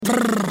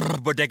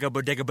Bodega,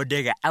 bodega,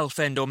 bodega,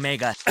 alpha and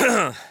omega.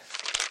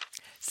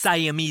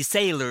 Siamese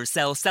sailors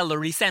sell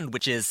celery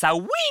sandwiches.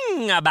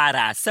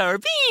 Sawing-a-bada,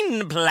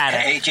 serving platter.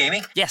 Hey,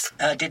 Jamie? Yes?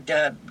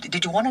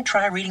 Did you want to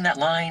try reading that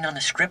line on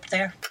the script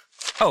there?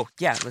 Oh,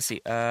 yeah, let's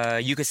see.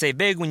 You could save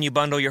big when you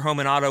bundle your home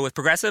and auto with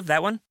Progressive,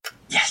 that one?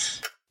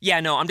 Yes. Yeah,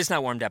 no, I'm just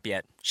not warmed up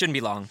yet. Shouldn't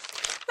be long.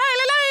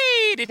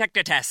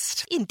 Detector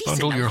test.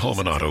 Bundle your home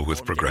and auto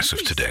with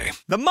Progressive today.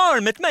 The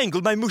marmot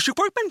mangled my mushu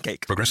pork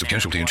pancake. Progressive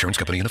Casualty Insurance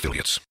Company and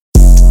Affiliates.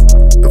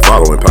 The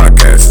following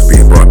podcast is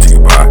being brought to you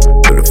by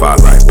the Defy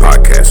Life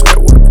Podcast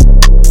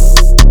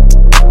Network.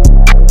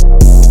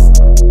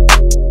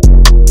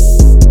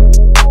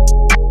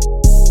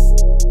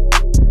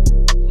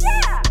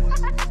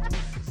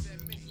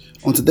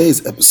 On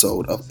today's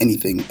episode of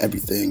Anything,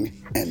 Everything,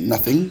 and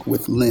Nothing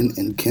with Lynn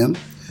and Kim,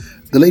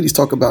 the ladies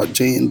talk about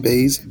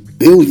J&B's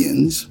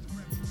billions,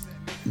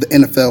 the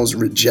NFL's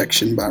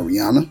rejection by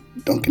Rihanna,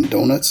 Dunkin'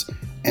 Donuts,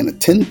 and a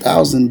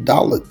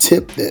 $10,000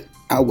 tip that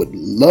I would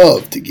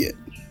love to get.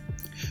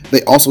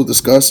 They also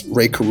discuss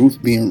Ray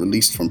Carruth being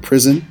released from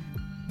prison,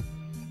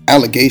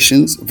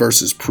 allegations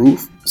versus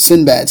proof,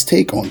 Sinbad's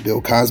take on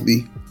Bill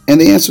Cosby, and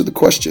they answer the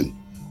question,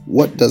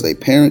 what does a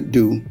parent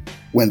do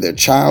when their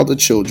child or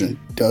children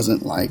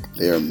doesn't like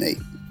their mate?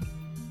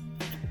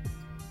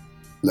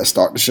 Let's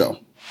start the show.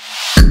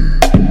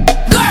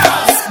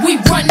 Girls, we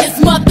run this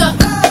mother.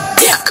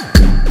 Yeah.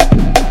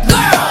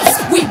 Girls,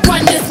 we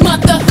run this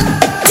mother.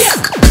 Yeah.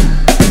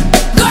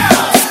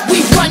 Girls,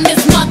 we run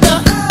this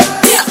mother.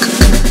 Yeah.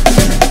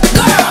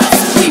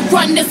 Girls, we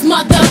run this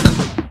mother.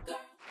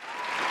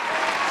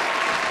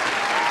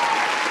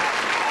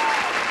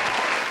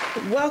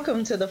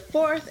 Welcome to the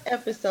fourth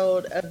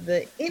episode of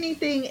the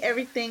Anything,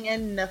 Everything,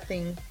 and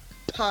Nothing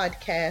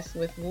podcast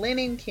with Lynn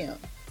and Kim.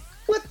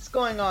 What's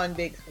going on,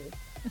 big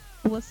sis?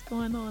 What's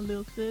going on,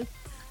 little sis?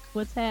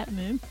 What's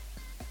happening?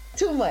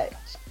 Too much.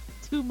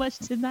 Too much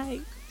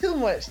tonight. Too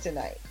much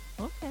tonight.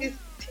 Okay. It's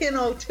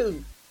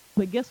 10:02.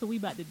 But guess what we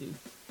about to do?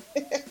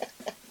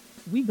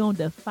 We gonna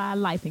defy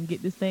life and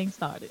get this thing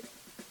started.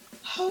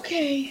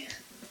 Okay.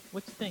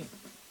 What you think?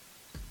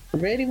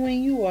 Ready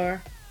when you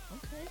are.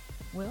 Okay.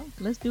 Well,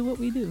 let's do what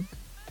we do.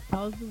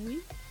 How's the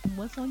week? And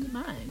what's on your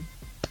mind?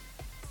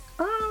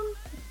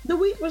 The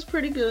week was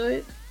pretty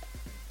good.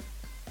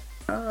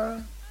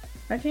 I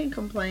can't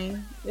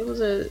complain. It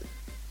was a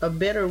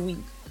better week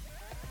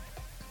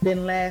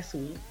than last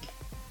week.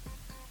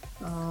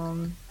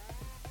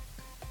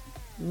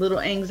 Little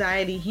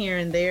anxiety here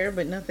and there,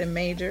 but nothing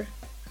major.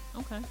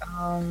 Okay.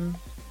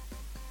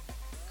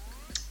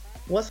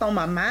 What's on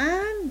my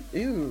mind?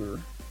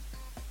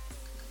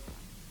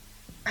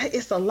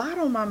 It's a lot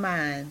on my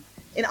mind,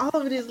 and all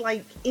of it is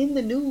like in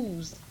the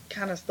news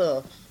kind of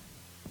stuff.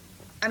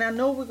 And I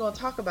know we're gonna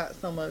talk about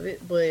some of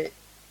it, but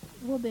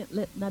Well, then,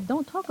 now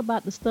don't talk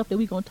about the stuff that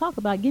we're gonna talk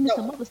about. Give me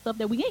some other stuff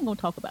that we ain't gonna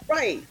talk about.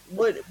 right.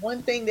 But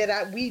one thing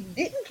that we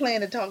didn't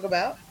plan to talk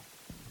about.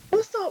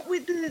 What's up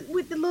with the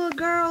little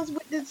girls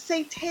with the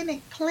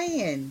satanic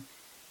plan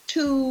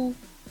to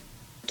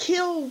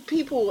kill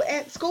people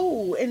at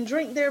school and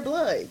drink their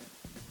blood?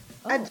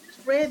 I just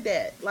read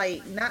that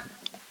like not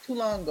too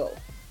long ago,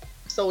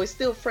 so it's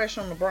still fresh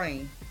on the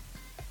brain.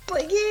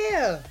 But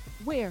yeah,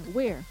 Where?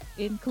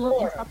 In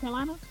Florida. South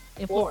Carolina?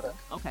 In Florida.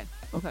 Okay.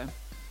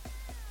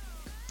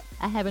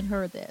 I haven't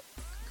heard that.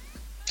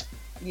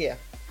 Yeah.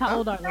 How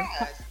old are they?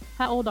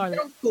 How old are they?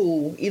 Middle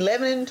school,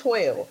 11 and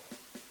 12.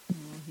 Oh,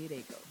 here they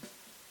go.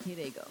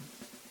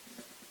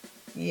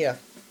 Yeah.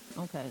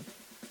 Okay.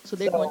 So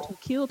they're going to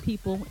kill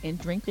people and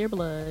drink their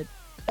blood,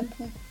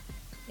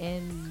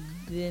 and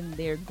then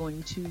they're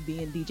going to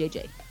be in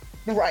DJJ.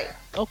 Right.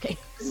 Okay.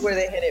 This is where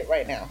they're headed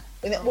right now.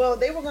 And then, well,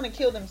 they were going to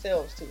kill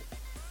themselves too.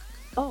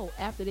 Oh,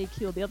 after they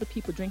kill the other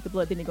people, drink the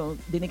blood, then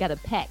they got a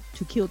pact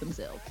to kill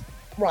themselves.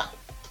 Right.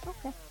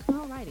 Okay.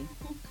 Alrighty.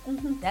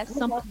 That's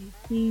something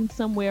you've seen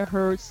somewhere,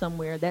 heard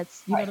somewhere.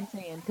 That's, you know what I'm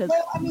saying? Because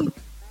Well, I mean,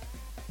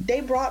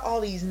 they brought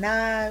all these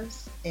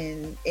knives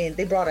and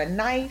they brought a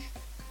knife,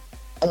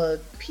 a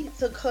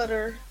pizza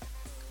cutter,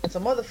 and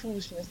some other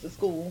foolishness to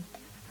school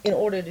in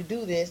order to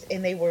do this.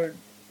 And they were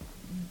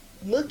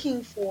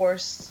looking for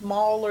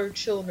smaller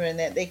children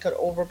that they could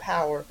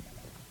overpower.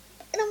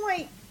 And I'm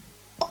like,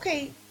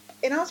 okay,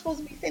 and I'm supposed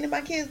to be sending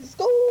my kids to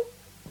school?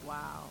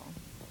 wow.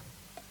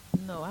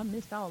 No, I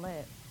missed all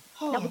that.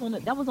 Oh,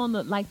 That was on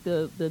the like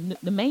the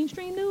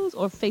mainstream news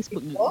or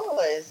Facebook news.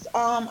 was.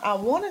 I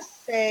want to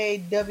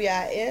say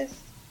WIS.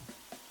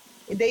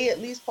 They at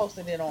least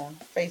posted it on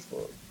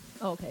Facebook.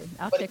 Okay,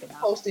 I'll But check it it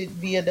out. posted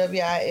via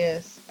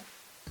WIS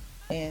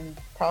and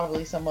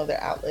probably some other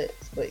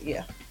outlets. But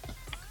yeah,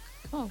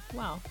 Oh,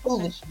 wow. Okay.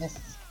 foolishness.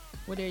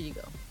 Well, there you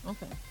go.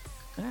 Okay.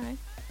 All right.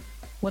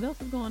 What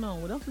else is going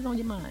on? What else is on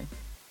your mind?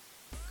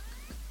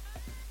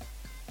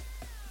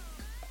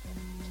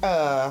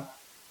 I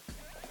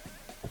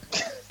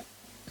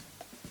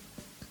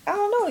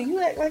don't know.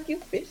 You act like you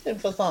fishing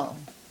for something.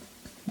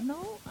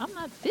 No, I'm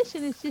not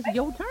fishing. It's just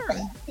your turn.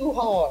 Too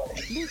hard.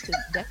 Listen,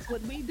 that's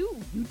what we do.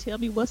 You tell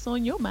me what's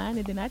on your mind,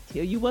 and then I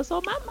tell you what's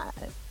on my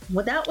mind.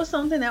 Well, that was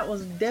something that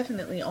was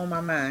definitely on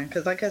my mind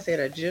because, like I said,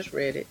 I just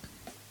read it.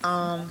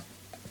 Um,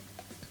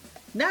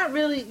 Not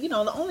really,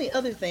 the only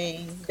other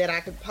thing that I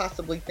could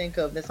possibly think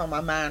of that's on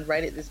my mind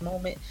right at this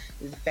moment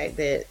is the fact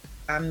that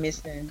I'm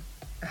missing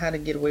How to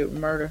Get Away with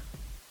Murder,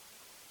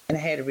 and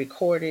I had to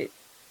record it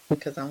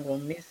because I'm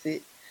gonna miss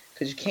it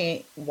because you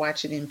can't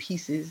watch it in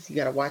pieces. You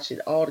gotta watch it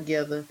all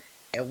together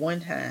at one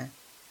time.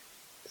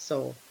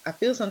 So I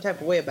feel some type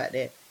of way about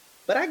that,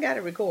 but I got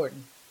it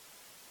recording.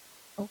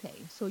 Okay,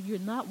 so you're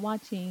not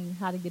watching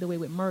How to Get Away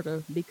with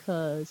Murder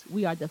because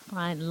we are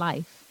defying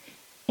life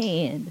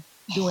and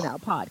doing our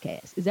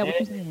podcast. Is that what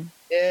you're saying?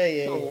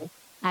 Yeah. So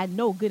I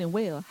know good and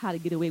well How to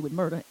Get Away with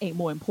Murder ain't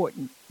more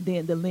important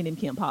than the Lynn and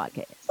Kim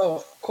podcast. Oh,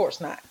 of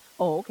course not.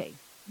 Oh, okay.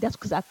 That's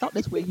because I thought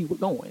that's where you were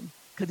going.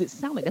 Because it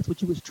sounded like that's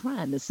what you was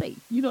trying to say.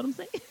 You know what I'm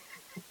saying?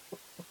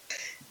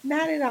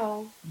 Not at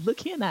all. Look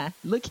here now.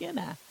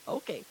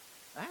 Okay.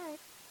 All right.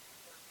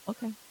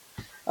 Okay.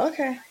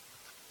 Okay.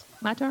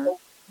 My turn?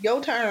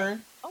 Your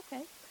turn,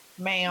 Okay.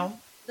 ma'am.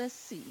 Let's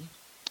see.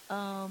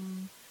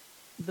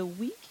 The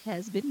week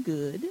has been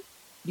good.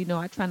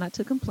 I try not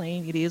to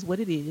complain. It is what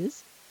it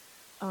is.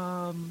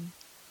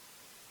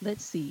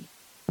 Let's see.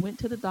 Went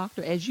to the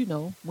doctor, as you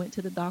know, went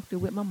to the doctor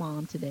with my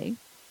mom today.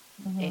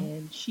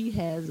 And she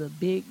has a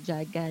big,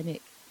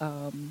 gigantic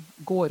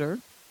goiter,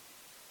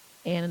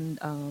 and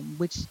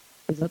which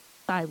is a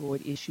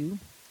thyroid issue,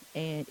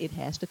 and it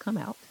has to come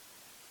out.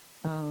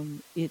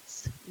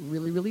 It's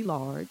really, really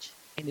large,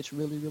 and it's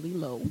really, really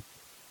low.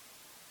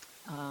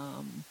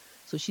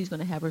 So she's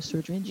going to have her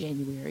surgery in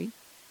January.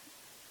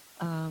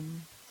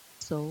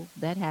 So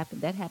that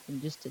happened. That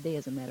happened just today,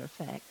 as a matter of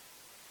fact.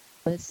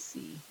 Let's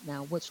see.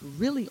 Now, what's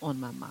really on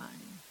my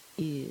mind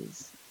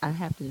is I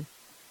have to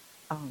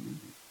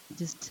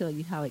just tell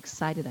you how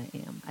excited I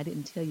am. I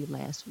didn't tell you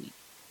last week.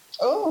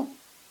 Oh.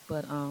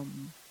 But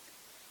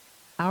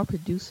our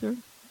producer,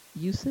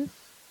 Yusuf,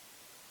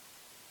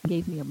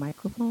 gave me a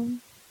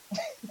microphone.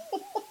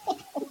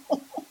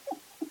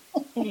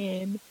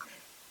 And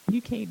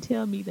you can't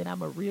tell me that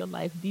I'm a real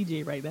life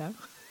DJ right now.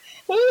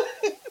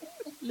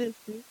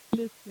 Listen.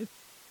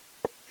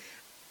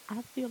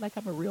 I feel like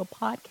I'm a real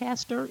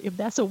podcaster, if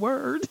that's a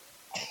word.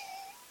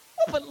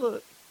 But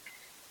look,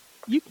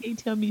 you can't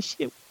tell me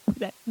shit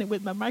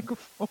with my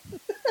microphone.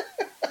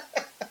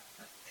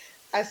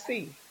 I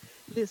see.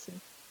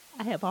 Listen,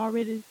 I'm going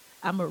to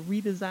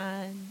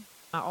redesign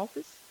my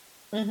office.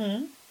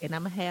 And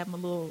I'm going to have my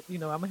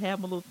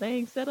little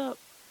thing set up.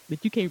 But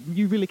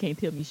you really can't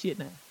tell me shit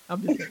now.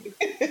 I'm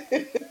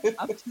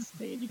just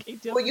saying you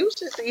can't tell me. Well, you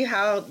should see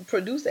how the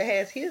producer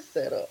has his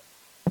set up.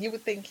 You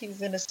would think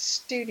he's in a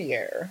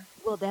studio.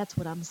 Well, that's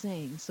what I'm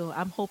saying. So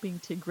I'm hoping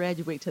to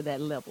graduate to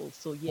that level.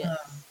 So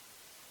yes.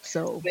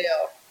 Well,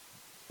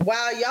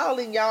 while y'all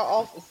in y'all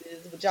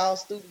offices with y'all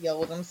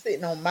studios, I'm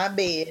sitting on my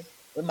bed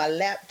with my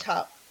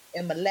laptop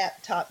and my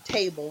laptop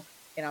table,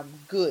 and I'm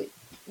good.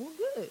 Well,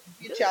 good.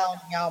 Get y'all in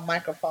y'all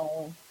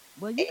microphone.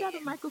 Well, you got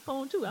a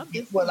microphone too.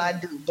 Well, I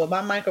do, but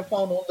my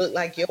microphone don't look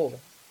like yours.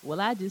 Well,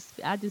 I just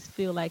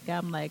feel like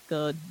I'm like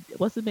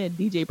what's the man,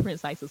 DJ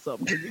Prince Ice or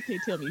something, because you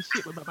can't tell me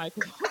shit with my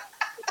microphone.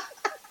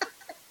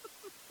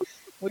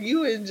 Well,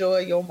 you enjoy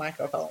your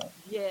microphone.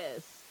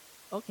 Yes.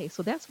 Okay,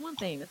 so that's one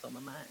thing that's on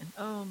my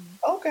mind.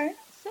 Okay.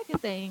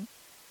 Second thing,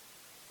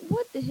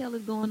 what the hell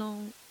is going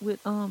on with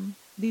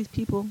these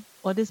people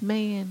or this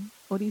man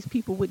or these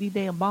people with these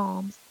damn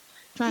bombs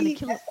trying to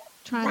kill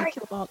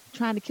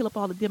up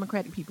all the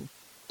Democratic people?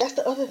 That's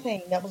the other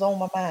thing that was on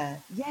my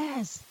mind.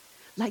 Yes.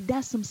 Like,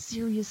 that's some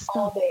serious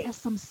stuff. That's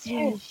some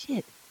serious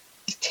shit.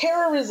 It's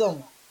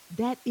terrorism.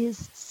 That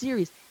is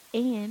serious.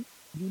 And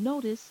you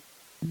notice,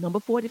 number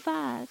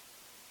 45,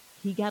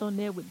 he got on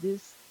there with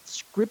this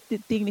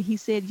scripted thing that he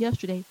said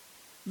yesterday.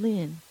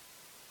 Lynn,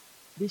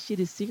 this shit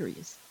is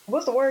serious.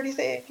 What's the word he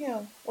said,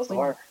 Kim? What's the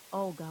word?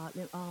 Oh, God.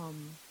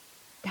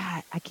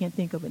 God, I can't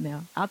think of it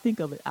now. I'll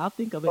think of it.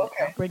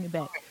 Okay. I'll bring it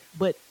back.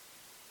 But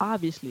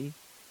obviously,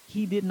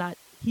 he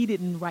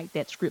didn't write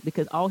that script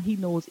because all he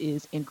knows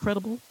is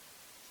incredible,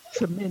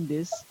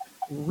 tremendous,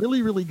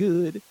 really, really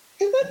good,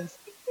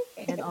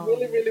 and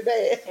really, really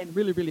bad. And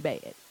really, really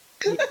bad.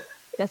 Yeah,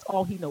 that's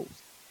all he knows.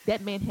 That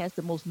man has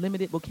the most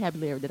limited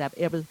vocabulary that I've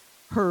ever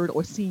heard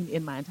or seen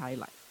in my entire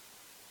life.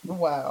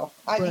 Wow.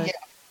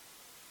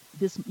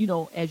 This,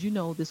 as you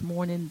know, this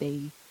morning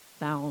they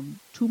found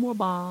 2 more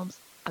bombs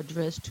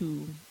addressed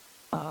to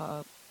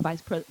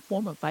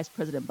former Vice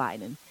President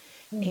Biden.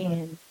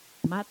 And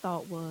my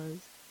thought was,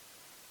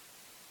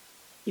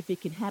 if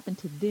it can happen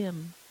to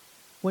them,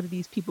 what are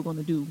these people going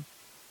to do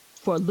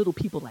for little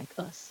people like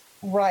us?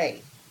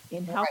 Right.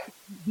 And how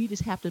we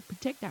just have to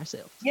protect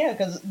ourselves. Yeah,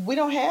 because we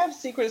don't have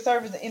Secret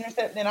Service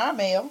intercepting our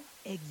mail.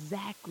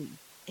 Exactly.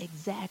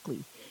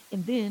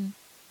 And then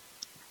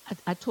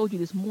I told you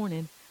this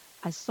morning,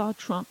 I saw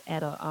Trump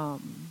at a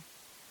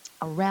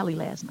rally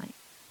last night.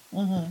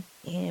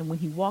 And when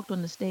he walked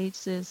on the stage,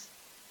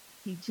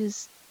 he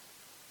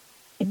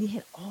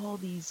had all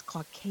these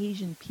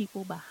Caucasian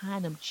people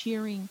behind him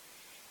cheering.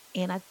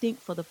 And I think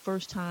for the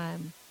first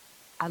time,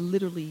 I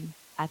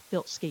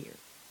felt scared.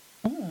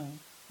 Mm.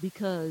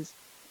 because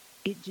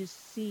it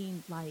just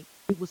seemed like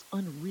it was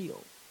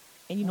unreal.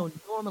 And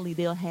normally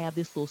they'll have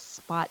this little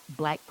spot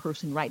black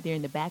person right there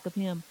in the back of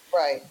him,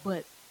 Right.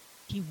 but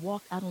he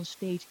walked out on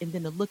stage, and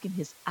then the look in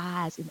his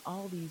eyes, and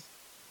all these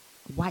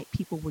white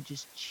people were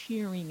just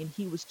cheering, and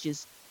he was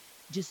just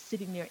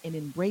sitting there and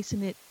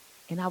embracing it.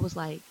 And I was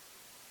like,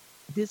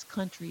 this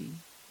country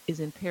is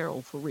in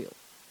peril for real.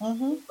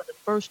 Mm-hmm. For the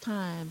first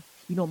time,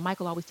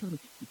 Michael always telling me,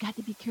 you got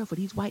to be careful.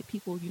 These white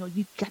people,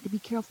 you got to be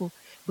careful.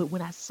 But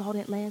when I saw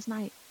that last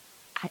night,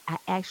 I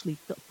actually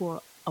felt,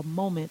 for a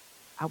moment,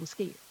 I was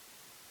scared.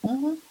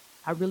 Mm-hmm.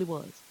 I really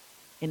was.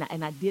 And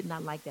I did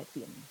not like that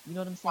feeling. You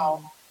know what I'm saying?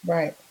 Oh,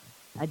 right.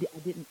 I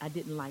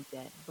didn't like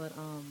that. But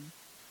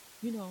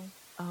you know,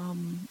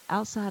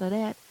 outside of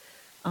that,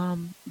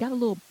 got a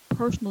little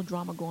personal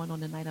drama going on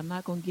tonight. I'm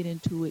not going to get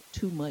into it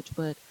too much,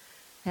 but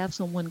have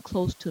someone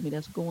close to me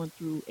that's going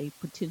through a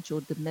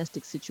potential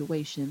domestic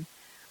situation.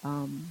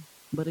 Um,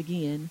 but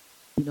again,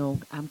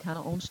 I'm kind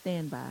of on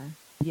standby.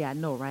 Yeah, I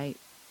know, right?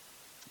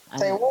 I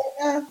Say know. what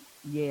now?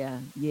 Yeah.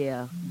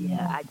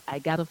 I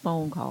got a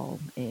phone call,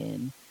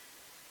 and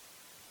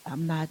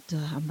I'm not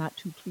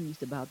too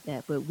pleased about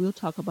that. But we'll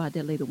talk about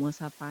that later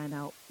once I find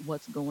out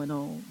what's going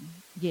on.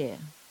 Yeah,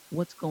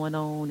 what's going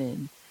on,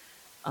 and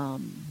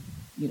um,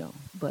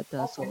 But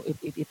so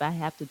if I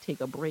have to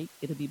take a break,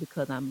 it'll be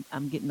because I'm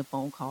getting a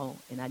phone call,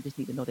 and I just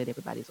need to know that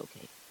everybody's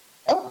okay.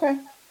 Okay.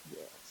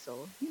 Yeah.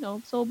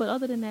 But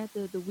other than that,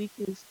 the week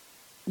is,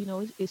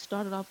 it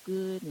started off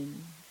good, and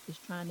it's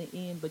trying to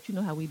end. But you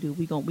know how we do.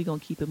 We gonna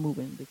keep it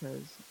moving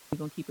because we're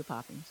gonna keep it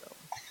popping. So.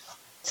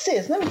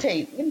 Sis, let me tell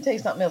you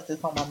something else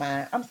that's on my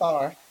mind. I'm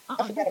sorry.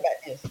 I forgot about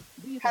this.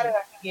 Do you How did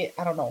think? I forget?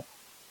 I don't know.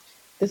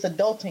 This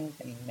adulting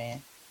thing,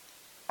 man.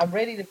 I'm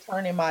ready to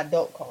turn in my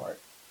adult card.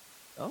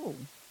 Oh,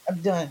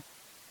 I'm done.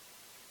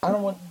 I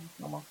don't want to do this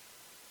no more.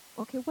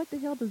 okay. What the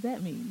hell does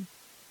that mean?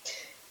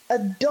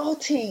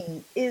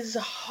 Adulting is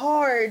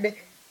hard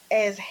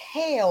as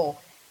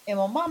hell. And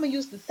my mama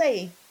used to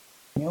say,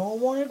 you don't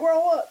want to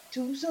grow up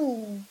too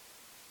soon.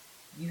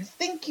 You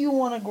think you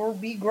want to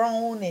be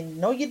grown, and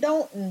no, you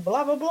don't, and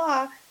blah, blah,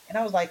 blah. And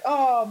I was like,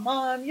 oh,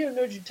 Mom, you don't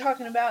know what you're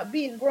talking about.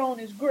 Being grown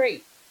is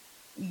great.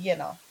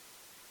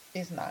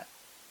 It's not.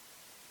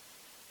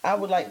 I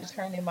would like to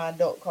turn in my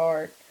adult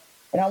card,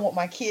 and I want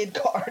my kid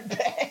card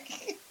back.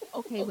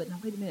 Okay, but now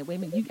wait a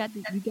minute. You got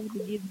to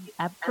give me.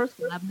 First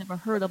of all, I've never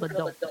heard of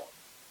adult.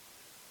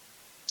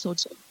 So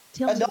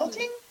tell me.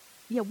 Adulting?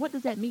 Yeah, what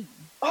does that mean?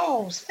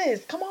 Oh,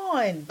 sis, come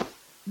on.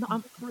 No,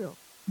 I'm for real.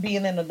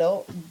 Being an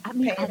adult, I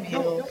mean, I paying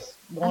know. bills,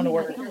 going to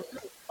work.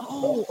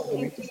 Oh,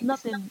 okay. It's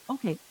nothing.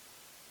 Okay.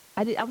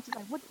 I was just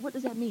like, what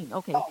does that mean?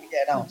 Okay. Oh,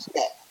 yeah, no.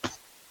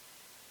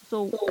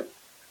 So,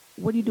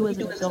 what do you do as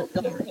an adult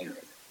parent?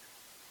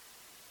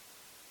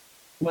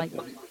 Like,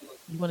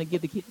 you want to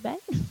give the kids back?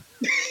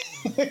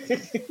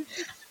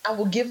 I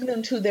will give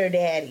them to their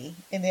daddy,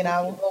 and then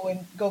I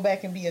will go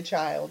back and be a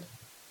child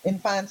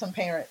and find some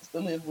parents to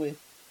live with.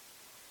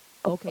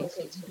 Okay,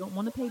 so you don't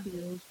want to pay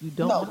bills. You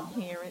don't No. want to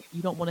parent.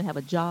 You don't want to have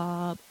a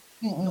job.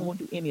 You don't want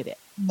to do any of that.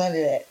 None of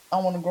that. I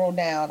want to grow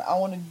down. I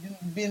want to do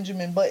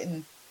Benjamin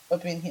Button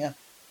up in here.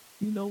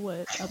 You know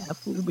what? I'm not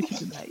fooling with you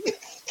tonight.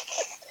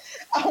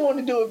 I want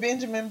to do a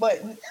Benjamin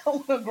Button. I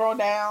want to grow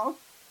down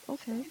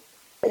Okay.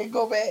 and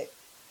go back.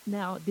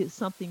 Now, did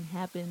something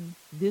happen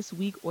this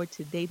week or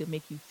today to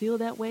make you feel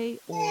that way?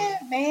 Or Yeah,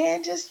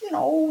 man. Just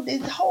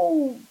this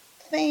whole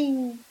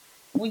thing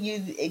when you're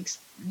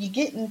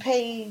getting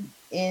paid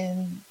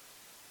and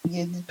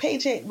your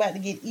paycheck about to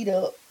get eat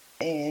up,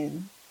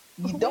 and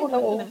you don't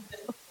know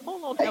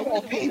Hold on. how Now, you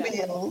gonna pay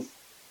bills.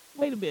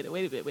 wait a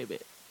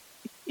minute.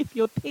 If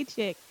your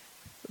paycheck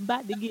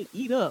about to get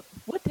eat up,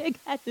 what that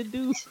got to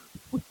do?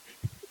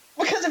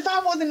 Because if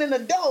I wasn't an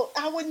adult,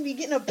 I wouldn't be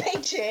getting a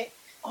paycheck.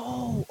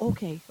 Oh,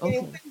 okay. And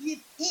it wouldn't get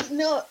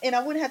eaten up, and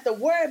I wouldn't have to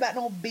worry about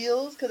no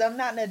bills because I'm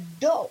not an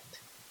adult.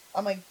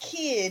 I'm a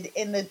kid,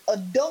 and the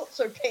adults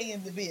are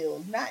paying the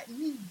bills, not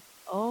me.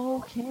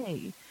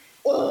 Okay.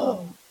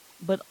 Ugh.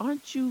 But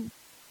aren't you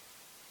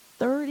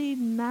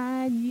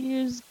 39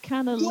 years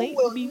kind of You late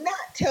will to be? not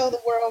tell the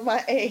world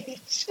my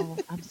age. Oh,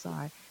 I'm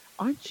sorry.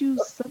 Aren't you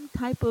some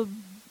type of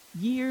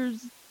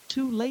years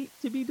too late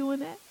to be doing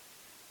that?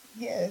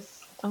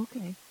 Yes,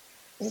 Okay.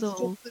 it's So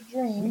just a we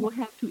dream. will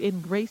have to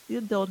embrace the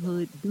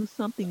adulthood, do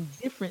something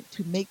different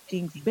to make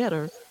things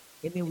better,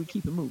 and then we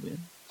keep it moving.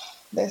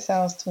 That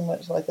sounds too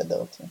much like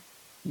adulting.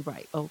 You're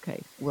right.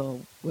 Okay.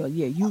 Well,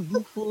 yeah.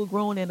 You full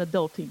grown and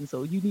adulting,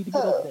 so you need to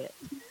get over that.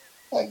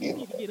 I You get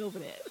need to it. get over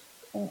that.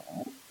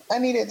 I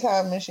need a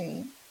time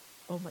machine.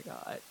 Oh my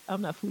God,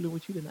 I'm not fooling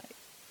with you tonight.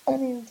 I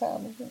need a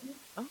time machine.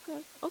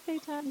 Okay,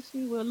 time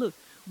machine. Well, look,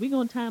 we're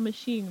gonna time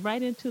machine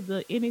right into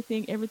the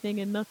anything, everything,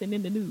 and nothing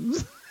in the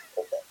news.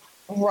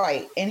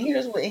 Right. And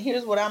here's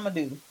what I'm gonna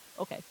do.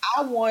 Okay.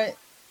 I want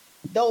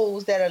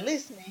those that are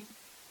listening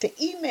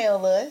to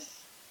email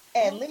us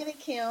at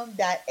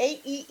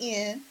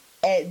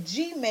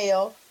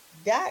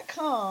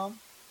lennykim.aen@gmail.com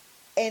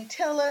and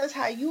tell us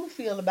how you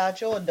feel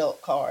about your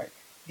adult card.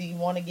 Do you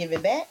want to give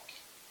it back?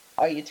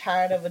 Are you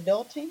tired of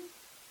adulting?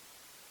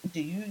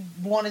 Do you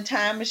want a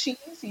time machine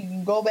so you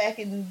can go back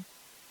and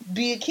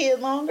be a kid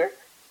longer?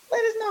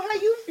 Let us know how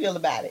you feel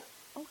about it.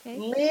 Okay.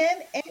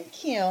 Lynn and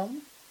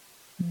Kim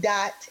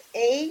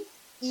 .aen@gmail.com.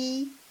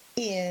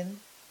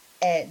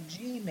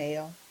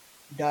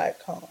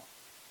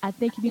 I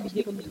think you need to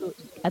give them to.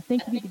 I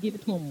think you need to give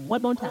it to him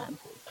one more time.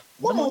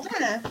 One more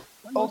time.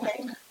 One more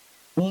Okay. time.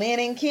 Lynn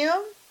and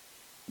Kim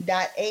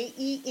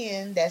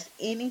 .aen, that's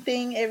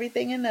anything,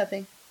 everything, and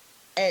nothing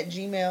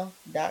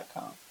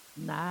 @gmail.com.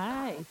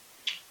 Nice.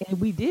 And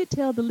we did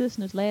tell the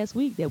listeners last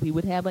week that we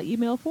would have an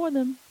email for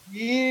them.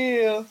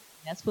 Yeah.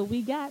 That's what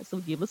we got. So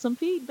give us some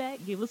feedback.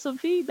 Give us some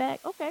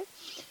feedback. Okay.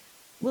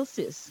 Well,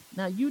 sis,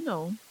 now you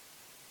know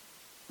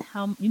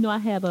how I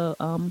have a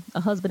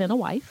husband and a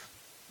wife.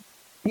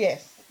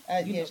 Yes.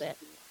 You yes. know that.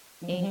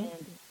 Mhm.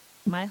 And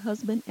my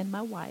husband and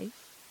my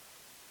wife,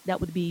 that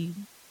would be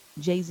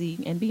Jay-Z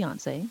and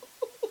Beyonce.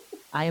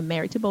 I am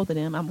married to both of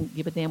them. I don't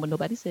give a damn what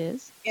nobody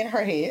says. In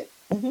her head.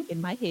 Mhm.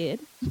 In my head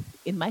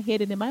and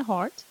in my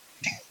heart,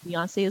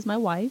 Beyonce is my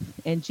wife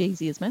and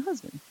Jay-Z is my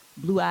husband.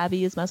 Blue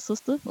Ivy is my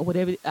sister or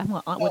whatever. I'm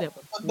my aunt,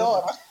 whatever. Her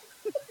daughter.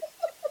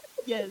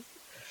 Yes.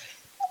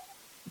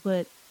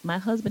 But my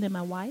husband and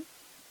my wife,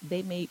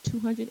 they made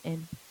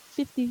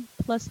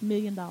 $250+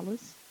 million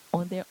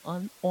on their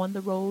on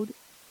the road,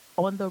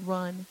 on the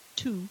run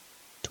to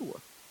tour.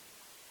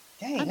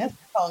 Dang, that's a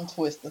tongue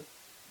twister.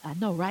 I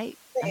know, right?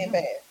 Say it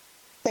fast.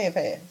 Say it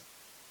fast.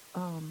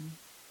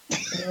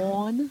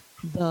 On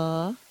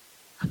the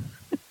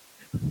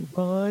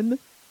run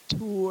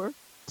tour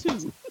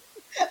 2.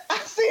 I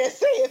said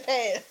say it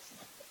fast.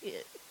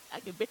 Yeah,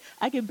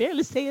 I can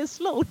barely say it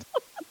slow.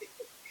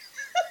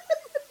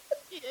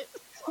 Yeah.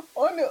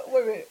 On the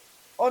wait a minute.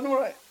 On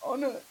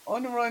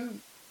the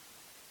run.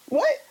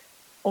 What?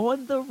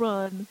 On the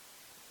run.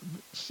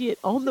 Shit,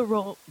 on the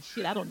road.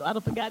 Shit, I don't know. I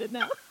don't forgot it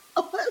now.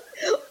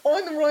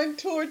 On the run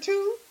tour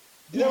 2?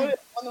 Yeah.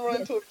 On the run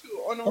Yes. tour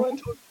 2. On the run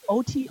tour 2.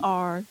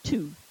 OTR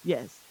 2.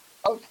 Yes.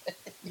 Okay.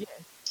 Yes.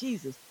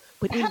 Jesus.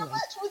 But How anyway,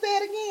 much was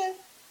that again?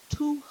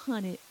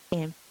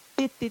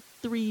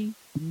 $253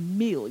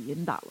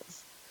 million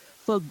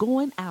for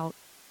going out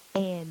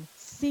and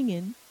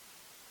singing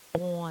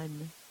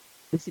on.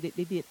 Let's see,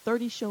 they did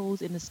 30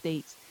 shows in the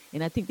States,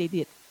 and I think they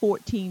did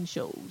 14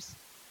 shows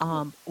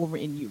over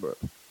in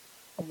Europe.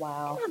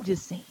 Wow. And I'm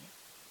just saying,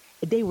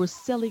 they were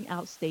selling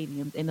out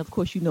stadiums, and of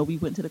course, we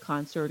went to the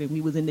concert and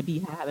we was in the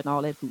Beehive and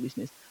all that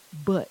foolishness.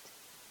 But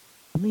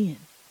man,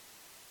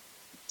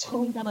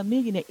 I'm a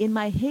millionaire. In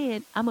my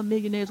head, I'm a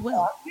millionaire as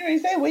well. You already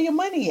say where your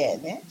money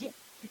at, man. Yeah,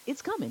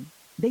 it's coming.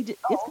 It's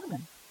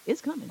coming.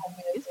 It's coming.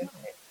 It's coming.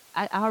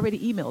 I already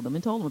emailed them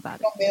and told them about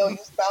it. I'll mail you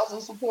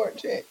spousal support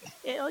check.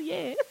 Hell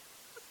yeah.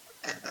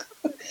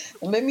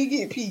 Let me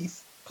get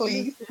peace,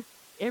 please.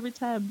 Every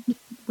time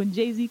when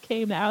Jay-Z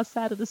came to our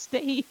side of the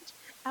stage,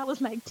 I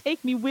was like,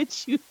 take me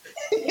with you.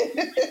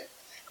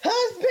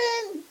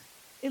 Husband!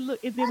 And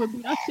look, and then when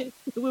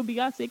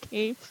Beyonce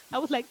came, I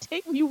was like,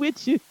 take me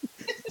with you.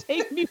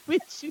 Take me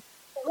with you.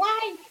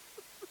 Wife!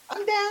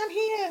 I'm down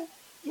here.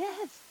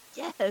 Yes.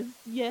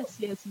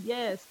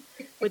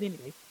 But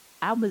anyway,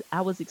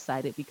 I was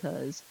excited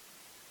because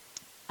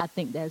I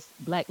think that's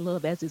Black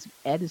love at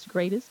its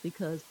greatest,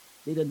 because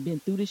they done been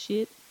through the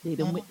shit. They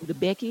done went through the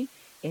Becky,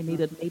 and they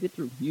done made it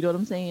through. You know what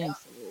I'm saying?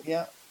 So,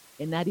 Yeah.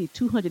 and now they're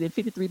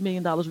 $253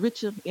 million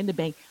richer in the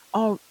bank.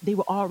 They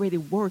were already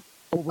worth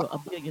over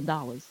 $1 billion.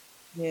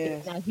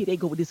 Yes. Now here they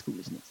go with this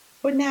foolishness.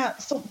 But now,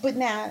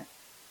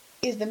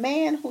 is the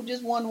man who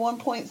just won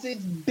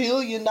 $1.6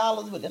 billion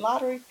with the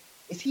lottery,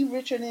 is he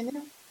richer than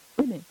them?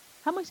 Wait a minute.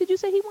 How much did you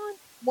say he won?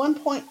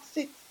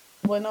 1.6.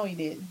 Well, no, he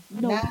didn't.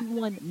 No, he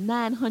won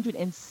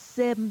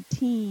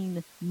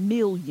 917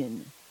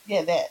 million.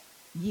 Yeah, that.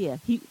 Yeah,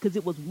 because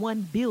it was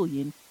 1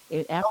 billion,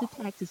 and after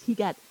taxes,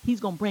 he's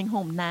gonna bring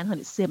home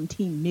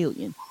 917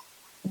 million,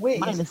 Where is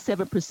minus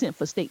 7%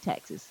 for state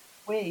taxes.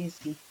 Where is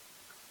he?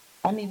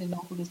 I need to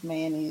know who this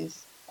man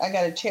is. I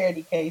got a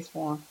charity case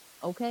for him.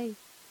 Okay,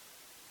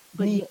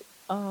 but Me.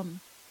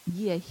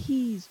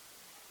 he's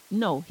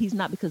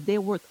not, because they're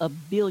worth $1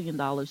 billion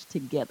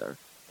together,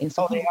 and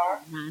so They are?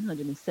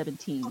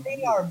 917.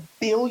 They are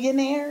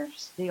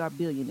billionaires. They are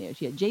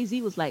billionaires. Yeah,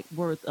 Jay-Z was like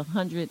worth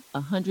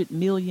 100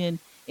 million,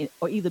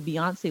 or either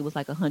Beyonce was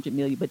like 100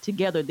 million, but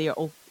together they're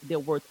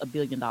worth $1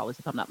 billion,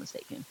 if I'm not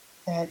mistaken.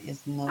 That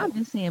is I'm nuts.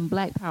 just saying,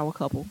 Black power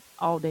couple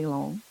all day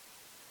long.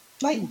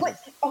 Like, but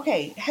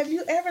okay, have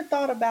you ever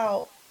thought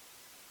about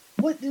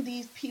what do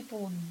these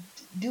people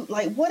do?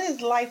 Like, what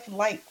is life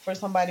like for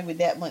somebody with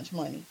that much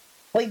money?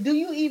 Like, do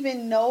you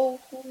even know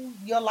who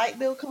your light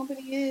bill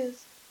company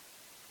is?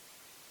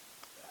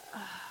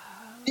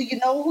 Do you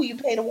know who you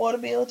pay the water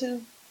bill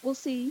to? Well,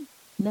 see,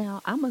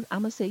 now I'm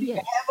gonna say You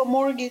yes. have a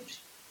mortgage.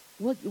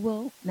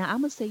 Well, now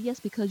I'm gonna say yes,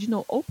 because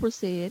Oprah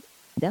said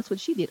that's what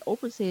she did.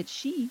 Oprah said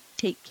she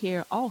take care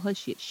of all her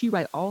shit. She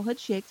write all her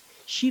checks.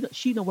 She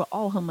know where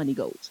all her money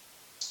goes.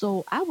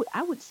 So I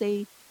would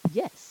say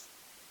yes.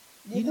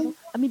 I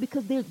mean,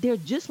 because they're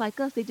just like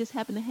us. They just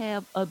happen to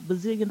have $1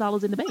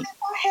 bazillion in the bank. If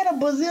I had $1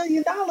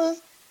 bazillion,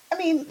 I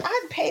mean,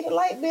 I'd pay the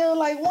light bill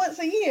like once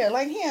a year,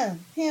 like him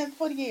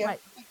for the year. Right.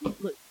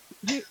 Look,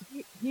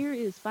 here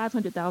is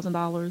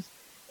 $500,000,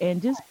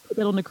 and just put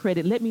that on the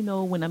credit. Let me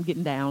know when I'm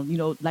getting down.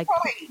 Like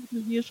Right. 2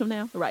 years from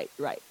now. Right.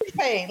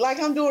 Hey,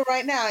 like I'm doing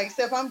right now,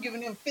 except I'm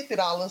giving him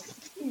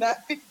 $50,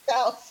 not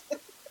 50,000.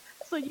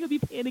 So you'll be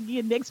paying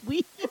again next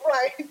week.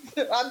 Right.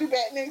 I'll be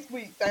back next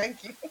week.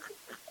 Thank you.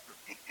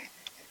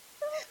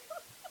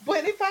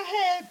 But if I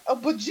had a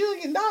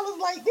bajillion dollars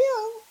like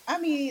them, I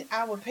mean,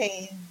 I would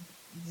pay,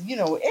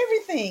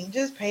 everything.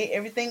 Just pay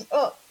everything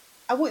up.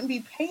 I wouldn't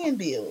be paying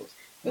bills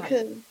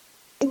because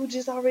it would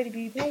just already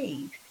be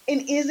paid.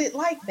 And is it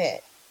like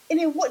that? And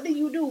then what do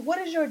you do? What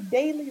is your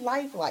daily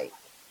life like?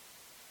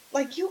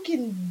 Like you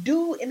can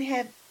do and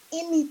have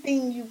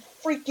anything you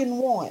freaking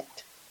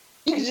want.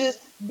 You can just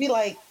be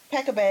like,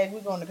 pack a bag, we're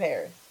going to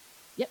Paris.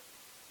 Yep.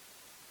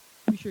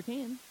 You sure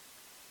can.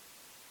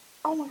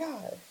 Oh my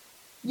God.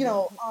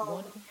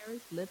 Going to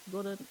Paris, let's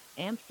go to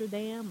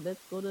Amsterdam, let's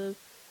go to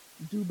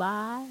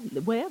Dubai,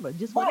 whatever,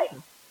 just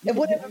whatever. And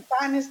whatever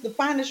the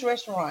finest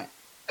restaurant.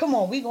 Come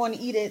on, we're going to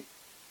eat at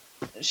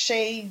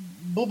Chez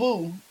Boo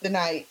Boo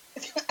tonight.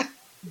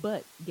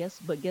 But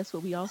guess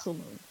what we also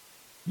learned?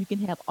 You can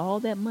have all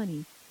that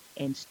money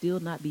and still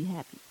not be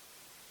happy.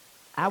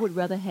 I would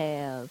rather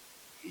have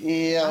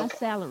my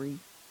salary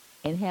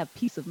and have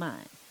peace of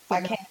mind. I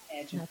can't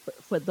imagine.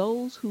 For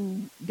those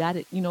who got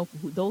it,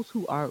 those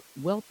who are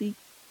wealthy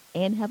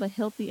and have a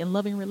healthy and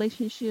loving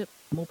relationship,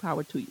 more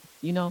power to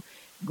you.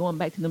 Going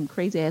back to them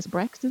crazy ass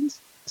Braxtons,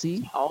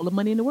 see, all the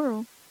money in the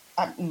world.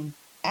 I can't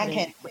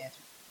imagine.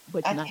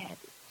 But you're not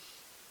happy.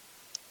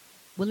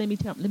 Well, let me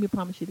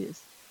promise you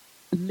this.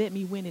 Let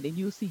me win it and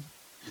you'll see.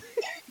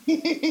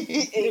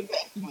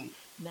 Exactly.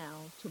 Now,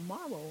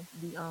 tomorrow,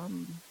 the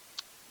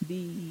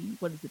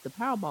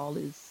Powerball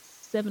is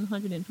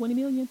 720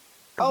 million.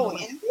 Oh,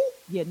 is it?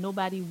 Yeah,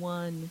 nobody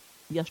won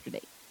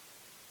yesterday.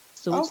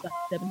 So it's like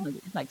 700.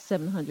 It's like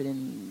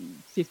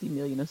 750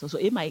 million or so. So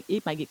it might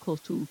get close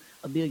to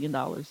 $1 billion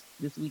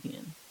this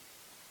weekend.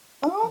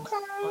 Okay.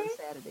 On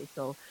Saturday.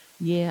 So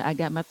yeah, I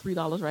got my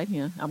 $3 right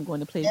here. I'm going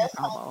to play the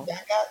Powerball.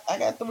 I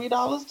got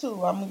 $3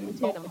 too.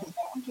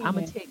 I'm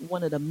gonna take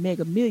one of the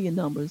Mega Million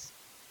numbers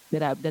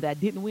that I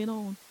didn't win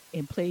on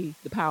and play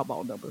the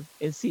Powerball number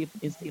and see if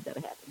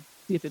that'll happen.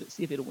 See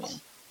if it'll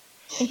win.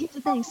 And here's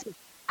the thing, sis,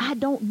 I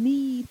don't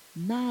need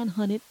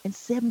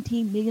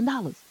 $917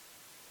 million.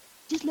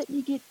 Just let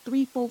me get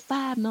 3, 4,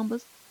 5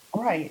 numbers.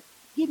 Right.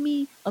 Give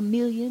me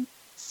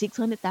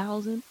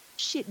 1,600,000.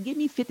 Shit, give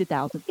me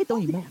 50,000. It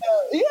don't even matter.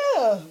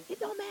 Yeah. It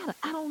don't matter.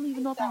 I don't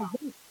even know if I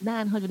want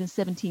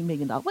 $917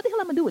 million. What the hell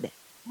am I gonna do with that?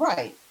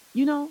 Right.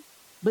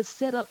 But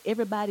set up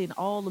everybody and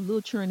all the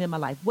little children in my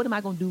life. What am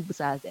I gonna do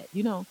besides that?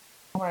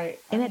 Right.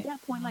 And at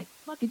that point, like,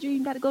 fuck it, you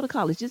even got to go to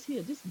college. Just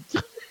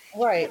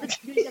right.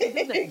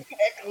 Exactly.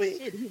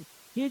 Shit,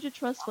 here's your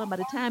trust fund. By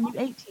the time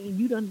you're 18,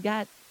 you done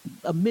got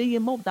 $1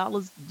 million more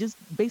just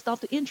based off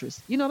the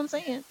interest. You know what I'm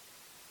saying?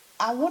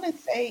 I want to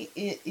say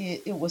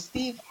it was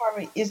Steve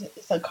Harvey.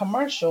 It's a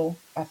commercial,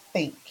 I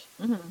think,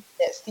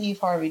 that Steve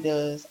Harvey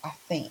does. I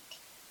think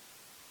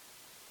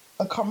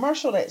a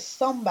commercial that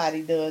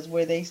somebody does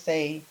where they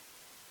say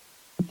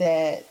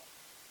that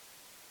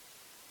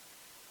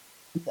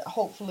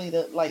hopefully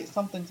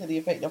something to the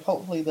effect of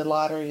hopefully the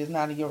lottery is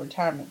not in your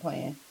retirement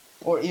plan,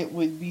 or it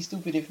would be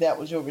stupid if that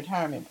was your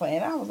retirement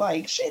plan. I was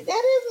like, shit, that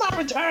is my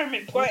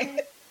retirement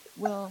plan.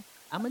 Well,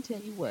 I'm gonna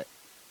tell you what.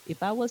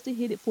 If I was to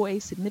hit it for a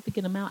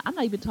significant amount, I'm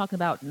not even talking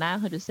about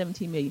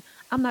 917 million.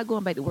 I'm not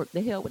going back to work.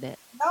 The hell with that.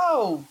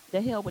 No.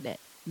 The hell with that.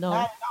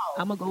 No.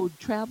 I'm going to go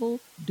travel,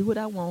 do what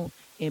I want,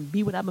 and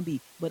be what I'm going to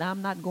be. But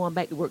I'm not going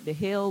back to work. The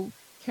hell,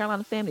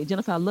 Carolina family,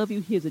 Jennifer, I love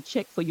you. Here's a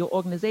check for your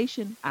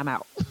organization. I'm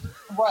out.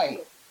 Right.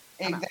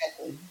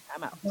 Exactly.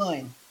 I'm out.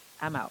 Done.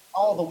 I'm out.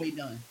 All the way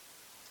done.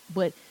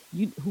 But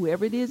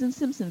whoever it is in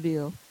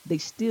Simpsonville, they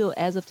still,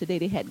 as of today,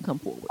 they hadn't come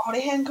forward. Oh,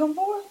 they hadn't come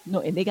forward? No,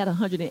 and they got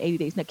 180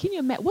 days. Now, can you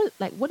imagine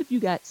what if you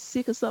got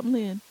sick or something,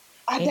 Lynn?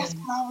 That's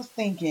what I was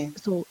thinking.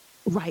 So,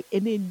 right,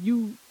 and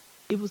then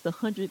it was the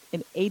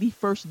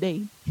 181st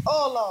day.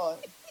 Oh, Lord.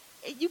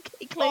 And you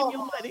can't claim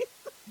your money.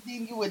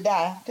 Then you would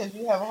die because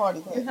you have a heart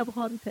attack. You have a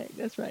heart attack.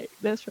 That's right.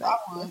 That's right.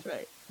 That's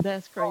right.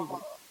 That's crazy.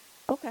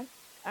 Okay.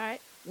 All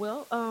right.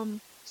 Well,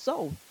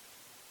 so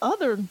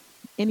other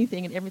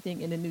anything and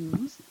everything in the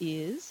news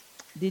is,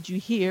 did you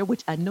hear,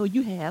 which I know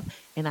you have,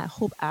 and I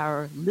hope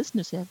our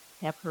listeners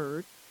have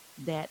heard,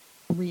 that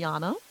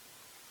Rihanna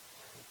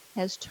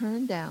has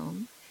turned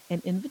down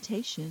an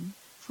invitation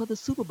for the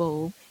Super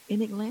Bowl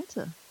in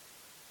Atlanta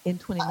in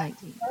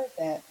 2019. I heard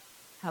that.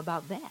 How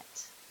about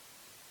that?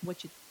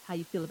 How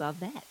you feel about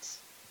that?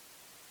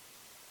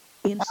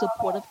 In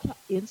support of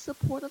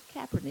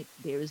Kaepernick,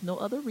 there is no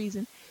other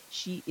reason.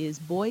 She is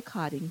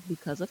boycotting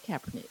because of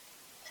Kaepernick.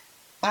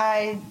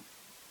 I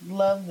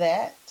love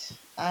that.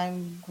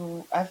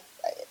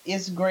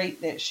 It's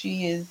great that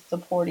she is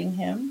supporting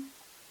him.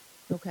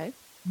 Okay.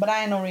 But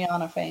I ain't no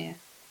Rihanna fan.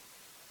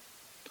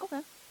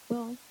 Okay.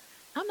 Well,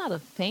 I'm not a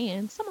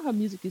fan. Some of her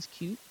music is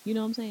cute. You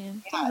know what I'm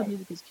saying? Some of her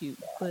music is cute.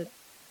 But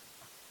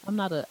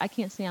I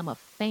can't say I'm a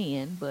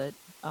fan, but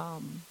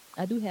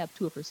I do have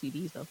two of her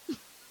CDs though.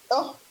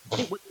 Oh,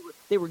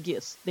 They were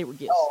gifts. They were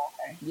gifts. oh,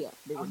 okay. Yeah,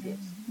 they were Okay,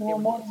 gifts. you They know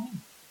were more gifts. than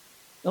me.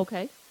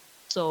 Okay.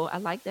 So I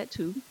like that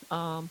too.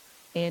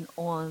 And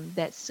on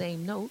that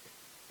same note,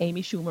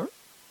 Amy Schumer,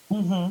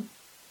 Mm-hmm.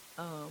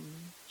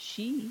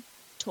 she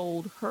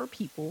told her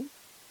people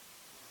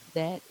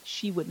that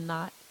she would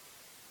not,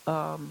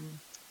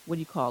 what do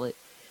you call it,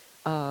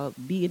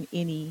 be in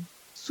any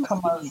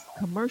Commercial.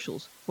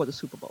 commercials for the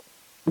Super Bowl.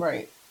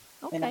 Right.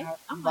 And Okay,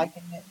 I'm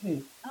liking that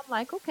too.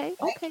 okay,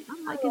 Thank okay, you,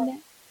 I'm liking girl.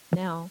 that.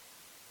 Now,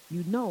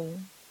 you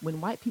know,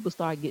 when white people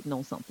start getting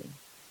on something,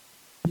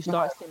 you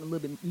start Right. seeing a little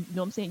bit. You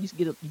know what I'm saying?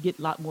 You get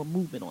a lot more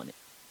movement on it.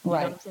 You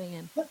know what Right. I'm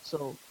saying?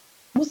 So,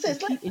 Well, and sis,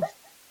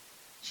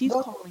 she's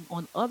go. calling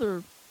on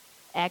other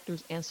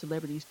actors and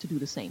celebrities to do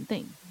the same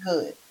thing.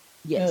 Good.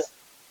 Good. Yes.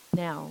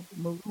 Now,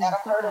 Maroon That'll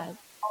hurt them Five,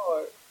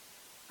 hard.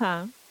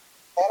 huh?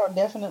 That'll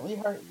definitely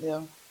hurt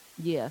them.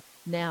 Yeah.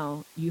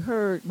 Now you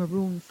heard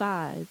Maroon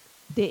Five.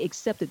 They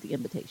accepted the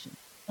invitation,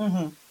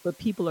 Mm-hmm. but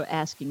people are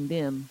asking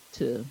them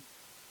to,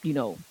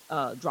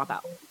 drop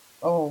out.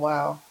 Oh,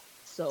 wow.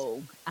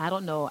 So I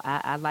don't know.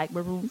 I like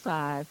Maroon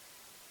Five.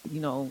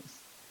 You know,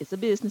 it's a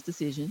business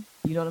decision.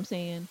 You know what I'm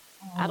saying?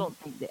 I Mhm. don't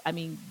think that. I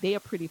mean, they are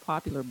pretty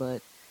popular,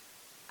 but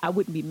I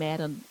wouldn't be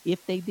mad on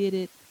if they did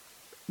it.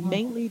 Mhm.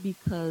 Mainly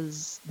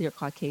because they're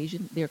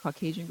Caucasian. They're a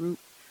Caucasian group,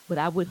 but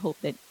I would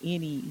hope that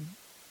any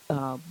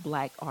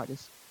black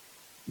artist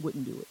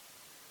wouldn't do it.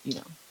 You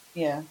know.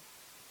 Yeah.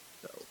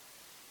 So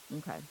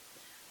okay.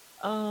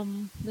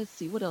 Let's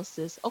see what else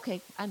is.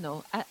 Okay, I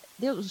know.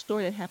 There was a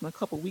story that happened a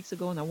couple weeks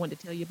ago, and I wanted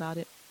to tell you about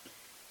it.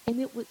 And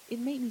it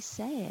made me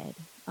sad.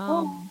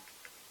 Oh.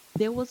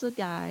 There was a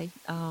guy,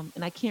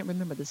 and I can't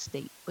remember the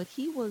state, but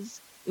it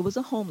was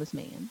a homeless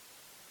man,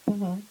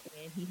 Mm-hmm.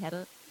 and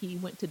he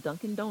went to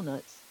Dunkin'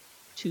 Donuts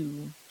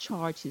to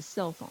charge his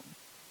cell phone,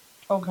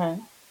 Okay.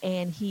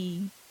 and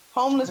he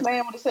Homeless charged.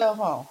 man with a cell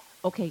phone.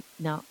 Okay,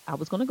 now I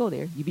was gonna go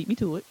there. You beat me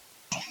to it.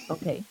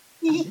 Okay,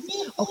 this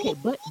is okay,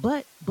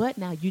 but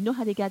now you know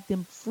how they got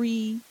them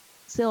free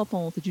cell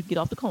phones that you get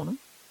off the corner.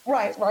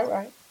 Right.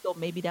 So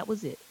maybe that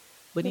was it.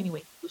 But anyway,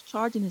 he was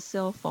charging his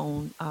cell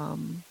phone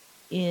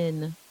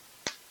in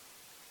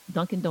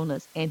Dunkin'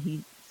 Donuts, and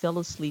he fell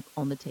asleep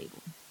on the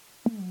table.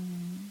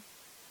 Mm.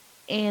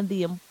 And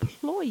the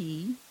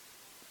employee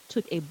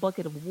took a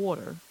bucket of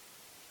water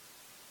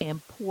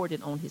and poured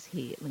it on his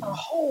head, A Lynn.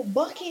 whole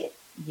bucket?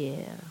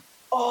 Yeah.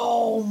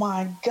 Oh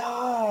my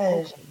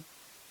gosh. Okay.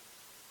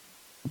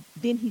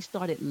 Then he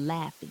started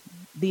laughing.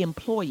 The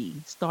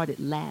employee started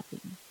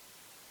laughing.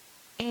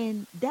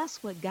 And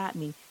that's what got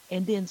me.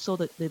 And then so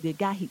the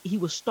guy, he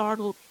was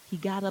startled. He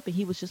got up and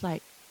he was just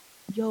like,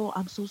 yo,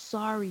 I'm so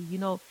sorry,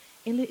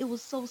 And it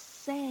was so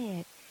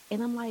sad.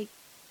 And I'm like,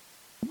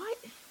 why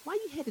why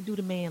you had to do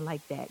the man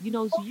like that?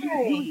 So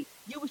Okay.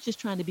 you was just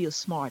trying to be a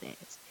smart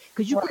ass.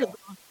 Because you could Right. have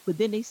gone, but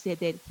then they said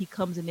that he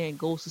comes in there and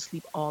goes to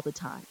sleep all the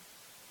time.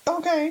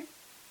 Okay.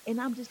 And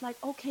I'm just like,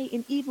 okay,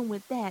 and even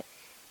with that,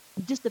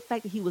 just the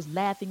fact that he was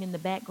laughing in the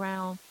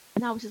background,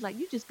 and I was just like,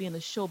 you just being a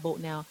showboat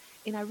now.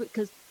 And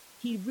because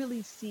he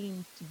really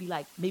seemed to be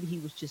like maybe he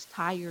was just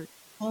tired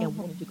and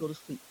wanted to Mm-hmm. go to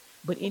sleep.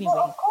 But Well,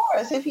 anyway, of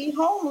course. If he's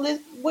homeless,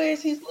 where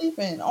is he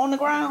sleeping? On the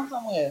ground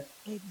somewhere.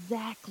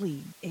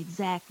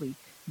 exactly.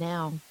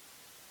 Now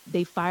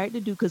they fired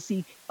the dude because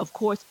see, of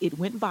course, it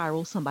went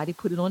viral. Somebody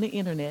put it on the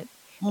internet,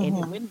 and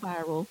it Mm-hmm. went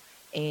viral.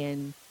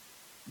 And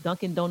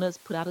Dunkin' Donuts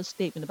put out a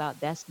statement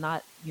about that's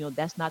not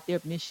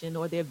their mission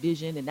or their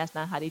vision, and that's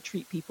not how they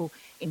treat people.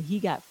 And he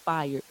got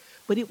fired.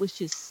 But it was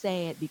just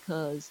sad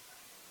because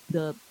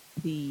the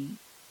the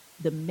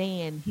the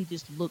man, he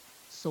just looked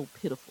so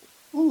pitiful.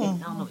 And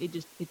I don't Mm-hmm. know,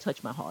 it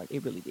touched my heart.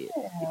 It really did.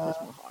 It Yeah.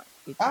 touched my heart.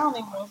 It I touched don't my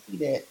even heart. want to see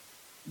that.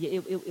 Yeah,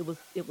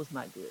 it was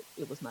not good.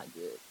 It was not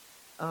good.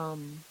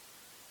 Um,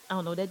 I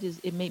don't know. That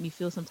just it made me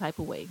feel some type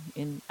of way,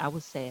 and I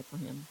was sad for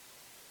him.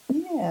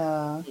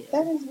 Yeah. Yeah,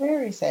 That is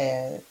very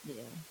sad.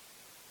 yeah.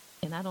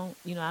 And I don't,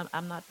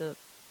 I'm not the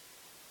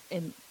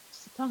and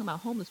talking about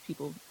homeless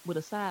people with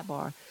a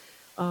sidebar.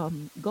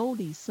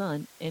 Goldie's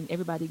son and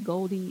everybody.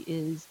 Goldie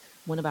is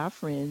one of our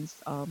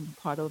friends,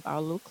 part of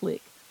our little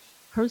clique.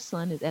 Her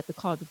son is at the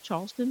College of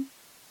Charleston,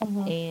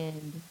 Mm-hmm.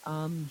 and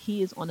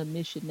he is on a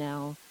mission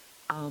now.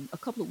 A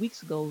couple of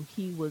weeks ago,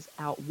 he was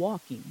out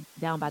walking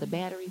down by the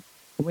battery,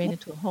 ran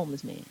into a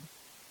homeless man.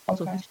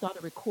 So he Okay.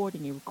 started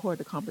recording and recorded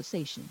the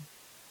conversation.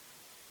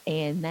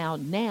 And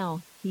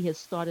now he has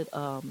started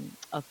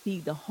a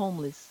feed the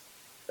homeless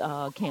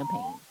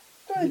campaign.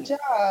 Good Yeah.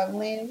 job,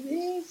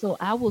 Lindsay. So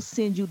I will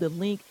send you the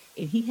link,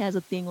 and he has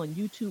a thing on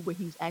YouTube where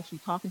he's actually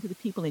talking to the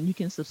people, and you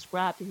can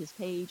subscribe to his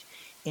page.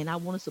 And I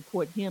want to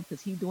support him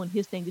because he's doing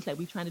his thing just like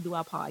we're trying to do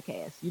our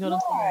podcast. You know what I'm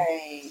saying?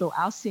 Right. So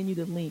I'll send you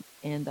the link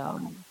and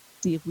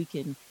see if we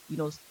can,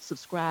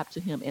 subscribe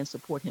to him and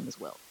support him as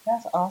well.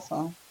 That's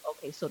awesome.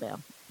 Okay, so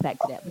now back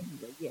to that. But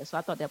anyway, yeah, so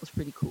I thought that was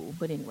pretty cool.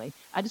 But anyway,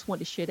 I just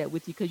wanted to share that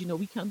with you because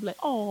we kind of be like,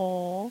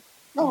 oh,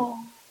 Oh.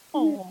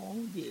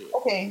 oh, yeah.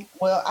 Okay.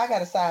 Well, I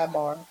got a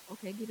sidebar.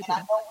 Okay, give it And to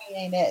I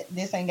me. know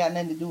this ain't got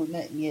nothing to do with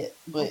nothing yet,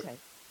 but Okay.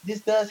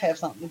 this does have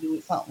something to do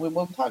with something with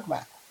what we're talking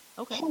about.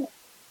 Okay.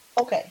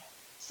 Okay.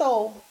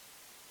 So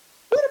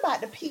what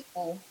about the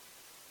people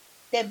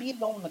that be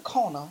on the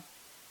corner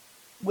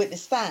with the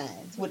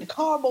signs, with the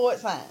cardboard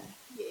signs?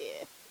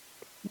 Yeah.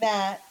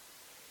 Now,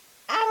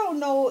 I don't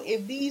know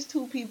if these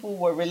two people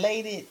were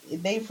related,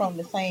 if they from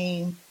the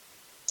same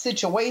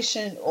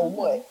situation or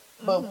what.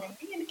 But when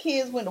me and the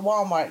kids went to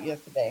Walmart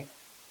yesterday,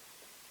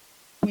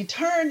 we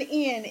turned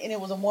in and it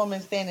was a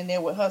woman standing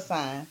there with her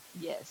sign.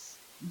 Yes.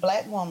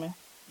 Black woman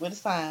with a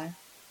sign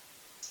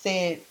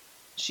said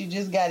she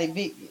just got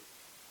evicted.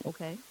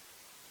 Okay.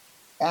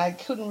 I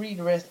couldn't read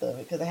the rest of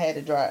it because I had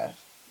to drive.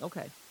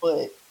 Okay.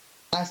 But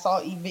I saw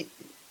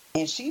evicted.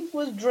 And she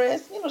was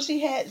dressed, she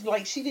had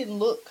like she didn't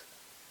look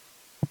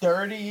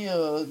dirty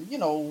or,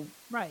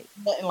 Right.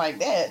 nothing like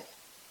that.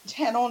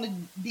 She had on the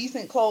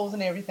decent clothes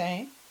and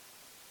everything.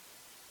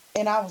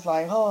 And I was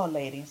like, oh,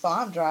 lady. So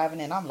I'm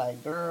driving and I'm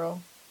like,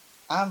 girl,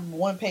 I'm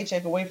one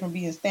paycheck away from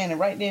being standing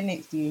right there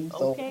next to you.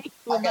 So Okay.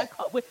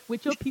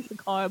 With your piece of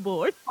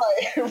cardboard.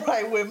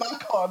 right, with my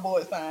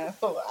cardboard sign.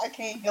 So I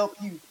can't help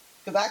you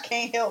because I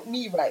can't help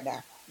me right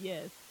now.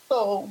 Yes.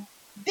 So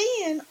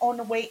then on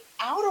the way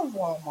out of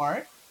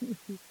Walmart,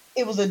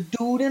 it was a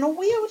dude in a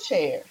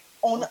wheelchair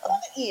on the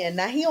other end.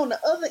 Now he on the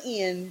other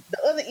end,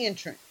 the other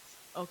entrance.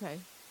 Okay.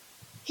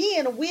 He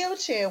in a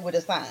wheelchair with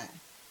a sign.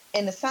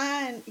 And the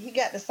sign, he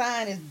got the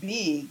sign is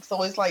big.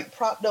 So it's like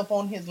propped up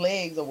on his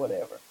legs or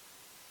whatever.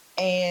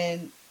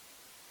 And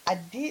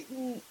he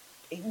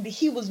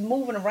was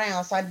moving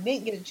around, so I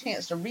didn't get a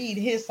chance to read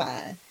his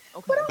sign.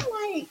 Okay. But I'm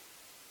like,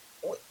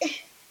 what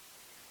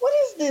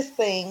is this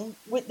thing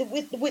with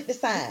the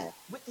sign?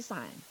 With the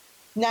sign.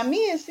 Now,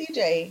 me and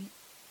CJ,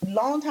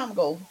 long time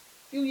ago,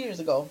 several years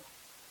ago,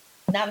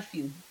 Liz,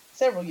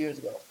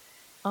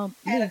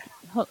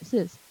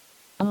 sis,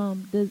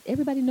 does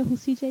everybody know who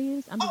CJ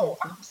is? I'm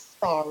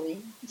sorry.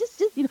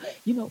 Just we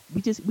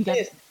got.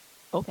 Listen,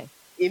 okay.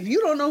 If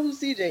you don't know who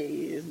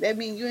CJ is, that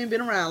means you ain't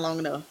been around long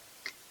enough.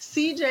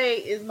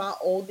 CJ is my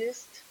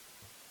oldest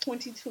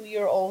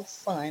 22-year-old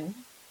son.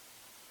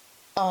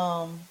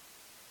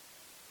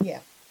 Yeah.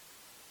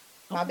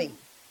 My baby.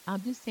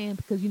 I'm just saying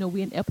because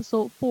we're in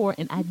episode 4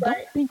 and I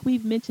don't think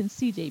we've mentioned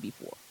CJ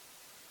before.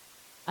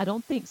 I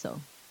don't think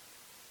so.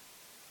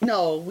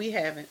 No, we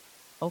haven't.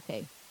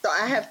 Okay. So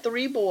I have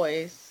 3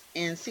 boys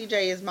and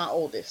CJ is my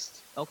oldest.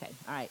 Okay.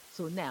 All right.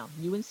 So now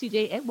you and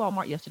CJ at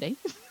Walmart yesterday.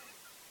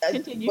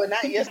 Continue. But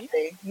not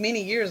yesterday,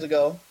 many years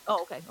ago.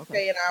 Oh, okay.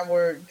 CJ and I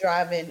were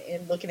driving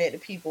and looking at the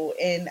people,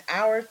 and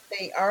our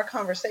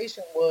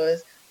conversation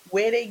was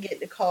where they get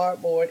the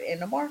cardboard and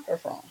the marker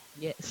from.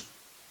 Yes.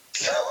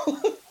 So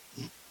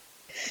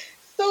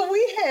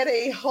we had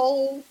a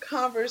whole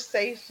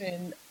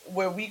conversation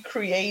where we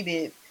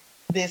created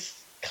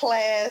this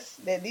class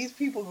that these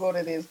people go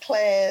to this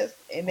class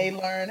and they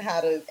learn how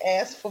to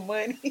ask for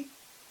money.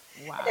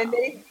 Wow. And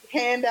they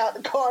hand out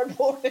the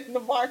cardboard and the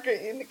marker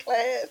in the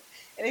class.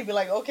 And they'd be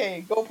like,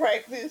 okay, go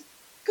practice.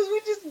 Because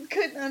we just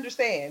couldn't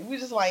understand. We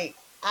just like,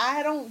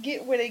 I don't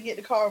get where they get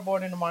the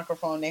cardboard and the marker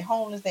from. They're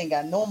homeless. They ain't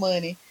got no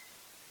money.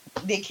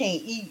 They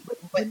can't eat.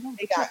 But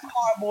they got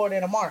cardboard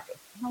and a marker.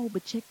 No,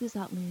 but check this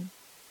out, Lynn.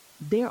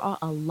 There are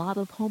a lot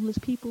of homeless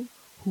people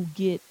who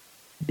get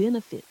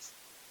benefits.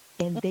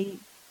 And they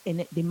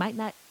might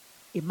not,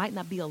 it might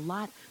not be a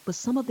lot, but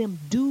some of them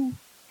do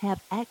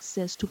have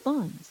access to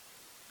funds.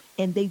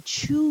 And they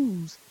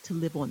choose to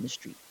live on the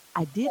street.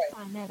 I did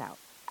find that out.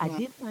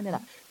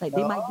 Like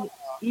they might get,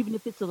 even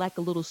if it's like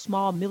a little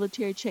small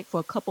military check for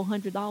a couple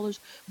 $100s,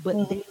 but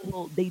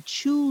they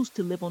choose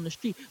to live on the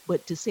street.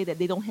 But to say that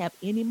they don't have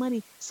any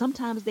money,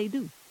 sometimes they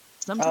do.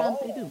 Sometimes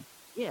they do.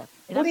 Yeah.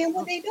 And Well, then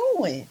what they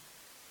doing?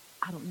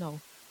 I don't know.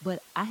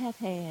 But I have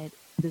had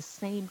the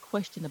same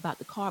question about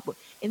the cardboard.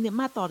 And then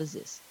my thought is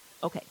this.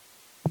 Okay.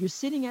 You're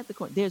sitting at the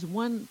corner. There's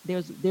one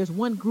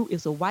group.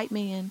 It's a white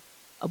man,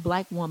 a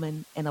black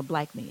woman, and a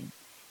black man.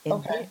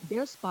 And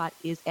their spot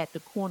is at the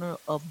corner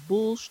of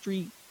Bull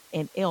Street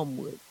and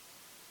Elmwood.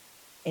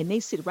 And they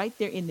sit right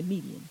there in the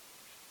median.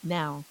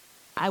 Now,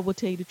 I will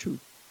tell you the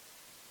truth.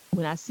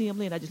 When I see them,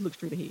 Lynn, I just look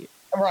straight ahead.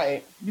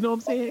 Right. You know what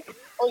I'm saying?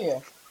 Oh, yeah.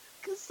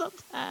 Because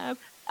sometimes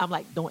I'm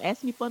like, don't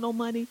ask me for no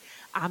money.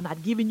 I'm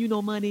not giving you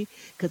no money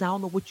because I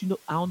don't know what you're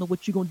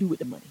going to do with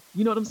the money.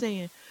 You know what I'm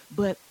saying?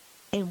 But,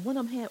 and one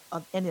of them had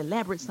an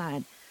elaborate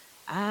sign.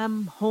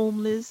 I'm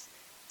homeless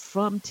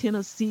from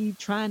Tennessee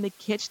trying to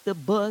catch the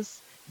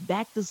bus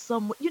back to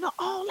somewhere,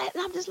 all that.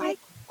 And I'm just like,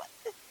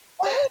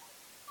 what?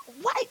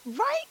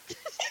 Right?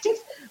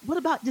 What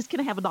about just, can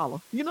I have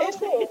 $1? You know what I'm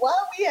saying? Why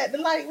we at the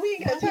light? We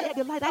ain't got time. At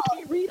the light. I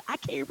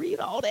can't read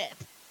all that.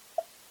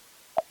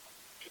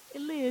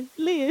 And Lynn.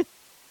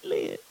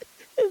 And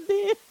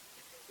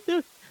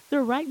then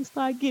the writing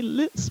started getting a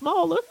little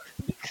smaller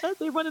because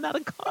they're running out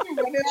of cars.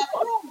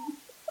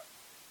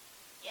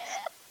 Yeah.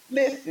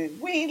 Listen,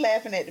 we ain't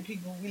laughing at the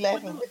people. We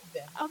laughing with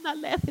them. I'm not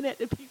laughing at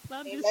the people.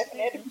 I'm just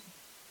laughing at the people.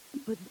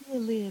 But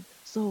then, Lynn,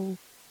 so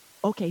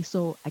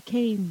I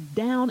came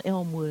down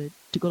Elmwood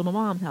to go to my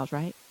mom's house,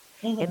 right?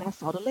 and I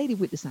saw the lady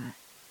with the sign.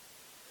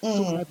 So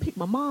Mm-hmm. when I picked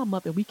my mom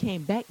up and we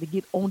came back to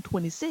get on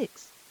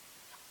 26,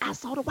 I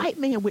saw the white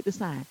man with the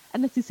sign.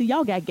 And I said, see,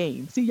 y'all got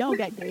game. See, y'all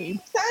got game.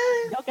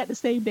 Sign. Y'all got the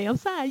same damn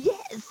sign.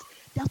 Yes,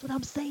 that's what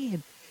I'm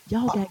saying.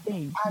 Y'all got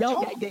game.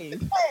 Y'all got you game. the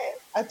class.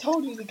 I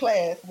told you the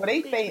class. Well,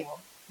 they failed.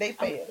 They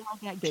Oh, failed.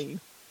 y'all got game.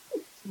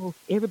 So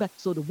everybody,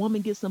 so the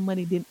woman gets some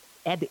money. Then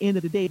at the end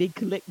of the day,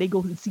 they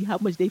go and see how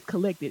much they've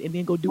collected, and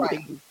then go do what they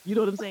Right. do. You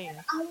know what I'm saying?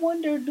 I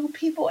wonder, do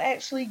people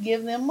actually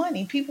give them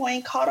money? People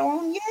ain't caught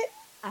on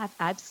yet?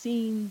 I've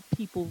seen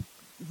people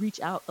reach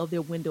out of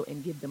their window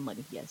and give them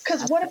money. Yes.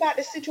 Because what about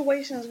the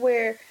situations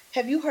where,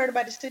 have you heard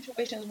about the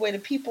situations where the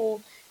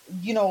people,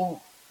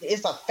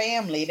 it's a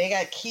family, they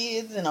got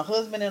kids and a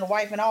husband and a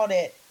wife and all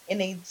that, and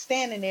they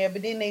standing there,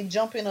 but then they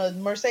jump in a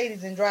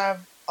Mercedes and drive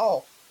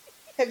off?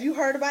 Have you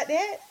heard about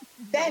that?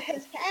 That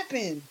has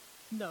happened.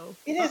 No.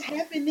 It has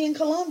happened in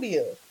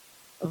Colombia.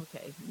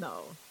 Okay.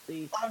 No.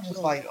 See, I'm just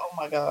like, oh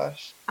my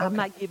gosh. I'm Okay.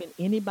 not giving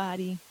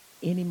anybody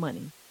any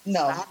money.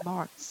 No.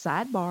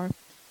 Sidebar.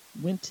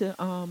 Went to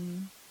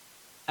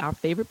our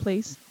favorite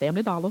place,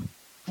 Family Dollar,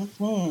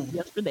 Mhm.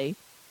 yesterday.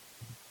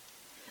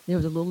 There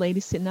was a little lady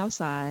sitting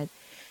outside,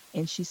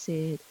 and she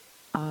said,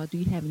 "Do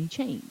you have any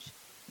change?"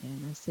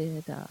 And I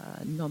said,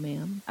 "No,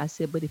 ma'am." I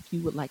said, "But if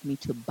you would like me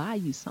to buy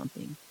you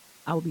something,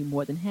 I would be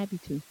more than happy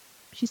to."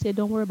 She said,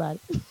 "Don't worry about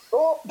it."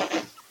 Oh.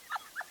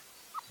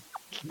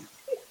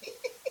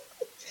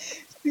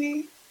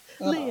 See?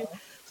 Lynn.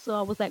 So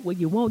I was like, "Well,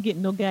 you won't get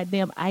no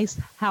goddamn Ice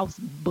House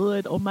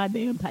Bud on my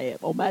damn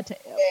tab, on my tab."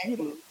 You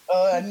know?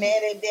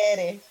 Natty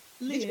Daddy.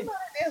 Did you Lynn. know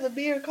that there's a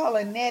beer called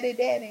a Natty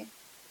Daddy?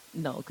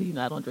 No, because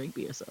I don't drink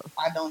beer, so.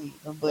 I don't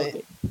either, but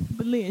Okay.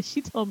 But Lynn,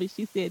 she told me,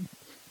 she said,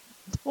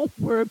 "Don't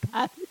worry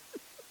about it."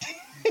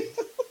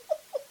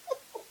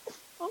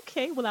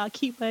 Okay, well, I'll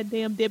keep my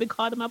damn debit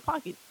card in my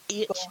pocket,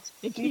 itch,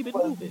 and she keep it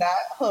was moving. not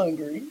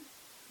hungry.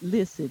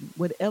 Listen,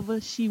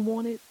 whatever she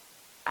wanted,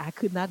 I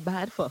could not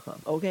buy it for her,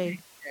 okay?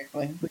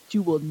 Exactly. But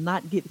you will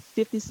not get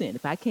 50 cents.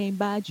 If I can't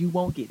buy it, you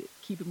won't get it.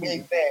 Keep it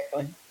moving.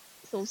 Exactly.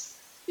 So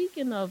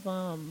speaking of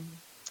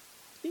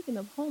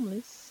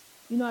homeless,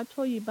 I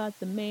told you about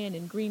the man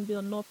in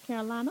Greenville, North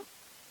Carolina.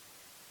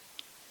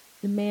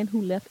 The man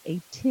who left a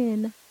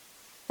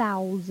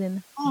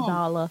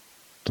 $10,000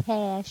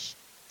 cash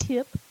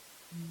tip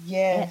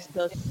Yes. at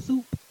the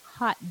Soup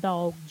hot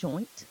dog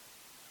joint.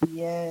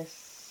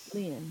 Yes.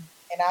 Lynn,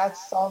 And I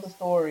saw the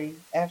story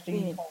after you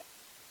Lynn, told.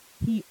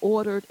 he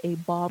ordered a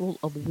bottle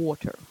of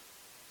water.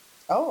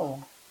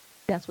 Oh.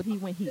 That's what he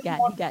went. He got.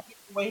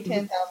 Weigh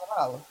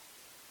 $10,000.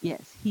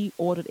 Yes, he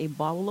ordered a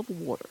bottle of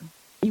water.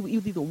 It was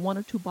either one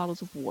or two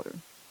bottles of water.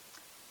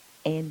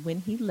 And when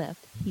he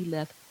left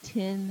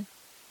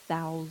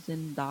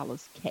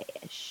 $10,000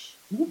 cash.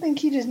 You think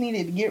he just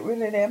needed to get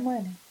rid of that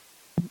money?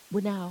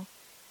 Well, now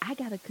I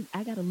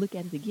gotta look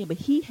at it again. But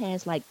he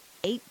has like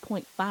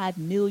 8.5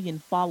 million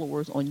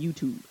followers on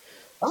YouTube.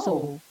 Oh.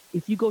 So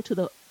if you go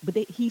to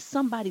he's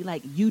somebody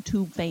like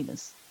YouTube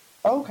famous.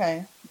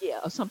 Okay. Yeah,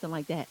 or something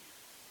like that.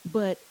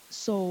 But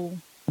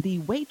so the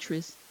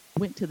waitress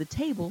went to the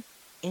table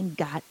and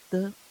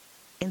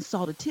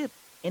saw the tip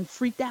and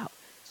freaked out.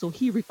 So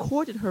he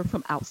recorded her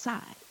from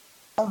outside.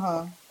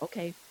 Uh-huh.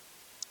 Okay.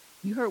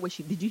 Did you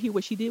hear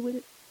what she did with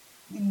it?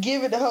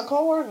 Give it to her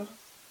coworker.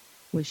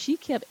 Well, she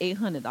kept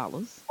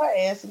 $800 Her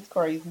ass is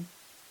crazy.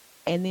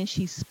 and then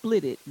she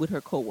split it with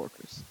her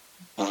coworkers.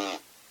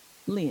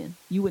 Lynn,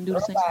 you wouldn't do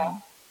the same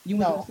thing? You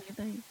wouldn't No. do the same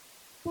thing?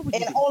 What would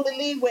you And do? only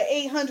leave with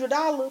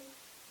 $800.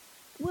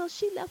 Well,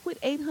 she left with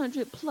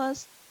 800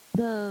 plus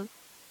the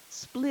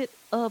split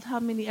of how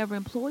many ever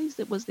employees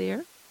that was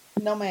there.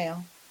 No,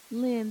 ma'am.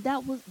 Lynn,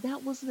 that was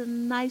a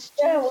nice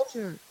That was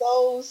gesture.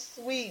 so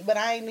sweet, but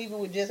I ain't leaving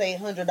with just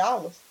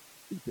 $800.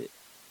 Stupid.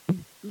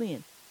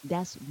 Lynn,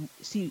 that's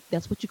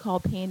what you call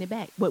paying it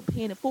back. But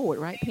paying it forward,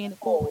 right? Paying it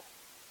forward.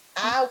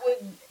 I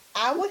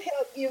would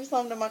help give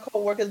some to my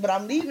coworkers, but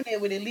I'm leaving it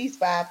with at least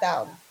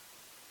 $5,000.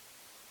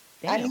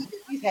 I Damn. need at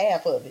least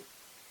half of it.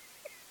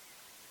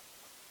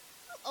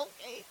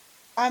 Okay.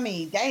 I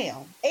mean,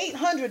 damn,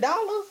 $800.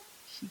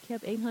 She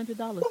kept $800.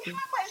 How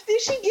much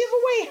did she give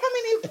away? How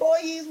many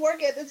employees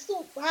work at the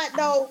Soup hot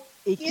dog?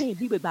 It can't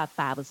be but about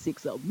 5 or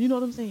 6 of them. You know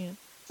what I'm saying?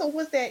 So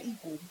what's that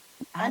equal?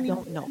 I need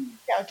don't know.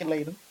 a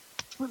calculator.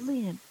 But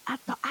Lynn, I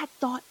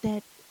thought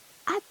that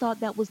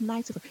was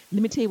nice of her.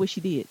 Let me tell you what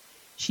she did.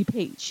 She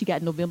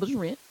got November's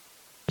rent.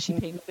 She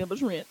paid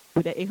November's rent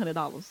with that $800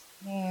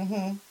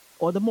 Mm-hmm.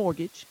 or the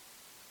mortgage.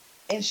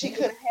 And she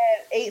could have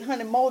had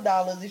 $800 more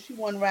if she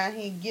wasn't around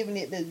here giving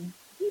it to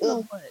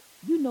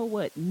You know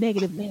what?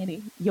 Negative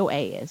Nanny, your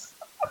ass.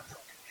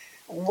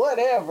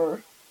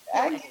 whatever.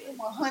 I give him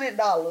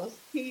 $100.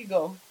 Here you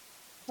go,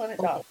 $100.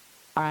 Okay. All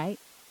right.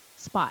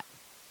 Spot.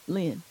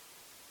 Lynn,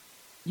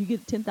 you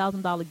get a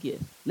 $10,000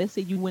 gift. Let's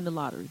say you win the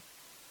lottery.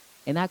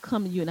 And I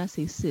come to you and I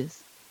say,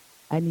 sis,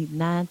 I need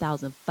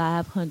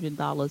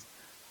 $9,500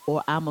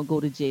 or I'm going to go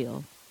to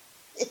jail.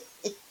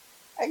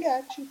 I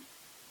got you.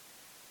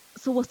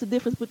 So what's the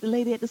difference with the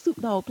lady at the Soup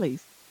Dog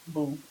place?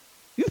 Boom.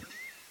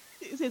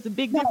 It's a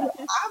big No,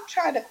 difference. I'm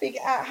trying to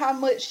figure out how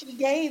much she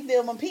gave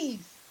them a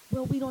piece.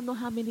 Well, we don't know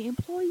how many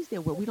employees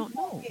there were. We don't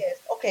know. Yes.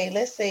 Okay,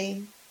 let's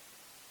see.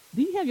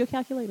 Do you have your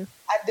calculator?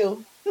 I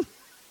do.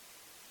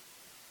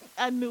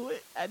 I knew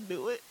it. I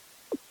knew it.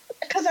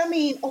 Because I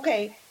mean,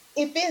 okay,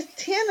 if it's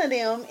 10 of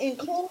them,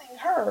 including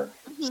her,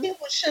 she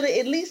should have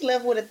at least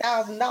left with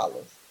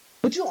 $1,000.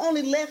 But you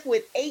only left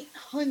with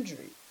 800.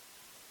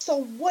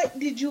 So what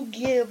did you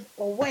give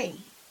away?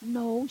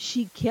 No,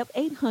 she kept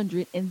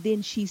 800 and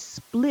then she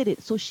split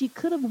it. So she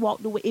could have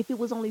walked away. If it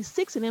was only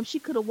 6 of them, she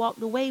could have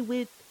walked away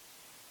with,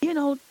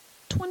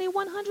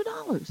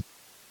 $2,100.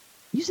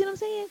 You see what I'm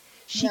saying?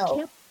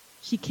 No.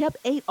 She kept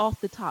 8 off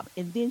the top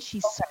and then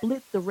she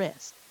split the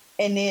rest.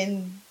 And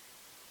then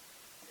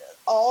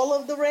all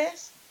of the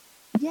rest?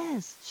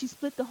 Yes, she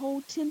split the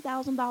whole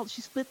 $10,000.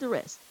 She split the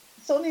rest.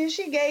 So then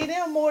she gave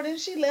them more than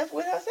she left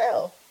with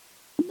herself.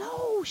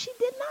 No, she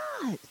did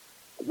not.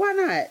 Why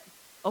not?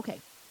 Okay.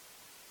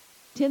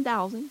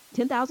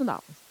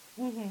 $10,000.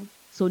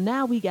 So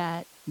now we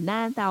got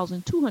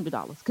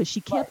 $9,200 because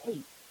she kept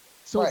 8.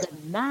 So the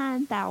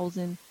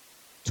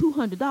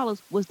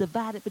 $9,200 was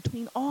divided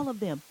between all of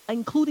them,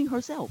 including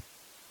herself.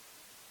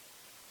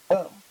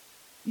 Oh.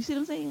 You see what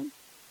I'm saying?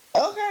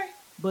 Okay.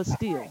 But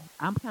still,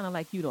 I'm kind of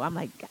like, I'm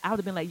like, I would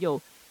have been like,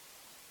 yo,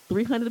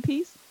 300 a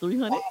piece,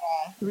 300,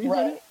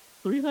 300,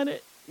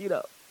 300,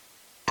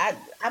 I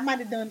might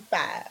have done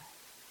 5.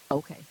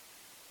 Okay.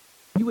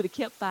 You would have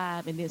kept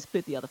 5 and then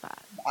split the other 5.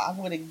 I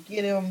would have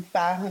get them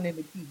 500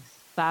 a piece.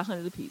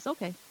 500 a piece.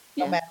 Okay.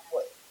 Yeah. No matter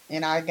what.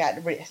 And I got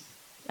the rest.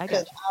 I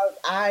got Because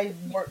I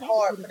worked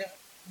hard for them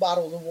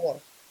bottles of water.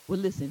 Well,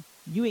 listen,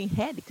 you ain't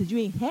had to, because you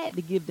ain't had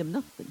to give them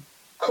nothing.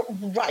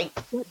 Right.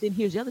 But then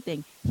here's the other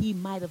thing. He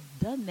might have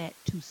done that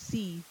to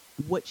see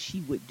what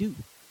she would do.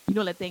 You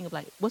know that thing of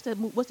like, what's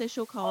that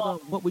show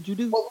called? What Would You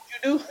Do? What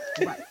would you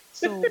do? Right.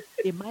 So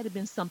it might have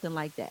been something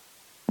like that.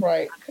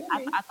 Right.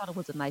 I thought it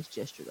was a nice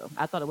gesture, though.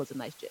 I thought it was a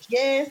nice gesture.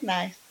 Yeah, it's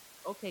nice.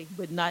 Okay,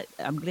 but not.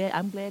 I'm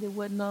glad it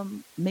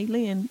wasn't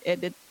Maylin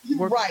at that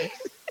work. Right.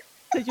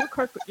 Because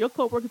your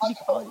coworkers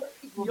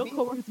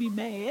be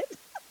mad.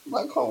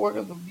 My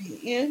coworkers will be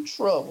in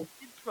trouble.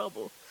 In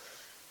trouble.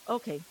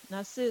 Okay,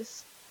 now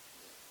sis,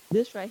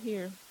 this right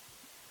here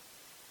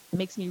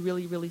makes me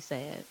really, really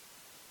sad.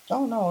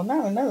 Oh no,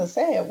 not another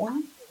sad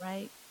one.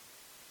 Right?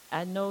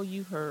 I know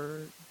you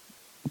heard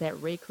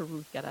that Ray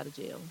Caruth got out of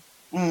jail.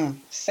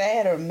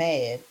 Sad or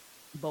mad?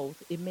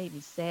 Both. It made me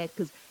sad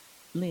because,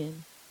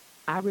 Lynn,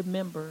 I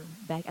remember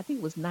back, I think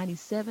it was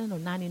 97 or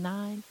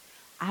 99,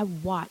 I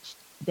watched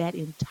that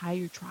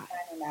entire trial.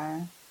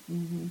 99.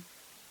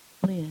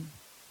 Lynn,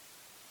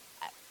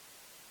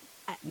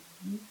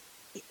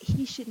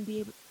 he shouldn't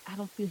be able, I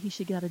don't feel he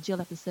should get out of jail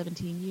after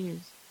 17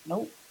 years.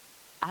 Nope.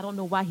 I don't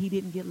know why he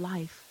didn't get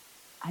life.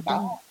 I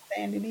don't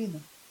understand it either.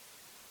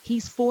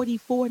 He's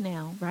 44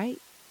 now, right?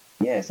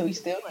 Yeah, so he's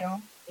still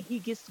young. He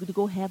gets to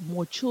go have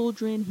more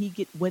children. He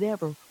get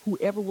whatever,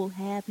 whoever will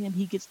have him.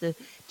 He gets to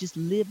just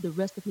live the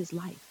rest of his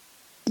life.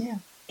 Yeah.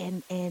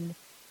 And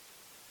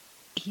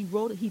he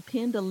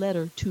penned a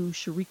letter to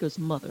Sharika's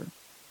mother.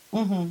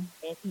 And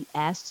he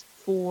asked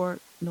for,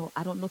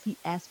 I don't know if he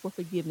asked for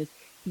forgiveness.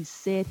 He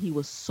said he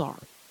was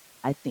sorry,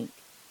 I think.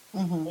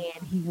 And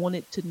he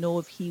wanted to know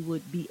if he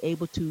would be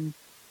able to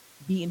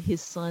be in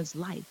his son's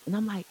life. And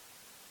I'm like,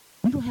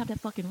 you don't have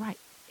that fucking right.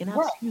 And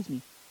excuse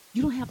me,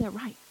 you don't have that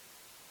right.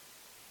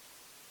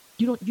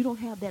 You don't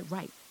have that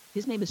right.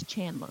 His name is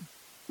Chandler.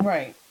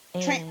 Right.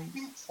 And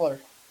Chancellor.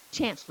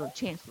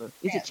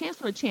 Is it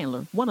Chancellor or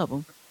Chandler? One of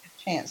them.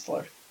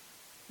 Chancellor.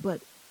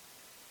 But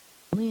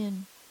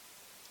Lynn,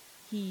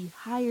 he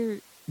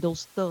hired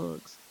those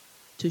thugs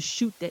to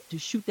shoot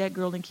that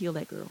girl and kill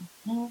that girl.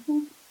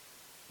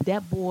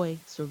 That boy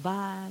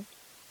survived,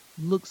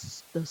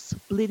 looks the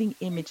splitting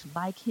image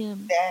like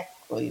him.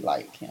 Exactly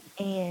like him.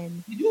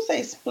 And did you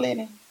say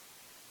splitting?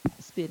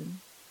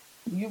 Spitting.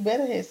 You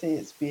better have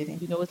said spitting.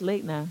 It's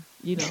late now.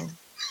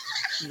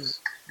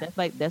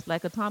 That's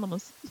like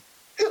autonomous.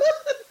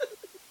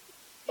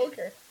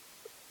 Okay.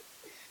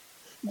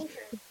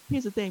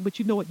 Here's the thing, but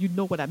you know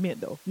what I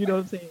meant though. You know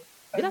what I'm saying?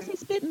 Did I say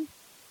spitting?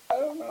 I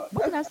don't know.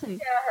 What did I say?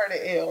 Yeah, I heard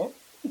an L.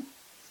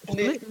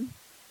 Splitting.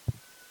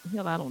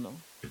 Hell, I don't know.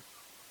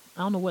 I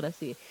don't know what I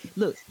said.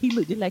 Look, he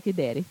looked just like his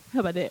daddy.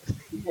 How about that?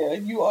 Yeah,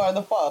 you are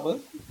the father.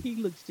 He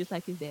looks just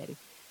like his daddy.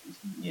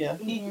 Yeah,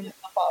 he is the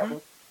father.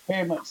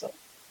 Very much so.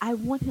 I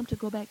want him to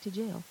go back to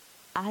jail.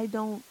 I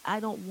don't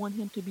want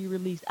him to be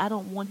released. I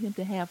don't want him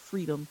to have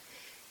freedom.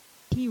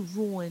 He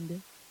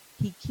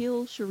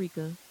killed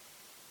Sharika.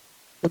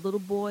 The little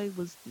boy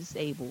was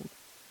disabled.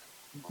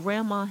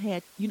 Grandma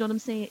had, you know what I'm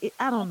saying?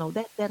 I don't know.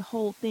 That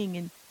whole thing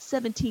in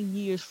 17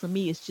 years for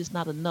me is just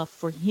not enough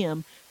for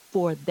him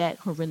for that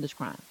horrendous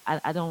crime. I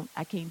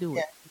can't do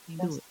it. I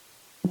can't do it.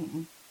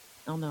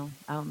 I don't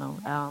know.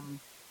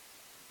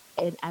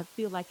 And I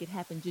feel like it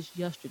happened just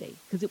yesterday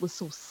because it was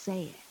so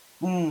sad.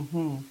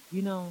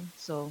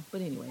 So,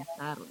 but anyway,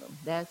 I don't know.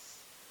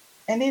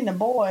 And then the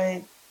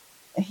boy,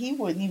 he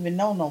wouldn't even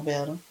know no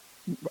better.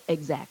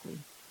 Exactly.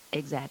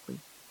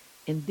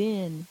 And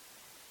then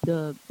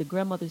the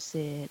grandmother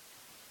said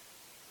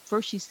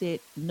first she said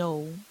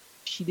no,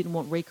 she didn't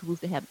want Ray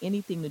Caruth to have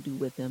anything to do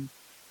with him,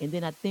 and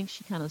then I think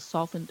she kind of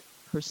softened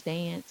her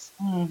stance.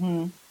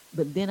 Mm-hmm.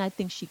 But then I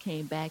think she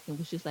came back and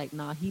was just like,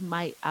 nah,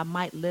 I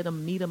might let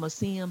him meet him or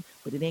see him,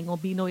 but it ain't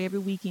gonna be no every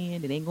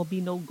weekend. It ain't gonna be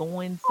no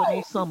going for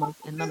no summers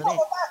and none of that.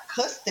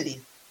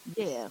 Custody.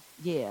 Yeah,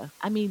 yeah.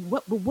 I mean,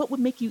 what would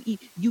make you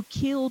eat? You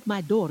killed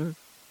my daughter,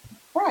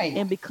 Right.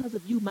 and because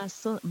of you,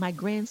 my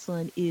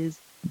grandson is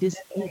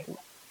disabled.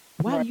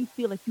 Why Right. do you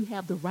feel like you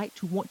have the right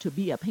to want to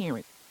be a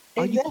parent?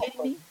 Are you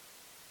kidding me?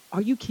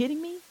 Are you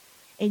kidding me?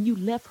 And you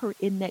left her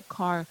in that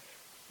car.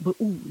 But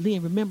ooh,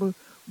 Lynn, remember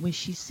when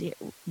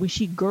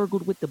she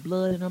gurgled with the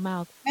blood in her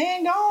mouth?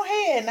 Man, go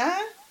ahead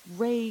now.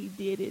 Ray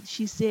did it.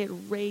 She said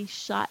Ray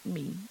shot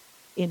me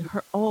in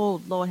her.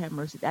 Oh Lord have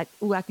mercy. I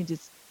can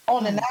just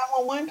On the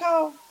 911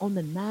 call? on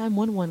the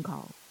 911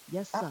 call.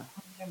 Yes, I sir.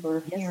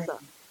 remember Yes, hearing. sir.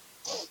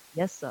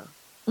 Yes, sir.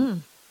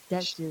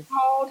 That's She just.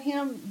 called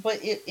him, but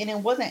it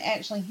wasn't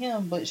actually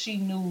him, but she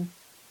knew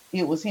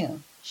it was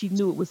him. She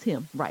knew it was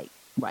him. Right.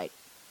 Right.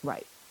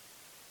 Right.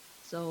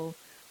 So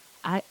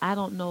I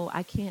don't know.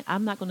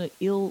 I'm not gonna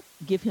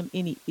give him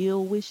any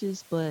ill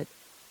wishes, but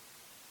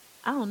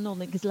I don't know,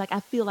 because like I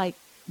feel like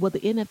the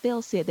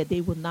NFL said that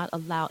they will not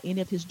allow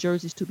any of his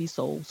jerseys to be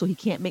sold, so he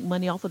can't make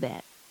money off of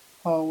that.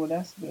 Oh, well,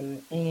 that's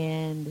good.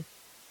 And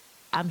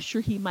I'm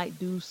sure he might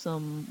do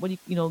some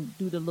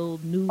do the little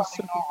news Probably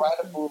circuit gonna write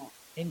a book.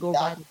 and go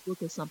write a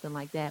book or something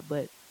like that.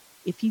 But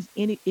if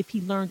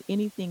he learned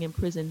anything in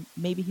prison,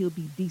 maybe he'll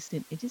be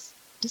decent and just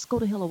go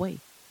the hell away.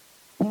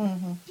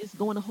 Mm-hmm. Just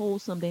go in a hole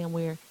some damn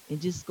where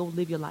and just go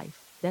live your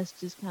life. That's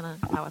just kind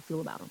of how I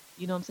feel about him.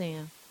 You know what I'm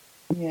saying?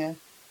 Yeah,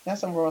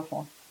 that's a rough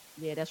one.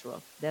 Yeah, that's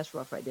rough. That's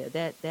rough right there.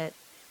 That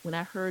when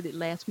I heard it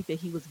last week that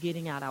he was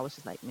getting out, I was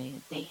just like,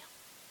 man, damn.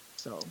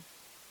 So,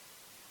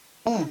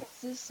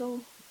 so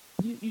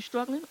you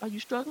struggling? Are you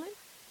struggling?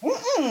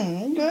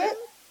 Mm-mm, good.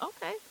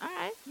 Okay, all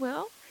right.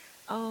 Well,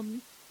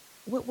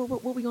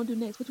 what we gonna do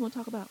next? What you want to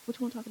talk about? What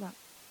you want to talk about?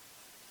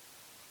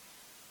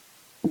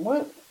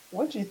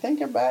 What you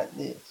think about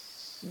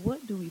this?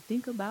 What do we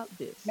think about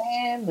this?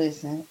 Man,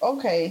 listen.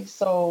 Okay,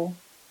 so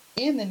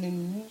in the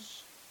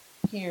news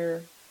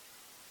here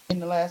in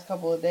the last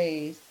couple of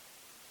days,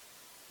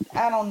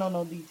 I don't know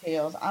no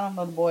details. I don't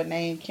know the boy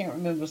name. Can't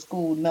remember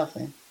school.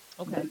 Nothing.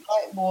 Okay. The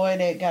black boy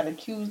that got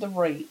accused of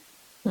rape.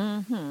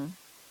 Mm-hmm.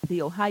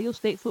 The Ohio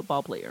State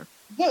football player.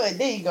 Good.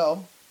 There you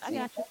go. I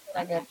got you.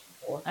 I got you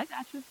for. I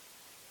got you.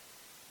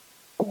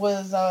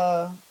 Was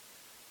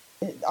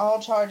all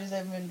charges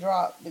have been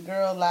dropped. The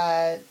girl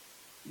lied.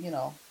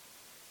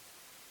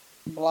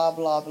 Blah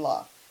blah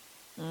blah.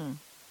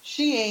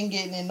 She ain't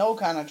getting in no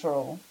kind of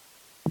trouble.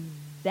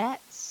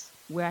 That's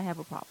where I have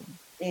a problem.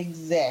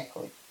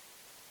 Exactly.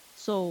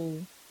 So,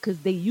 because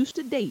they used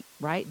to date,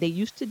 right? They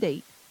used to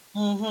date.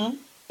 Mm-hmm.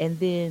 And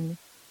then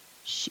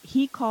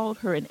he called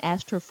her and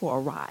asked her for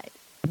a ride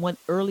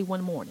early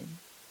one morning.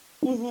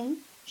 Mm-hmm.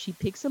 She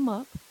picks him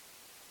up.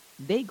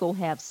 They go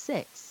have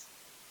sex.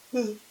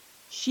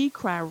 She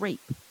cry rape.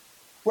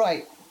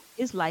 Right.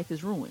 His life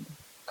is ruined.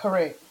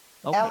 Correct.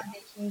 Okay.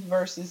 Allegations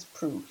versus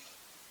proof.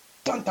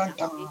 Dun dun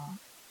dun.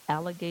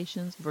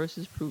 Allegations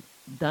versus proof.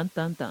 Dun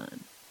dun dun.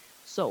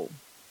 So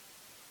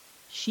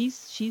she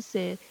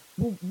said,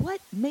 well, what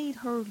made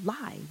her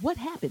lie? What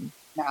happened?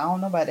 Now I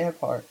don't know about that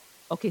part.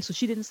 Okay, so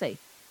she didn't say.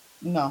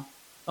 No.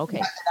 Okay.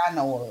 Not that I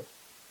know of.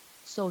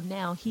 So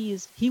now he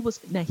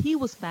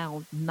was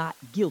found not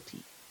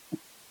guilty.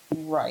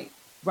 Right.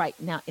 Right.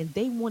 Now, and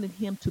they wanted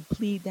him to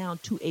plead down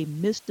to a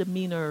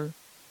misdemeanor,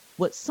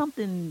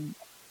 something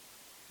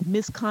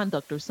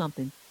misconduct or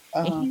something.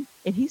 Uh-huh.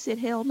 And he said,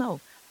 hell no,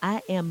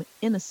 I am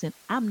innocent.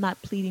 I'm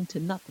not pleading to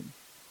nothing.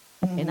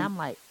 Mm-hmm. And I'm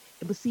like,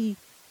 but see,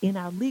 in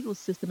our legal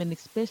system, and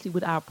especially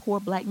with our poor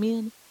black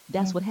men,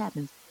 that's what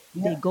happens.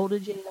 Yeah. They go to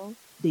jail,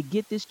 they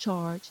get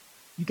discharged.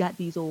 You got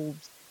these old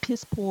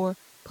piss poor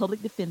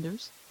public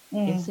defenders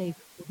and say,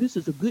 well, this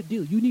is a good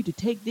deal. You need to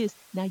take this.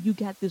 Now you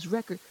got this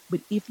record. But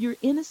if you're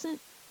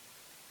innocent,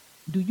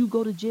 do you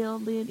go to jail,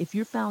 Lynn? If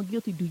you're found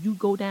guilty, do you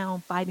go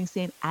down fighting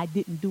saying, I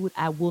didn't do it,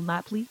 I will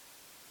not plead?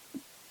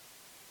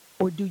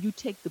 Or do you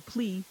take the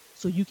plea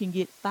so you can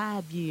get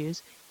 5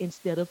 years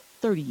instead of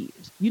 30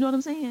 years? You know what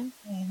I'm saying?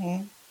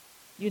 Mm-hmm.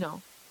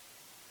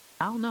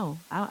 I don't know.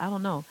 I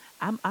don't know.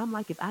 I'm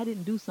like, if I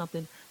didn't do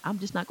something, I'm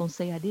just not going to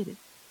say I did it.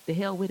 The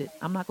hell with it.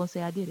 I'm not going to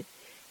say I did it.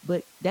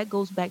 But that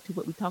goes back to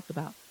what we talked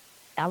about.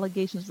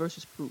 Allegations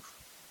versus proof.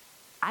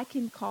 I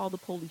can call the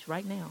police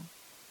right now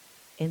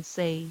and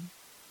say,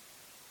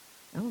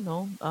 I don't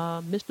know,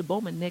 Mr.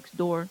 Bowman next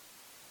door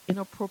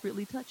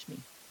inappropriately touched me.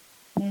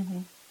 Mm-hmm.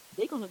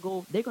 They're gonna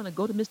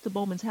go to Mr.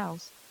 Bowman's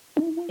house,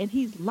 and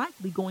he's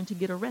likely going to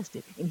get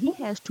arrested, and he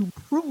has to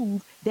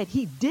prove that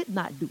he did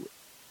not do it.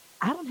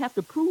 I don't have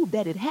to prove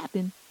that it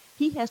happened.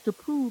 He has to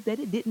prove that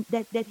it didn't,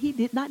 that he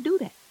did not do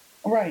that.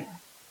 Right.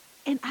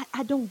 And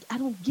I don't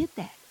get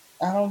that.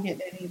 I don't get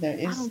that either.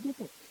 I don't get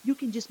that. You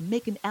can just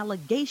make an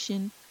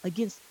allegation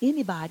against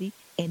anybody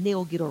and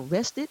they'll get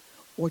arrested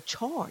or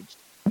charged.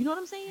 You know what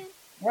I'm saying?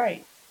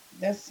 Right.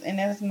 That's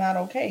not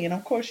okay. And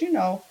of course,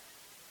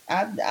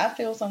 I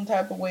feel some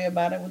type of way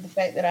about it with the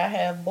fact that I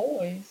have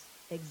boys.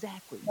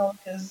 Exactly.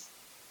 Because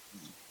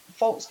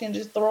folks can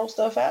just throw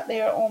stuff out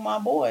there on my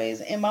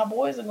boys, and my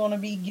boys are going to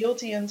be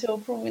guilty until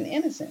proven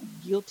innocent.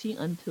 Guilty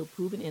until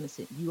proven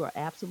innocent. You are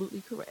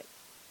absolutely correct.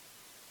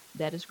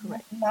 That is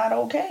correct. It's not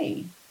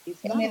okay.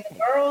 It's And not then okay.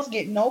 the girls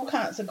get no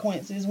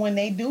consequences when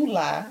they do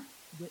lie.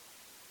 But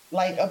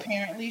Like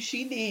apparently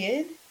she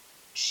did.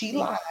 She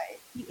lied.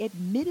 she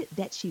admitted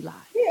that she lied.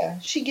 Yeah,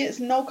 she gets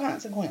no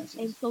consequences.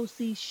 And so,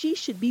 see, she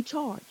should be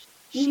charged.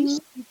 She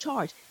should be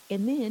charged.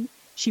 And then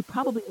she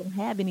probably don't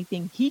have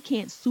anything. He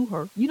can't sue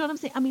her. You know what I'm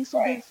saying? I mean,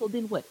 so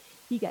then what?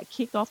 He got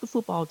kicked off the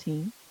football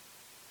team.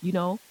 You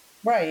know,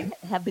 Right.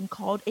 have been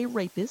called a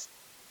rapist.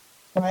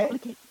 Right.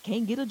 Probably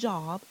can't get a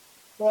job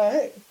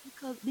Right.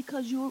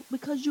 because you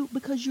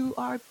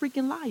are a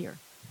freaking liar.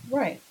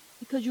 Right.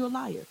 Because you're a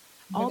liar.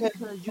 All Because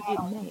because you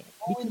get mad.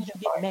 Because you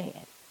get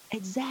mad.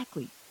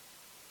 Exactly.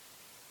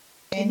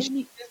 And then she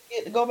he just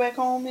get to go back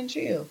home and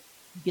chill.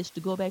 gets to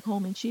go back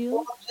home and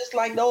chill. Just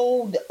like the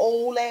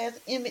old ass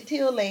Emmett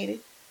Till lady.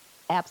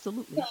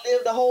 Absolutely.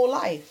 Lived the whole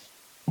life.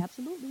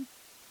 Absolutely.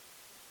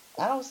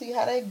 I don't see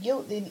how that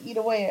guilt didn't eat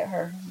away at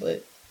her,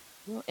 but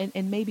Well,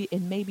 and maybe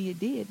it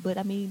did, but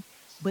I mean,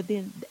 but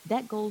then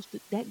that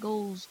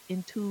goes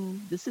into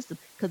the system.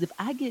 Because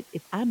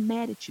if I'm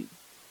mad at you,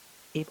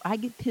 if I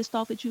get pissed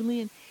off at you,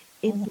 Lynn,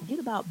 and forget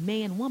about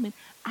man, woman,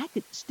 I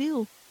could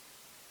still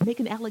make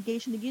an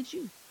allegation against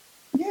you.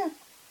 yeah,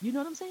 You know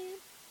what I'm saying?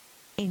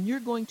 And you're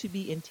going to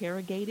be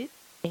interrogated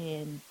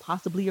and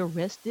possibly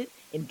arrested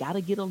and got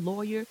to get a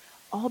lawyer,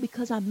 all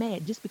because I'm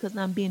mad, just because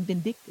I'm being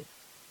vindictive.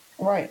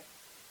 right.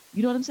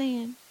 You know what I'm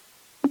saying?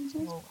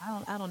 So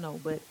I don't know,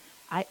 but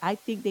I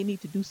think they need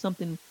to do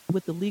something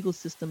with the legal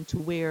system to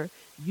where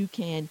you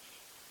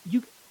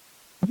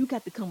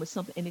got to come with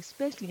something, and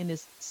especially in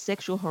this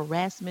sexual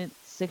harassment,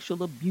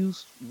 sexual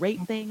abuse,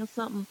 rape thing or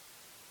something.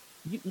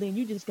 Lynn,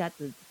 it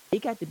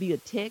got to be a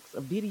text,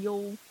 a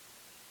video,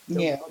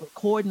 Yeah. a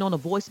recording on a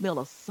voicemail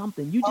or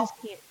something. You just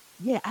can't.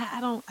 Yeah, I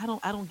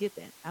don't get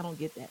that. I don't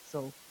get that.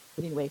 So,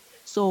 but anyway,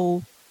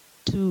 so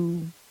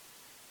to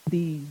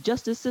the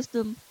justice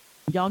system,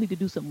 y'all need to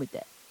do something with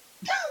that.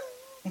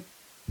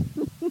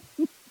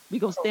 We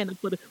gonna stand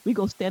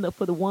up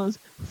for the ones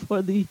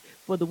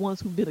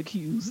who've been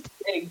accused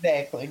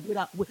Exactly.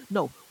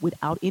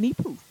 without any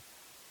proof.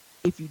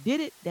 If you did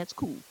it, that's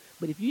cool.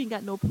 But if you ain't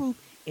got no proof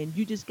and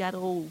you just got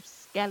old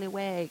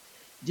scallywag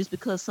just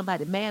because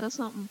somebody mad or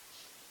something,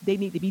 they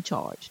need to be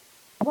charged.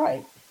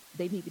 Right.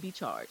 They need to be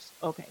charged.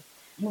 Okay.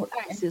 Well,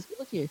 All right, sis,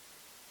 look here.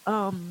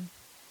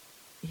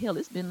 Hell,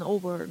 it's been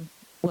over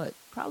what?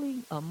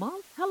 Probably a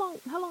month. How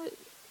long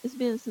it's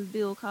been since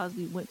Bill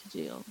Cosby went to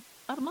jail?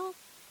 About a month?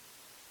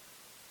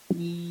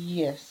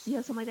 Yes.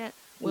 Yeah, something like that.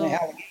 The Well,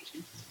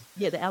 allegations.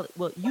 yeah,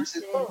 well,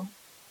 Versus Pearl.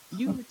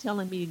 you were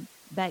telling me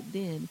back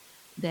then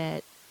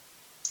that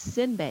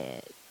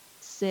Sinbad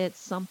said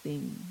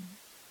something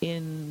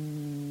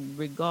in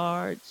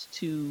regards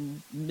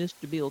to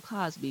Mr. Bill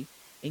Cosby,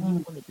 and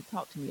you wanted to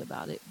talk to me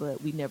about it,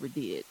 but we never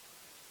did.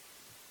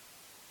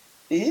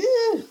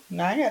 Ew,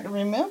 now I got to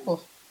remember.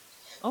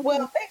 Okay.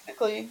 Well,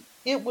 basically,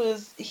 he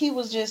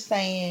was just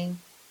saying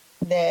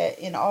that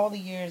in all the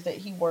years that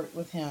he worked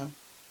with him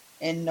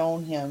and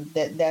known him,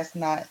 that's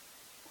not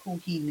who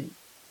he knew.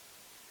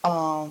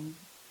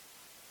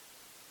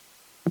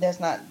 That's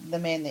not the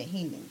man that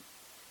he knew.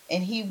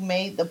 And he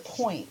made the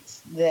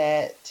point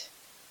that,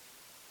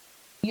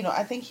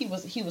 I think he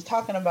was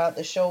talking about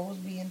the shows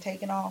being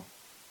taken off.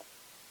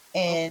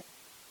 And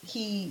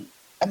he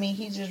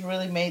just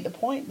really made the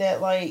point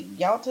that, like,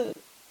 y'all took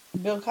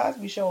Bill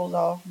Cosby shows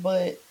off,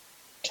 but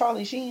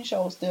Charlie Sheen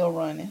show's still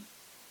running.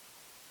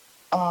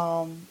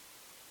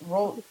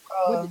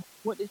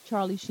 What did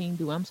Charlie Sheen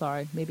do? I'm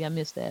sorry, maybe I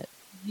missed that.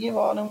 Give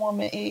all them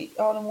women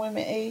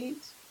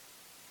AIDS.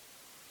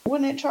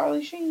 Wasn't it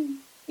Charlie Sheen?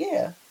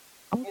 Yeah.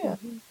 Okay. Yeah.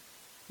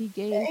 He The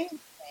gave. AIDS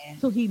man.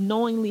 So he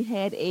knowingly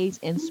had AIDS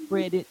and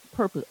spread it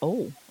purpose.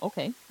 Oh,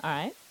 okay. All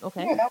right.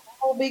 Okay. Yeah, that was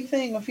a whole big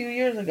thing a few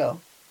years ago.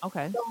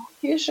 Okay. So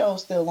his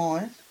show's still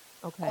on.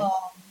 Okay.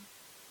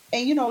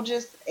 And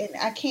and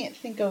I can't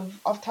think of,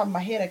 off the top of my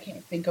head, I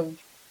can't think of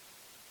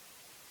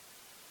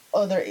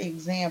other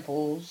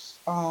examples.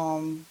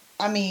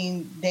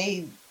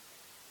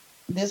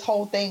 This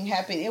whole thing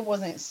happened. It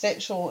wasn't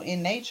sexual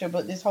in nature,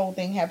 but this whole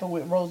thing happened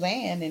with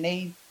Roseanne, and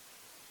they,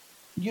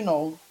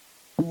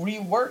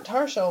 reworked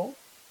her show.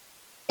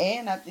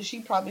 And I think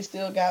she probably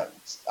still got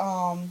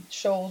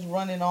shows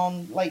running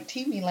on like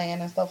TV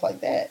Land and stuff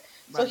like that.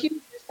 Right. So he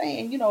was just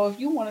saying, if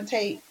you want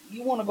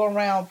to go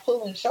around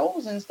pulling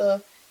shows and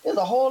stuff, there's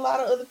a whole lot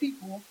of other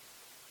people,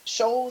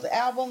 shows,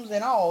 albums,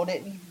 and all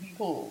that need to be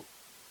pulled.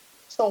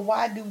 So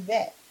why do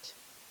that?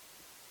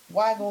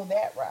 Why go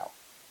that route?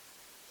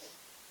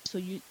 So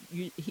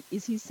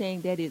is he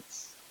saying that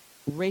it's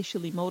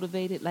racially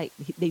motivated? Like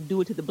they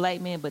do it to the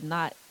black man, but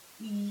not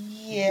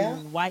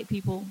white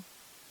people?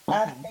 Okay.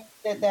 I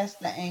think that's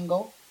the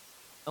angle.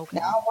 Okay.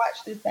 Now, I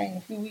watched this thing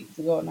a few weeks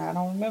ago, and I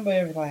don't remember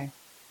everything.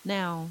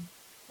 Now,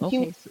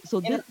 Okay, so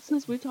and this,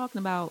 since we're talking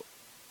about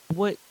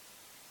what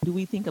do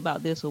we think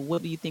about this, or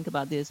what do you think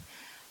about this,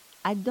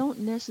 I don't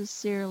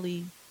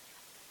necessarily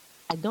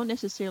I don't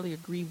necessarily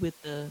agree with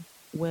the,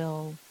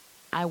 well,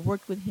 I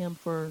worked with him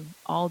for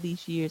all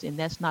these years and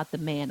that's not the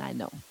man I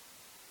know.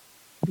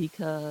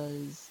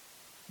 Because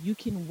you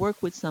can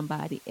work with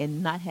somebody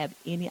and not have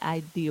any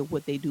idea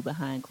what they do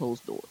behind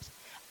closed doors.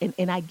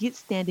 And I get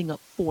standing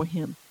up for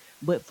him,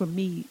 but for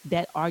me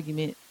that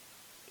argument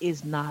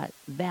is not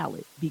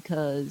valid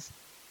because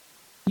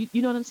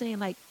you know what I'm saying?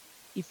 Like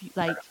if you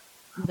like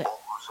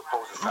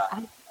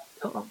I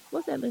oh,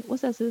 what's that?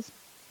 What's that, sis?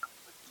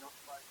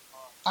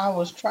 I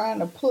was trying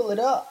to pull it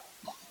up.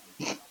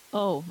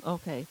 Oh,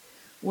 okay.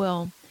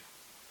 Well,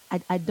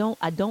 I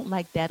don't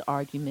like that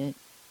argument.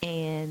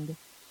 And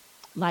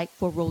like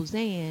for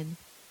Roseanne,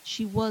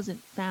 she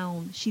wasn't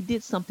found. She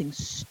did something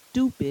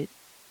stupid,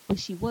 but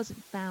she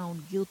wasn't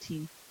found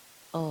guilty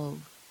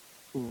of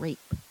rape.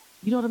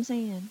 You know what I'm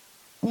saying?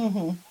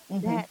 Mm-hmm.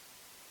 Mm-hmm. That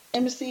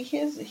And see,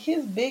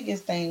 his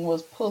biggest thing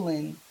was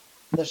pulling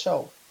the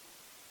show.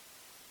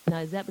 now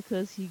is that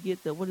because he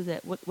get the, what is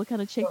that? What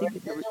kind of check they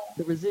get,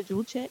 the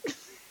residual check?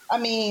 I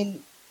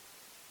mean,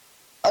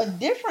 a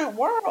different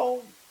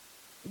world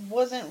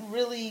wasn't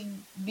really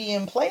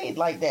being played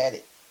like that.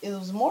 It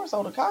was more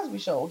so the Cosby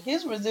Show.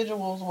 His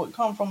residuals would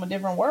come from a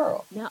different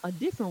world. Now a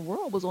different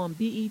world was on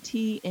BET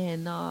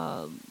and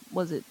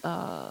was it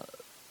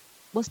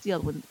what's the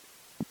other one?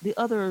 The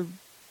other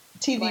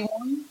TV like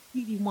One.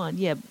 TV1.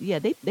 Yeah, yeah,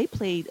 they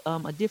played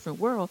a different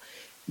world.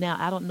 Now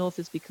I don't know if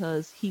it's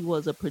because he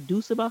was a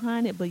producer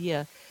behind it, but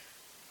yeah,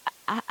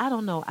 I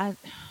don't know.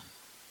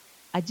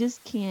 I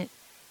just can't,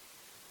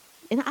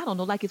 and I don't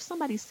know, like if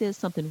somebody says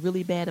something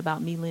really bad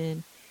about me,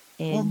 Lynn,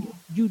 and Mhm.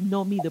 you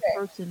know me, the Okay.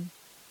 person,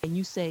 and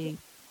you say,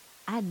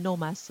 I know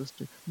my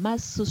sister. My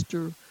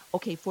sister,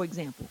 okay, for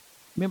example,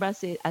 remember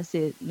I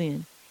said,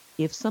 Lynn,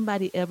 if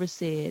somebody ever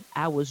said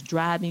I was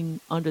driving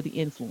under the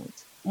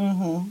influence,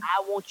 Mm-hmm.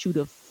 I want you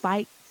to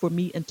fight for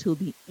me until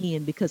the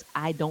end because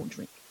I don't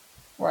drink.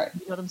 Right.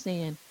 You know what I'm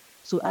saying?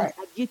 So Right.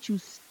 I get you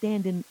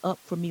standing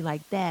up for me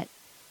like that,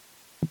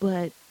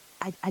 but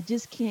I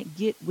just can't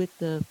get with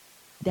the,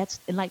 that's,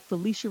 and like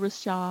Felicia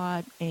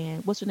Rashad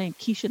and what's her name,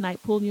 Keisha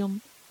Knight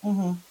Pulliam.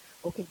 Mm-hmm.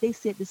 Okay, they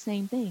said the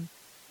same thing,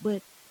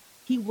 but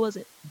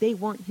they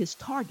weren't his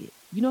target.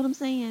 You know what I'm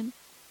saying?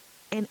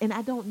 And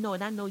I don't know,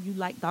 and I know you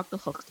like Dr.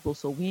 Huxtable,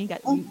 so we ain't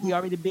got we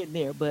already been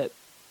there, but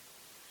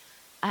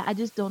I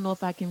just don't know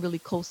if I can really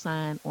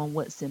co-sign on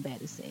what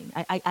Sinbad is saying.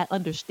 I Well,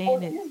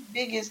 understand it. his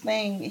biggest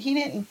thing, he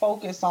didn't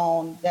focus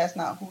on that's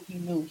not who he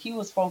knew. He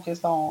was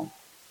focused on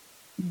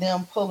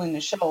them pulling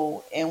the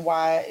show and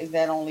why did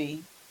that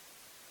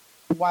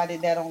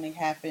only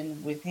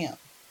happen with him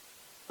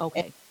and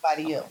Okay,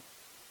 nobody okay, else?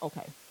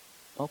 okay,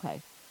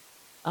 okay.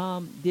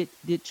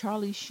 Did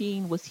Charlie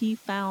Sheen, was he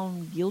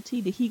found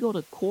guilty? Did he go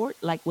to court?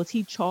 Like, was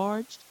he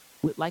charged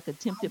with like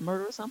attempted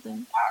murder or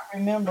something? I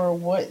remember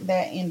what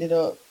that ended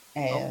up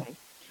as. Okay.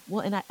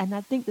 Well, and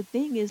I think the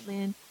thing is,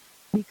 Lynn,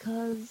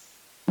 because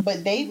But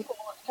he they was, pulled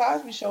the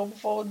Cosby Show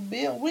before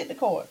Bill went to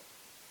court.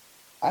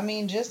 I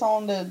mean, just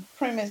on the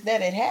premise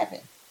that it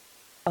happened.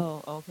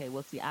 oh, okay.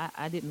 Well, see,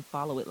 I didn't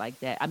follow it like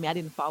that. I mean, I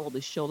didn't follow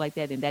the show like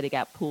that, and that it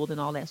got pulled and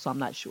all that, so I'm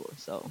not sure.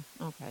 So,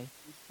 okay.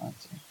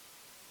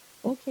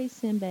 Okay,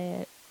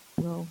 Sinbad.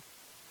 Well,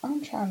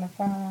 I'm trying to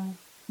find.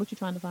 what you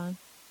trying to find?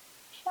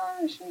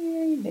 Charlie Sheen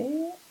ain't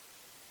dead.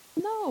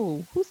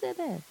 No, who said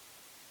that?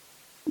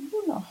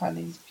 You know how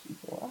these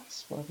people. I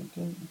swear to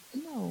goodness.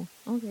 No.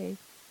 Okay.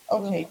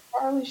 Okay, Well,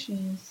 Charlie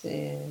Sheen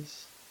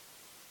says.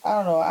 I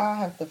don't know. I'll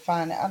have to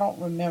find it. I don't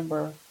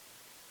remember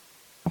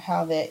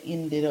how that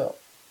ended up.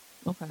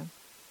 okay.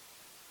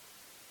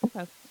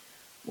 Okay.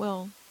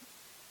 Well,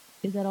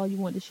 is that all you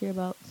want to share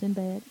about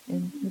Sinbad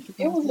and Mr.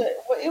 It was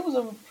Cosby? it was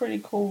a pretty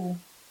cool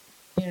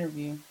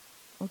interview.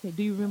 Okay.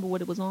 Do you remember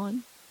what it was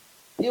on?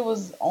 It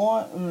was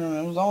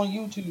on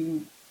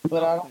YouTube,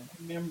 but I Oh, don't okay.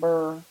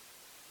 remember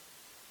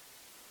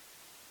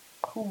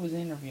who was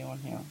interviewing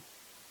him.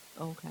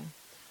 Okay.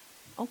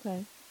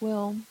 Okay.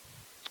 Well,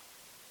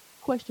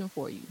 question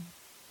for you,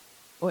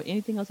 or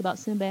anything else about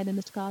Sinbad and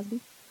Mr. Cosby,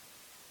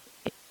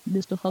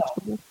 Mr.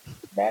 Huxtable.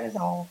 That is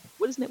all.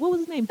 What is name? What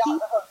was his name? Dr.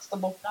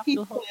 Huxtable.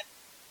 Dr.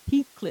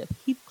 Heathcliff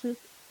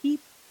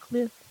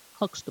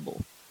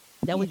Huxtable.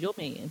 That was your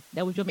man.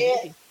 That was your man.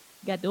 Yes.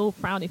 You got the old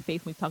frowny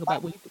face when you talk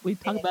about when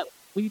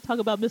you talk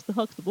about Mr.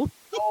 Huxtable.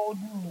 Oh,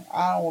 dude,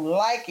 I don't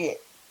like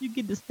it. You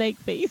get the steak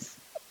face.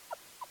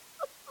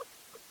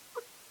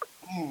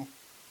 Mm,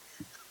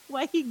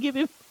 Why he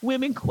giving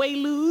women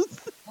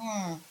quaaludes?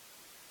 mm.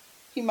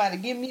 He might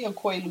have given me a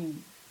Quaalude.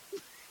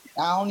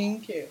 I don't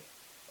even care.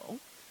 Oh,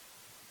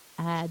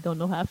 I don't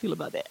know how I feel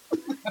about that.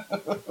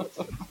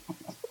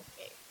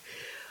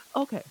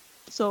 Okay,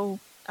 so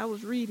I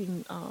was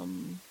reading.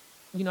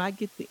 I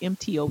get the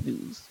MTO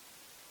news,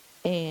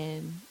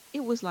 and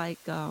it was like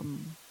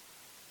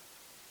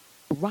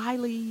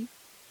Riley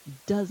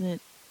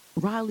doesn't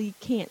Riley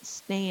can't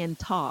stand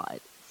Todd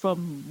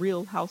from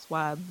Real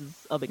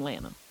Housewives of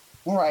Atlanta.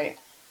 Right.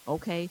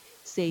 Okay,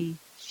 say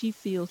she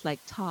feels like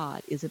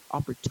Todd is an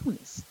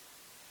opportunist.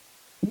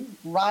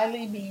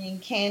 Riley being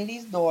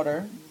Candy's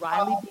daughter,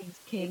 Riley Todd being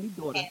being Candy's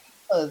daughter. Candy's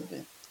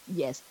husband.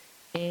 Yes.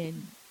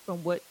 And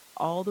from what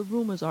all the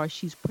rumors are,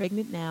 she's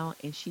pregnant now,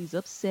 and she's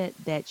upset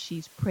that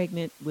she's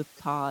pregnant with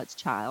Todd's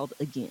child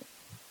again.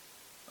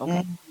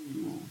 Okay.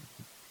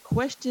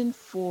 Question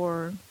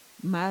for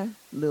my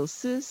little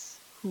sis,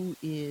 who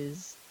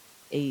is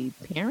a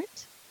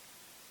parent.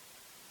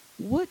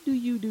 What do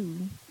you do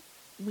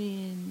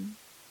when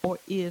or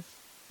if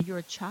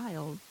your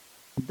child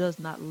does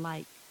not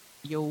like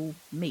your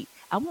mate?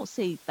 I won't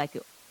say like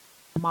a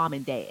mom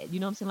and dad, you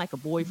know what I'm saying? Like a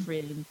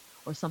boyfriend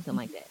or something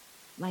like that.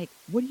 Like,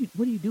 what do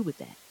you do with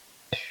that?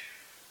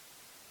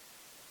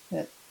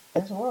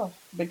 That's rough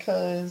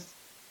because,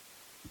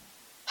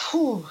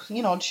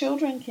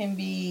 children can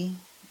be,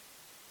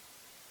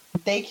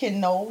 they can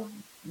know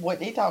what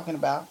they're talking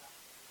about.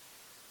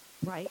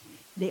 Right?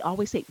 They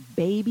always say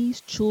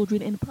babies,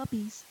 children, and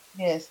puppies.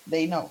 Yes,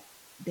 they know.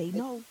 They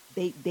know.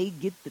 They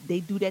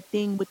do that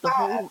thing with the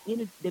whole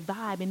the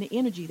vibe and the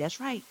energy. That's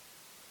right.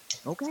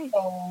 Okay.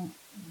 So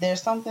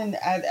there's something,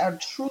 I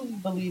truly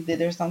believe that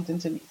there's something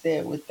to be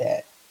said with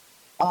that.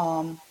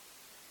 But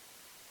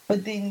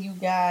then you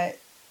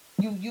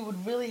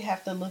would really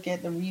have to look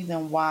at the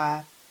reason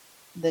why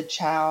the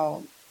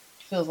child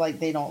feels like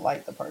they don't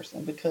like the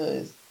person,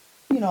 because,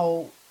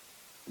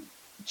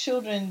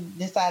 children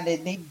decide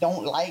that they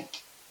don't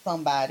like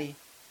somebody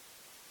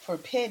for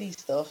petty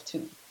stuff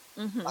too.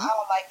 I don't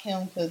like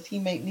him because he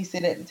make me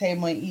sit at the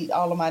table and eat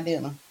all of my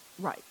dinner.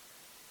 Right.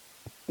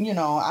 I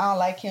don't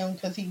like him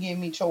because he give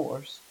me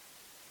chores.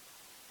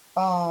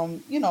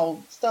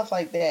 Stuff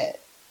like that.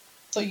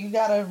 So you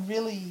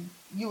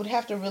would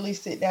have to really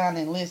sit down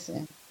and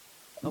listen.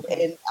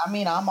 Okay.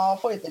 And I'm all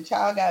for it. The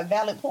child got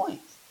valid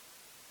points.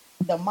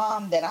 The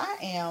mom that I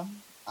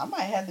am, I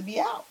might have to be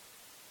out.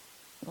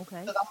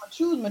 Okay. Because I'm going to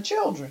choose my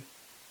children.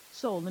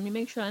 So let me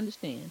make sure I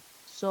understand.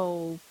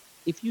 So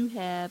if you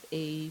have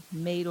a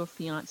mate or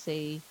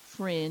fiance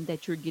friend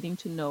that you're getting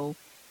to know,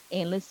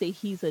 and let's say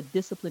he's a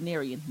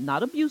disciplinarian,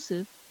 not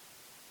abusive,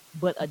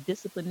 but a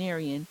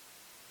disciplinarian,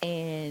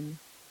 and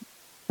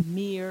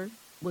Mir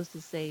was to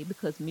say,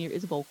 because Mir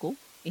is vocal,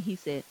 and he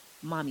said,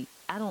 "Mommy,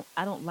 I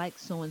don't like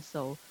so and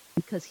so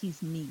because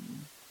he's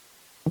mean."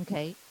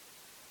 Okay?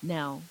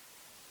 Now,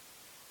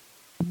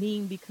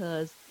 mean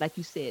because, like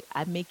you said,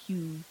 I make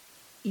you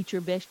eat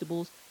your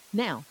vegetables.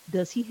 Now,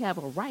 does he have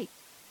a right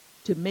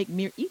to make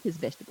Mir eat his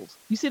vegetables?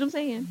 You see what I'm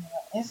saying?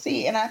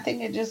 And I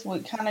think it just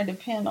would kind of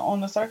depend on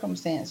the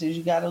circumstances.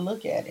 You got to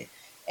look at it.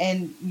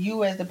 And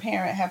you as the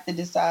parent have to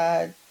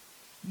decide,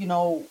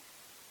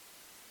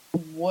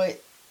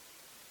 what,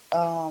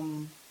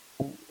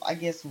 I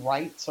guess,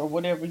 rights or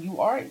whatever you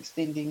are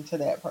extending to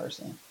that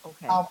person.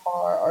 Okay. How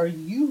far are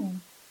you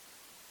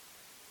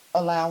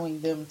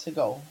allowing them to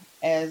go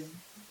as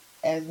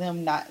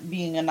them not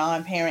being a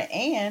non-parent,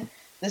 and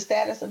the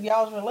status of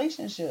y'all's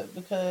relationship?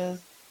 Because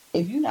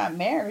if you're not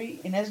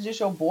married and that's just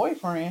your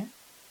boyfriend,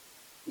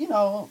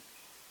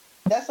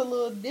 that's a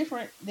little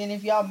different than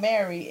if y'all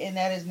married and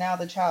that is now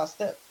the child's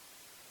step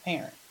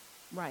parent.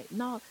 Right.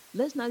 No,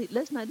 let's not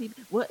even,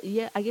 well,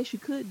 yeah, I guess you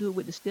could do it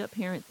with the step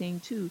parent thing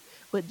too,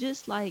 but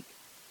just like,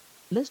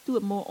 let's do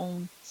it more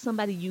on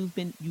somebody you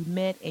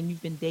met and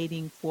you've been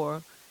dating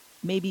for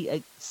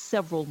maybe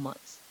several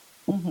months.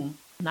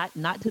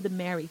 Not to the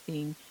married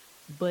thing,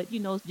 but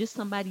just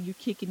somebody you're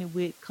kicking it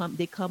with.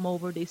 They come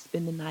over, they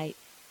spend the night,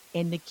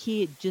 and the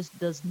kid just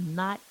does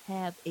not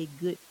have a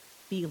good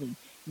feeling.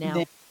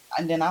 Now,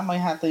 then I might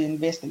have to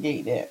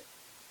investigate that.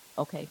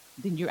 Okay,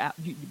 then you're out.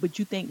 But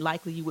you think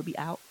likely you would be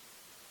out?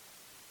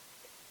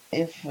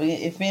 If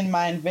in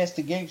my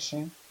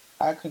investigation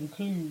I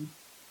conclude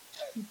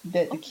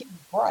that the kid's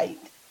right.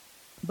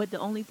 But the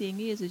only thing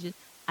is just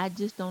I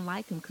just don't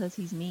like him because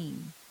he's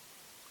mean.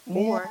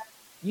 Yeah. Or,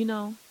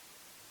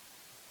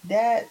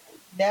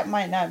 that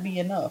might not be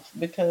enough,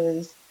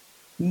 because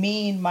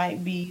mean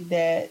might be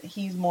that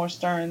he's more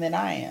stern than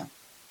I am.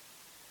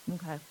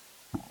 Okay.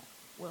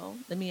 Well,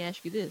 let me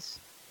ask you this.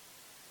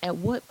 At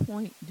what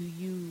point do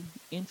you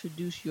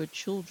introduce your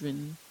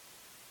children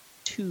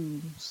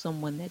to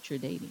someone that you're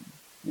dating?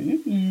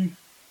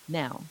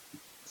 Now,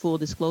 full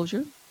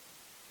disclosure,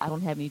 I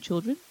don't have any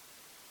children.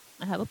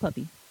 I have a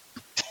puppy.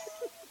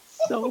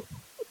 So,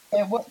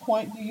 at what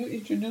point do you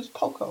introduce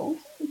Poco?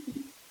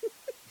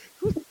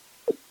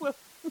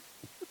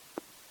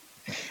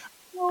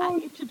 Well, I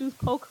introduced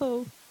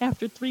Poco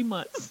after 3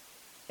 months.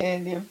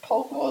 And if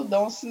Poco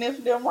don't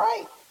sniff them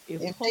right, if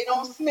Poco, they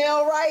don't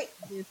smell right,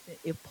 listen,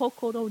 if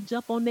Poco don't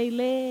jump on their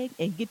leg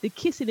and get the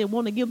kissing and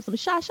want to give them some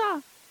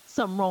sha-sha,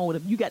 something wrong with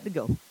him. You got to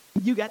go.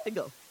 You got to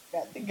go.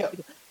 Got to go.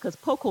 Because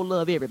Poco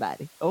love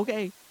everybody.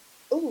 Okay.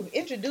 Ooh,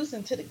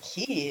 introducing to the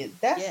kids.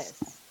 That's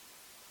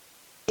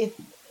yes.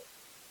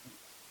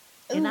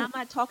 And I'm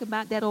not talking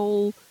about that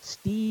old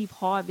Steve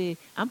Harvey.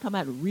 I'm talking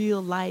about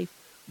real life.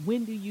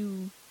 When do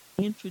you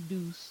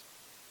introduce?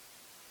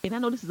 And I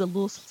know this is a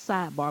little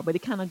sidebar, but it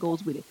kind of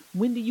goes with it.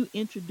 When do you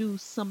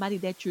introduce somebody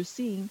that you're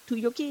seeing to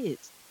your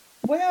kids?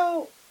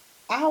 Well,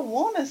 I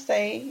want to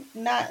say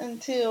not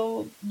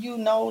until you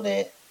know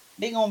that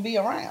they're gonna be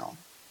around.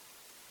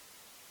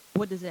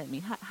 What does that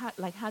mean? How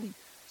do you,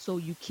 so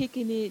you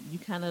kicking it, you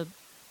kind of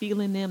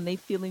feeling them, they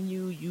feeling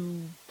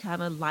you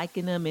kind of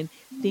liking them, and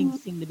Mhm.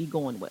 things seem to be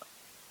going well.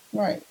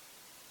 Right.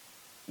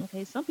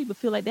 Okay, some people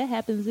feel like that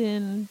happens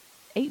in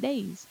 8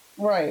 days.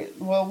 Right.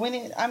 Well,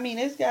 I mean,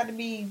 it's got to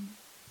be,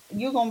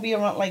 you're going to be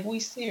around, like, we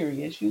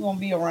serious. You're going to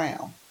be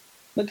around.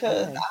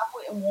 Because Okay. I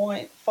wouldn't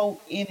want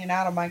folk in and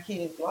out of my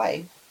kid's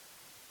life.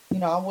 You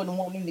know, I wouldn't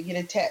want them to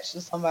get attached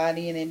to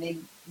somebody and then they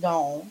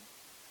gone.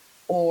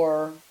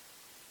 Or,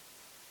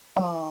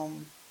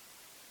 um,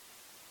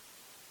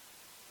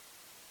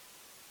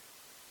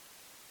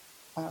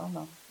 I don't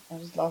know. I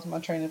just lost my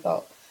train of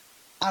thought.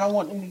 I don't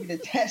want them to get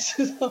attached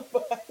to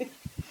somebody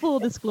Full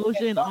and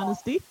disclosure and gone.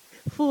 honesty.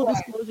 Full Right.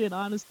 disclosure and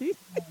honesty.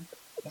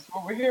 That's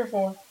what we're here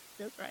for.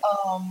 That's right.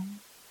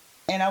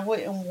 And I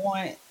wouldn't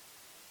want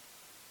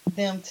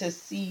them to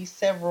see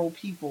several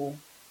people.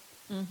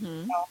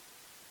 Mm-hmm.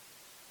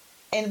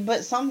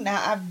 But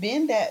now I've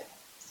been that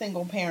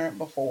single parent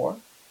before,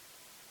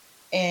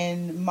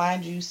 and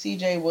mind you,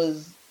 CJ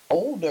was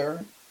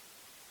older.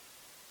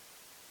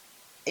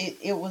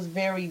 It was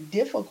very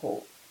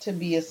difficult to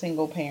be a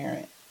single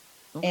parent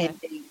Okay.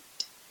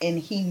 and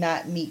he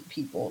not meet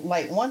people.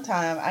 Like one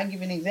time, I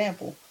give you an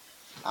example.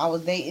 I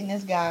was dating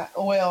this guy.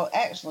 Well,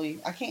 actually,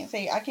 I can't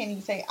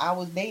even say I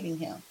was dating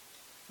him.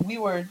 We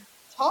were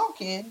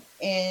talking,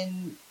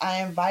 and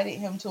I invited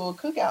him to a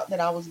cookout that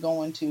I was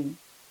going to.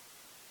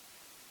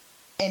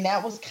 And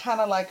that was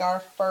kind of like our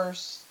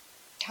first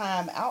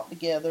time out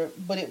together,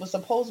 but it was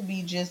supposed to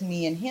be just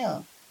me and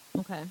him.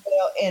 Okay.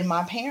 Well, and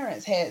my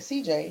parents had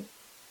CJ,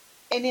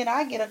 and then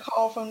I get a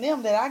call from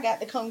them that I got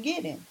to come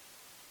get him.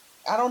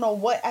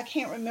 I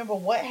can't remember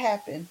what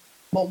happened,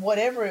 but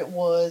whatever it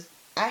was,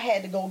 I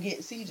had to go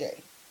get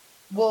CJ.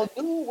 Well,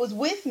 dude was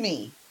with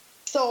me.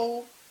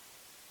 So,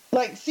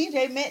 like,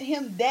 CJ met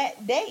him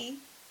that day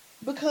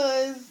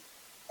because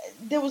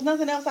there was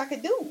nothing else I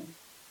could do.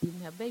 You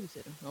didn't have a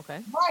babysitter. Okay.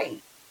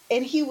 Right.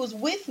 And he was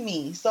with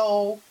me.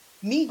 So,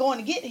 me going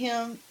to get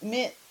him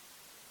meant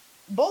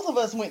both of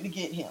us went to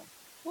get him.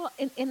 Well,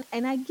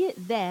 and I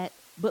get that,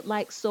 but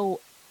like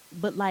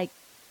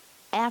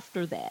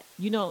after that,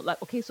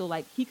 like, okay, so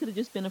like he could have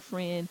just been a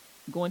friend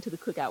going to the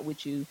cookout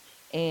with you,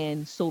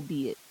 and so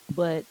be it.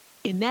 But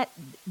in that,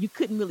 you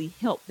couldn't really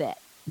help that.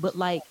 But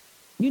like,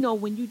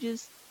 when you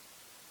just,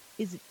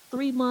 is it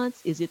 3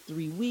 months? Is it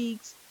 3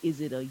 weeks?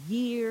 Is it a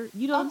year?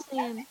 You know what I'm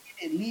saying?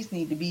 It at least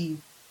need to be,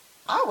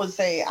 I wouldn't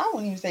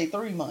even say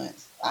 3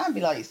 months. I'd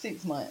be like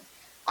 6 months.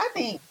 I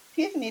think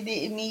Tiffany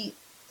didn't meet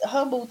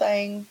her boo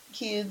thing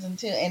kids and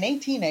they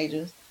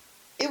teenagers.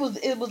 It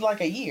was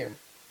like a year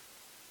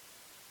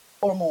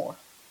or more.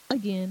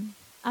 Again,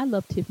 I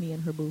love Tiffany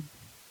and her boo.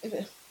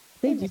 It-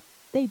 They just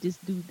they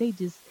just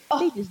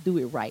do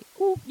it right.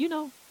 Ooh,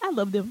 I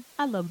love them.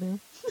 I love them.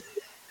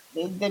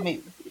 they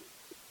make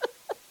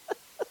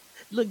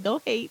Look,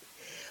 don't hate.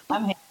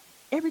 But I'm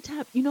every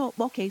time,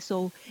 okay,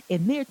 so,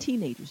 and they're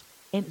teenagers.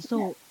 And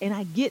so, and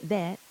I get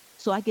that.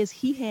 So I guess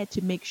he had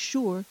to make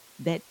sure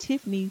that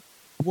Tiffany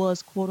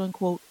was, quote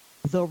unquote,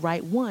 the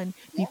right one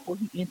before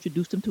he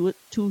introduced him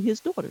to his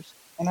daughters.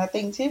 And I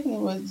think Tiffany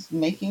was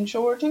making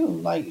sure too.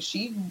 Like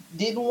she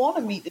didn't want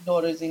to meet the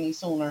daughters any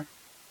sooner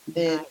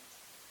than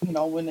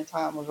when the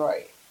time was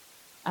right.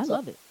 I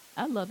love it.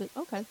 I love it.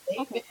 Okay.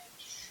 Okay.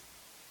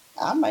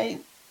 I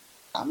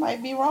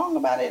might be wrong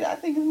about it. I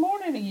think it's more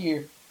than a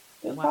year.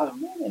 It's Wow. probably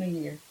more than a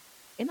year.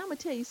 And I'm gonna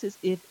tell you, sis,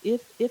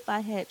 if I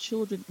had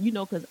children,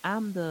 because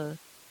I'm the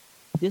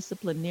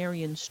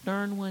disciplinarian,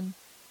 stern one,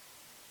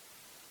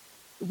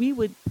 we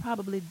would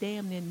probably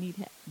damn near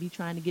be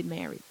trying to get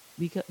married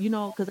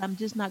because I'm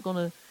just not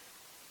gonna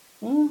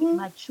put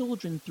my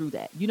children through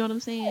that. You know what I'm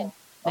saying?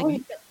 Like, Oh, yeah.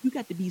 you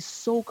got to be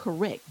so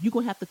correct. You're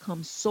gonna have to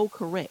come so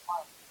correct.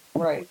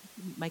 Right.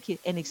 My kid,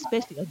 and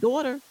especially a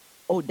daughter.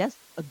 Oh,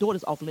 a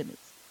daughter's off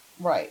limits.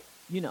 Right.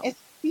 You know. And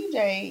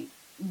CJ,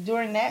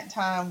 during that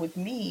time with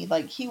me,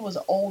 like he was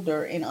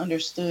older and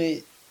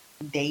understood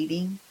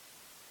dating,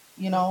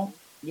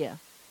 Yeah.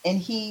 and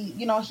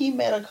he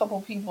met a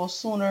couple people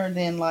sooner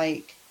than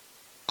like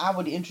I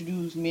would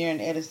introduce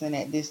Marion Edison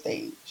at this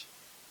stage.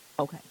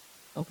 Okay.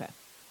 Okay.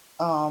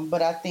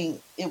 But I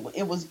think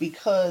it was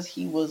because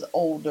he was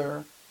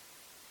older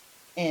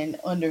and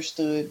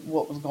understood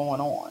what was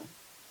going on.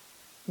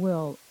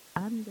 Well,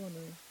 I'm gonna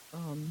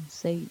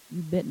say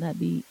you better not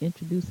be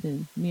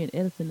introducing me and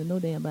Edison to no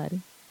damn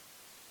body.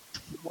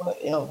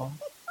 Whatever.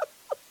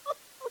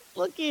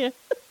 Look here.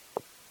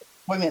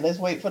 Wait a minute. Let's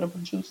wait for the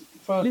producer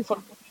for the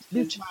producer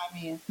to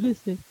chime in.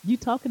 Listen, you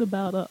talking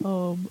about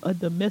a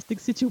domestic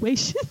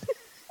situation?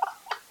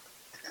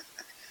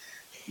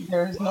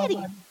 There's Daddy,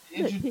 nobody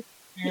to look, introduce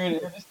Marion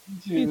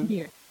Edison Here's to.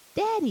 here.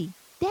 Daddy,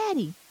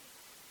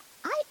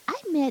 I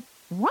met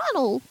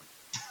Ronald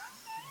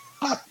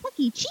at Chuck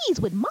E. Cheese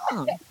with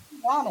Mom.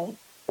 Ronald.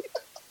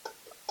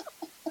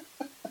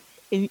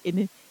 And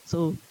then,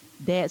 so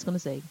Dad's gonna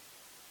say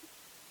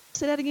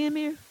that again,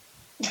 Mir.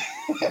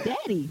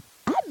 Daddy,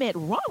 I met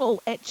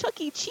Ronald at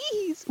Chuck E.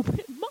 Cheese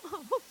with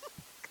Mom.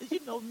 Because, you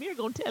know, Mir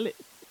going to tell it.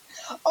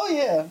 Oh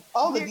yeah,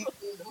 all the Mir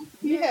details.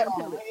 He Mir had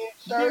gonna on a tell it.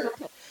 red Mir shirt. gonna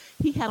tell-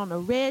 He had on a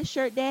red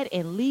shirt, Dad,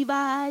 and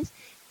Levi's,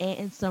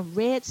 and some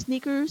red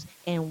sneakers,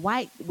 and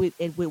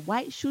with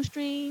white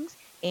shoestrings,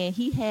 and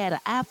he had an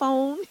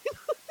iPhone.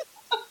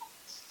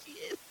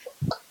 Shit.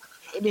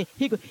 And then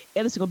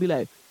Edison gonna be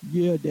like,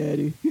 "Yeah,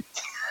 Daddy."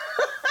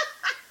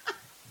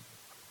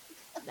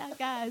 Now,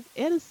 guys,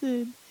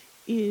 Edison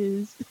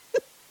is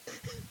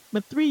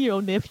my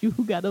 3-year-old nephew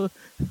who got a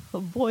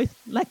voice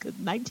like a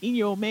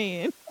 19-year-old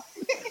man.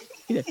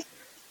 He like,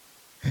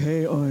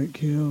 "Hey, Aunt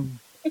Kim,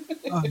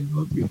 I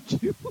love you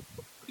too."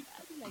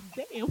 I'm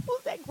like, damn,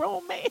 who's that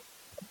grown man?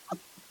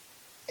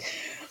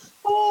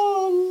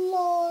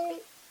 Oh Lord,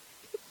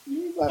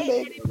 you my Hey,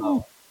 baby. Eddie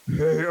Pooh.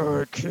 Hey,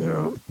 Aunt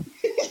Kim.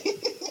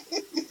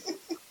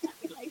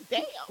 I'm like,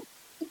 damn.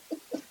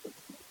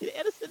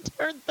 Edison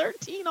turned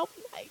 13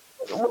 overnight.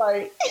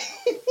 Right.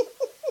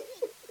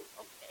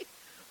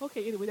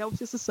 Okay, anyway, that was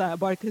just a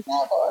sidebar.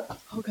 Sidebar.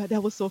 Oh, God,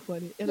 that was so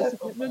funny. Edison That's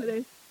so came in funny.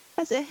 today.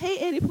 I said, hey,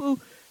 Eddie Pooh.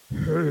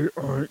 Hey,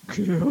 Aunt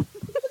Kim.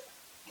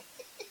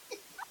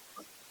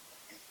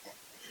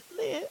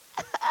 Lynn,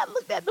 I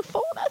looked at the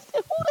phone. I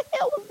said, who the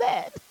hell was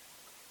that?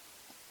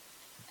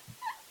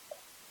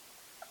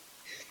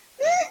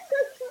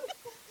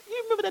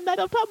 You remember the night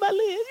I'm talking about,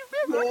 Lynn? You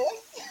remember?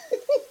 Yes.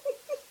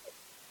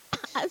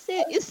 I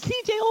said, is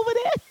CJ over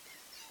there?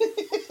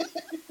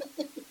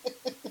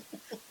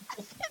 I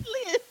said,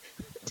 Lynn,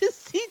 did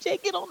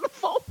CJ get on the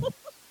phone?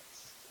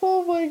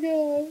 Oh my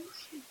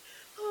gosh.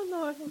 Oh,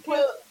 Lord. Okay.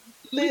 Well,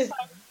 listen.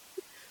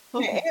 To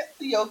Okay.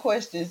 answer your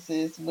question,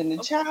 sis, when the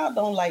child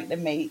don't like the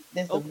mate,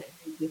 that's a Okay.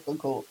 very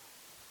difficult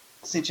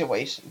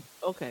situation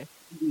Okay.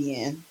 to be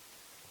in.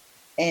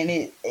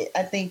 And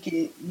I think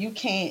you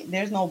can't.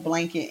 There's no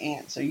blanket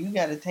answer. You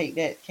got to take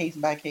that case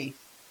by case.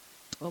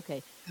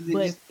 Okay. 'Cause it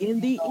But just in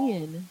the depends on-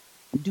 end,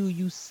 do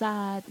you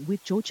side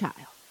with your child?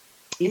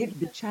 It-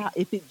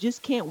 If it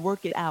just can't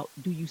work it out,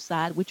 do you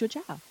side with your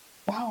child?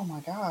 Oh my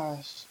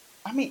gosh.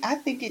 I mean, I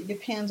think it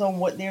depends on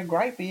what their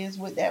gripe is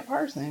with that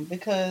person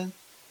because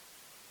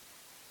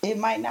it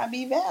might not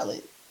be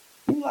valid.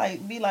 You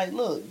be like,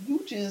 look, you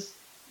just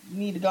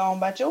need to go on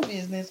about your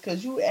business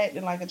because you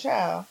acting like a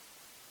child,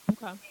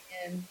 Okay.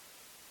 and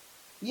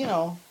you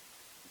know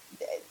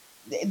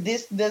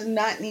this does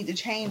not need to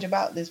change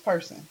about this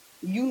person.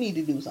 You need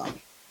to do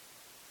something.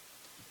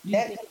 Do you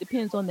That- think it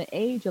depends on the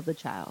age of the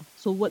child?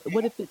 So what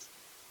if it's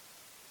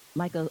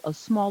like a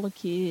smaller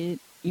kid,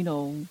 you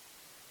know,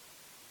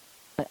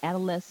 an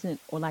adolescent,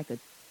 or like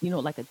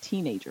a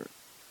teenager?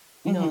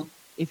 You know,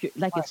 if you're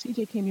like, if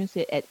CJ came here and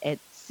said at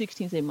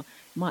 16, say,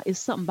 Ma, it's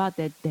something about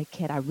that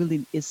cat.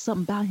 It's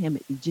something about him.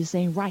 It just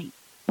ain't right.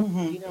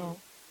 Mhm. You know.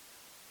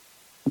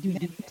 Do you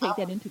take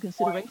that into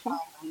consideration?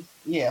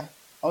 Yeah.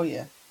 Oh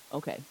yeah.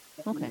 Okay.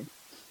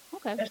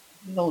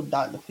 No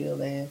Dr.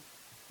 Phil ass.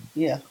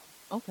 Yeah.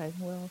 Okay.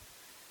 Well,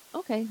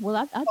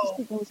 I just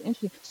think that was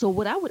interesting. So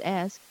what I would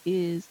ask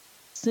is,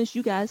 since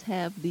you guys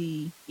have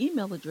the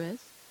email address,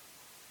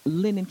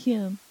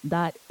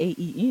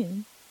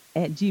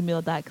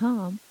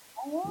 lynnandkim.aen@gmail.com,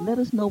 let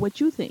us know what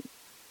you think.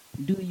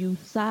 Do you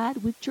side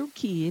with your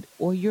kid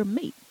or your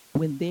mate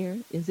when there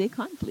is a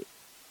conflict?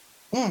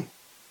 Can't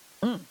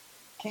How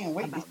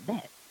wait. about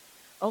that?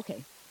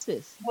 Okay,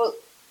 sis. Well,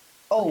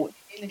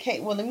 in the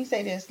case, let me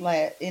say this.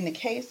 Like in the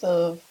case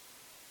of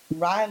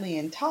Riley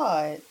and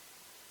Todd,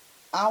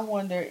 I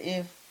wonder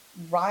if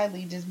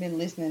Riley just been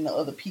listening to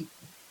other people.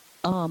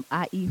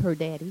 I.e. her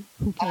daddy,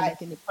 who came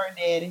back in the Her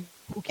daddy,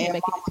 who came and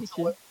back in Mama the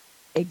picture. Joy.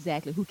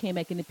 Exactly, who came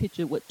back in the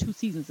picture 2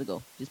 seasons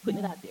ago? Just putting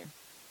it out there.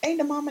 Ain't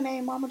the mama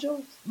named Mama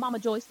Joyce? Mama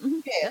Joyce.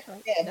 Mhm, Yeah, that's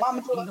right. yeah, That's Mama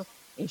right. Joyce. You know,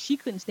 and she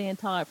couldn't stand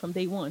Todd from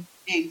day one.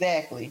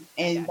 Exactly.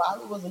 And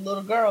Riley was a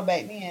little girl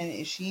back then,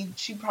 and she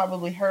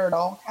probably heard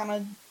all kind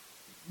of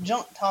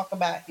junk talk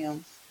about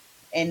him,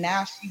 and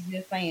now she's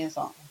just saying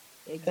something.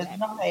 Because Exactly. you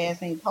know her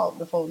ass ain't talked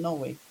before, no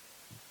way.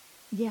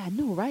 Yeah, I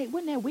know, right?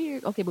 Wasn't that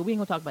weird? Okay, but we ain't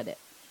gonna talk about that.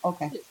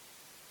 Okay.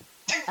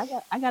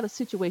 I got a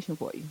situation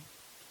for you,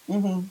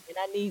 Mm-hmm.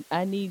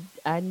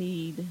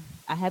 and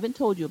I haven't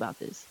told you about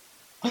this.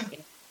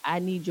 I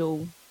need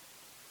your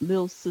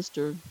little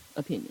sister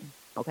opinion.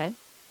 Okay.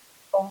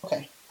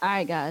 Okay. All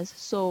right, guys.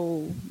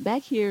 So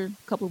back here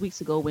a couple of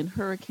weeks ago, when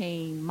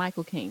Hurricane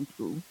Michael came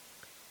through,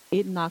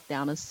 it knocked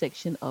down a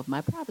section of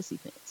my privacy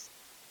fence.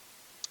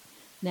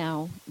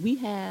 Now, we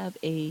have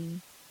a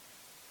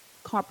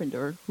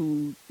carpenter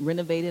who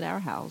renovated our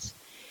house.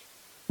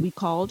 We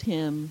called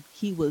him.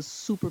 He was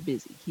super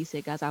busy. He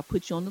said, guys, I'll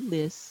put you on the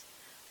list,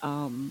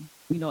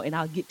 and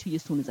I'll get to you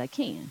as soon as I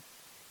can.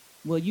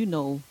 Well,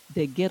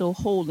 the ghetto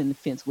hole in the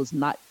fence was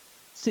not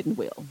sitting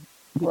well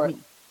with Right.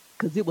 me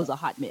because it was a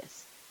hot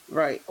mess.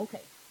 Right.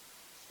 Okay.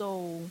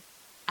 So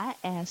I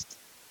asked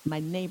my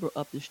neighbor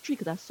up the street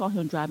because I saw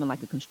him driving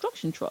like a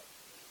construction truck.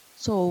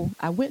 So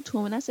I went to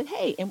him and I said,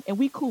 hey, and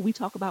we cool. We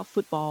talk about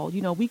football.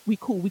 We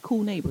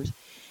cool neighbors.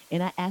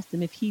 And I asked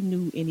him if he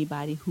knew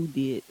anybody who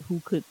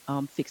could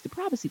fix the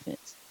privacy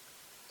fence.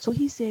 So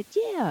he said,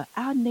 yeah,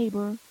 our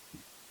neighbor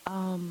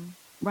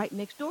right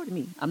next door to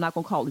me. I'm not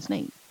gonna call his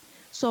name.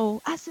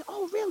 So I said,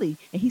 "Oh, really?"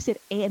 And he said,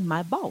 "And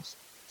my boss.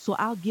 So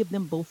I'll give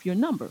them both your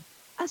number."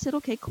 I said,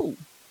 "Okay, cool."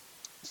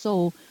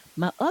 So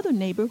my other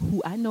neighbor,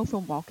 who I know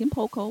from Walking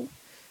Poco,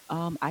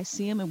 I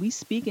see him and we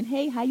speak and,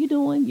 "Hey, how you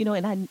doing?"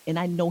 And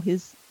I know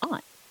his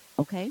aunt.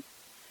 Okay.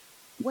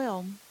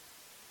 Well,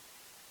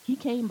 he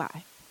came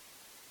by.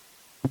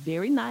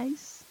 Very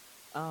nice.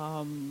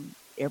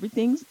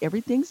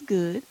 Everything's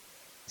good.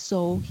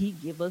 So he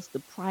give us the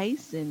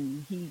price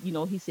and he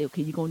said,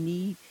 "Okay, you're gonna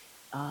need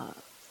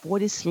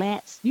 40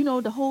 slats,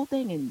 the whole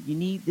thing, and you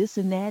need this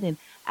and that, and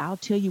I'll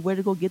tell you where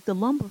to go get the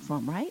lumber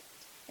from, right?"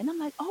 And I'm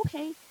like,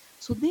 "Okay."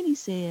 So then he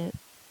said,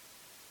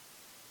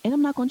 "And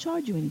I'm not gonna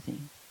charge you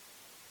anything."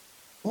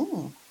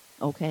 Mm.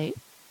 Okay.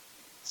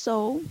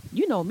 So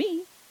you know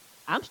me,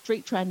 I'm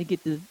straight trying to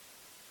get the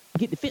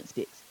fence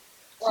fixed.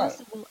 So Right.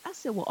 I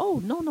said, "Well, oh,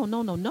 no, no,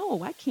 no, no,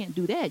 no, I can't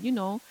do that.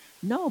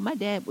 No, my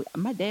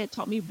dad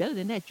taught me better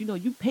than that.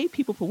 You pay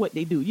people for what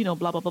they do,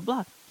 blah, blah, blah,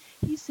 blah."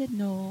 He said,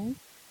 "No,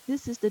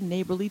 this is the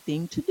neighborly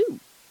thing to do."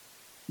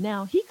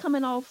 Now he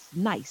coming off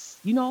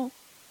nice.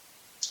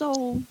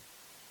 So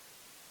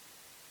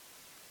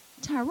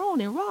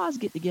Tyrone and Roz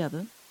get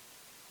together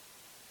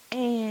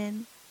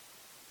and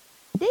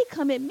they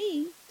come at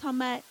me talking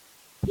about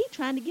he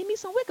trying to give me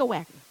some wicker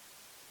whacker.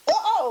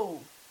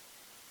 Oh,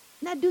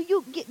 Now do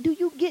you get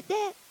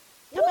that?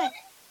 Talking what? about,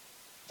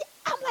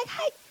 I'm like,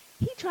 "Hey,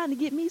 he trying to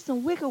get me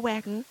some wicker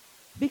whacker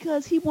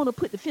because he want to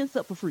put the fence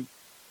up for free."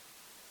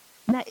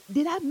 Now,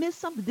 did I miss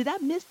something? Did I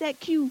miss that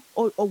cue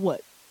or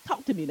what?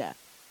 Talk to me now.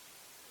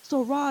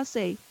 So Roz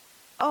say,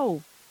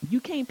 "Oh, you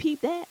can't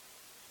peep that?"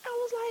 I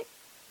was like,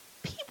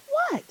 "Peep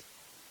what?"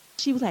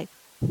 She was like,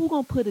 "Who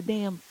gonna put a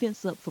damn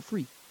fence up for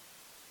free?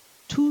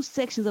 Two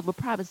sections of a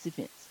privacy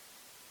fence."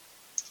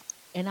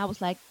 And I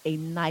was like, "A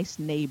nice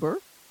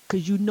neighbor,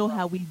 because you know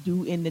how we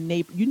do in the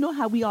neighbor. You know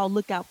how we all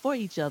look out for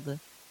each other."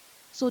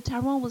 So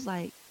Tyrone was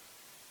like,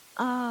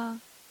 uh,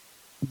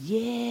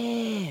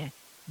 "Yeah,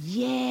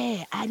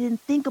 yeah, I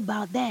didn't think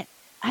about that.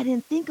 I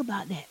didn't think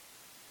about that."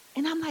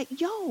 And I'm like,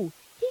 "Yo,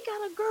 he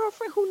got a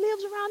girlfriend who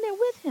lives around there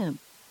with him."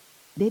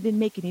 They didn't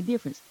make any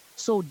difference.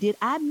 So did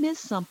I miss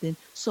something?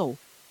 So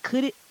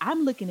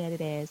I'm looking at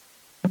it as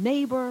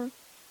neighbor,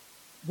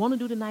 want to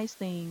do the nice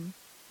thing,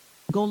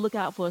 gonna look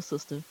out for a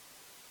sister.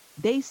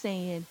 They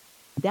saying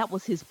that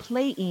was his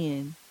play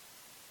in,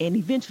 and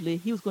eventually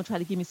he was gonna try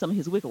to give me some of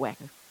his wicker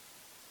whacker.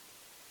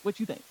 What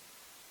you think?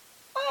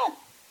 I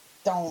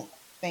don't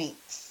think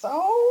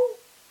so.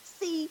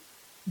 See,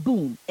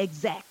 boom,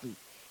 exactly.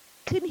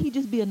 Couldn't he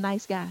just be a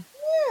nice guy?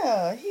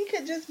 Yeah, he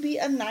could just be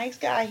a nice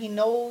guy. He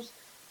knows,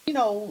 you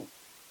know,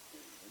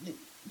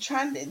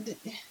 trying to,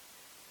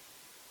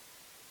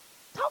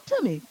 Talk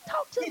to me.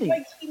 Talk to me.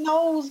 like, he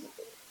knows.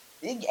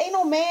 Ain't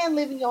no man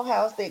live in your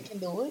house that can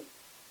do it.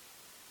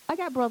 I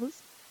got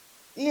brothers.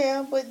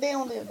 Yeah, but they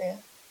don't live there.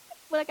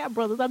 But I got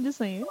brothers. I'm just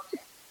saying.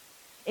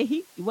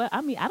 And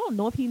I mean, I don't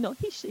know if he know.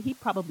 He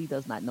probably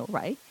does not know,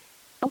 right?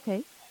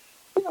 Okay.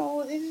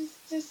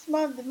 It's just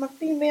my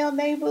female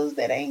neighbors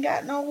that ain't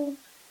got no,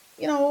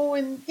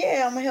 and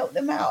yeah, I'm gonna help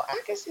them out.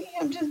 I can see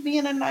him just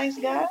being a nice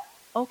guy.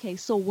 Okay.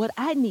 So what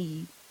I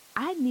need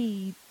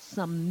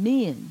some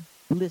men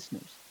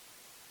listeners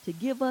to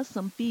give us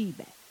some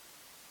feedback.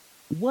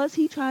 Was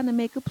he trying to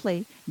make a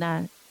play?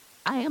 Now,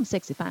 I am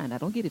sexy fine. I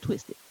don't get it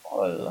twisted.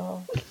 Oh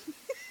Lord.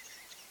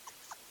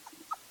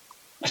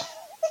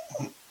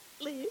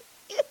 Liz,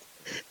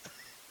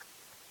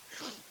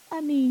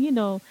 I mean,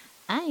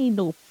 I ain't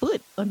no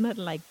foot or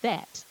nothing like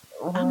that.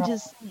 I'm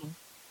just saying.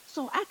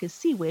 So I could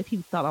see where if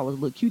he thought I was a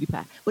little cutie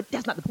pie, but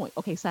that's not the point.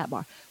 Okay,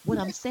 sidebar. What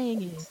I'm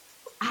saying is,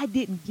 I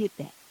didn't get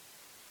that.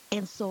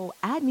 And so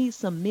I need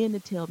some men to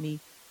tell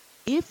me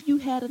if you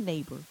had a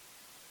neighbor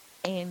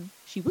and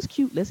she was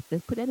cute, let's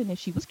put that in there.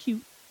 She was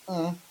cute.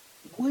 Mm.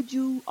 Would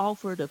you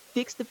offer to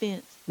fix the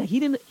fence? Now he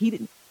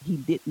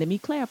did, let me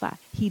clarify.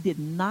 He did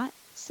not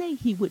say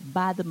he would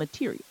buy the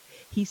material.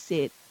 He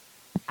said,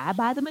 "I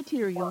buy the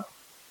material."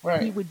 He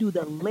Right. would do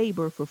the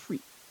labor for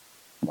free.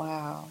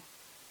 Wow.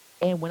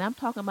 And when I'm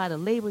talking about a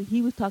labor,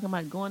 he was talking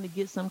about going to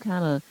get some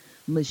kind of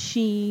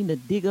machine to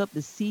dig up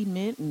the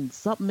cement and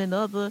something and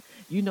other,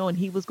 and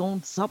he was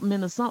going something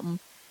into something.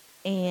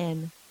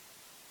 And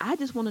I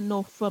just want to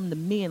know from the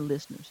men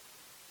listeners,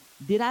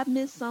 did I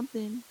miss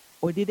something?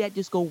 Or did that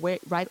just go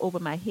right over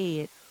my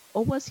head?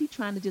 Or was he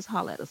trying to just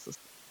holler at us,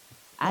 sister?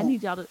 I Mm.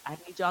 need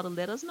y'all to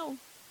let us know.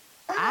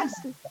 I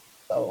say,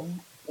 So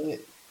but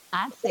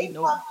I say they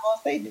no. probably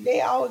gonna say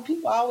that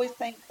people always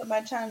think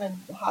somebody trying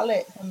to holler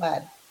at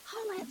somebody.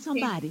 Holler at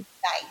somebody.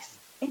 Nice.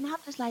 And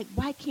I'm just like,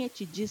 why can't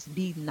you just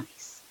be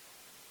nice?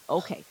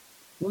 Okay.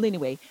 Well,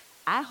 anyway,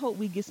 I hope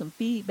we get some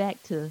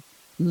feedback to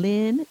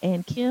Lynn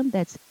and Kim.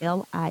 That's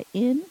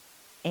LIN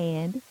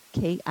and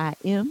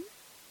KIM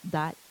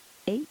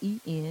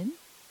 .aen@gmail.com.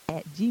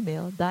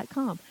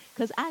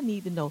 Because I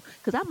need to know.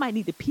 Because I might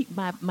need to peep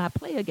my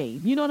player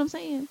game. You know what I'm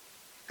saying?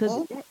 Because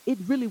it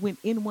really went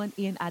in one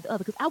end, out the other.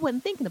 Because I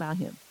wasn't thinking about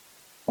him.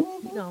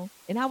 Mhm. you know,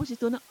 and I was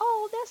just doing,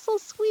 oh, that's so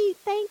sweet.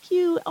 Thank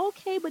you.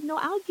 Okay, but no,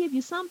 I'll give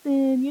you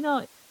something, you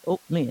know. Oh,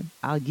 Lynn,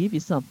 I'll give you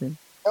something.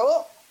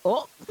 Oh,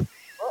 Oh,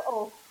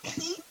 uh-oh.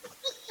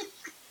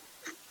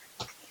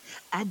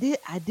 I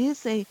did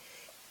say,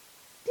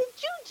 did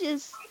you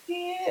just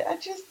Yeah, I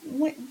just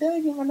went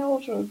dug in my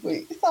nose real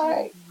quick. It's all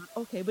right.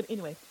 okay, but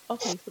anyway,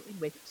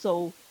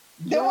 so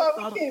That's your why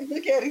thought, we can't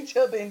look at each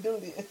other and do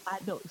this. I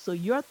know, so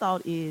your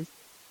thought is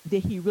that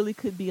he really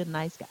could be a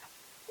nice guy.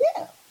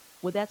 Yeah.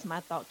 Well, that's my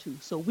thought too.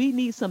 So we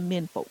need some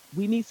men folk.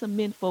 We need some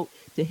men folk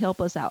to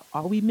help us out.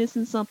 Are we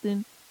missing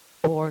something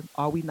or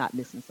are we not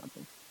missing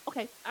something?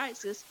 Okay. All right,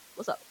 sis.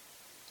 What's up?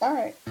 All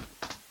right.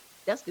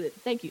 That's good.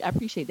 Thank you. I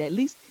appreciate that. At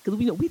least because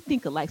we know we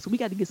think alike, so we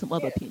got to get some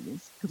other Yeah.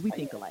 opinions because we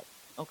think alike.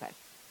 Okay.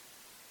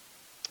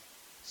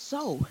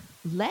 So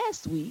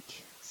last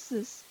week,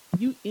 sis,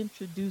 you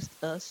introduced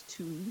us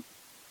to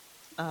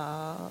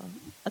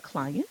a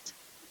client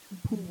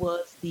who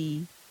was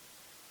the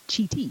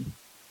cheatee,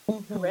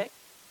 correct?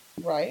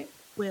 Right.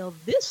 Well,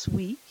 this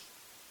week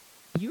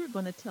you're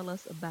going to tell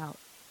us about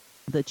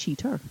the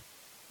cheater.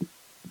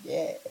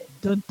 Yeah.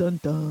 Dun dun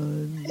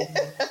dun.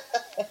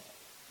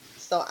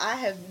 So I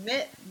have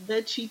met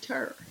the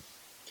cheater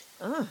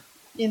uh,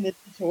 in the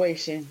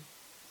situation.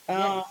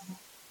 yes.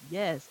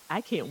 Yes,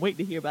 I can't wait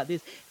to hear about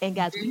this. And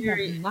guys, we have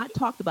Very- not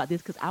talked about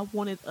this because I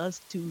wanted us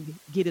to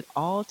get it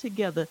all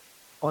together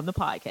on the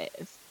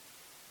podcast.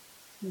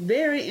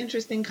 Very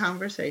interesting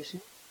conversation.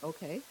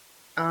 Okay.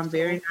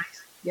 Very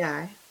nice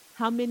guy.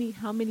 How many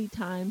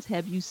times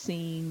have you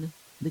seen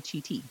the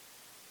cheatee?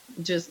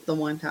 Just the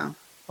one time.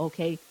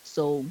 Okay,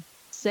 so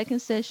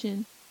second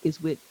session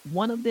is with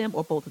one of them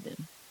or both of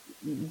them?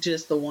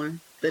 Just the one.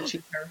 The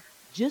cheater.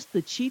 Just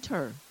the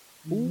cheater.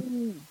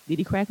 Ooh, did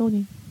he crack on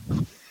you?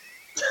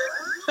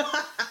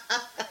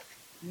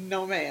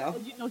 No, ma'am.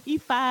 You know he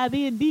 5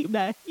 in deep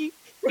now.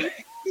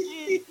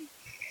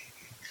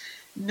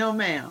 No,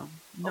 ma'am.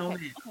 No,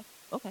 Okay. ma'am.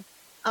 Okay.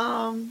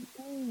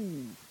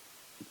 Ooh.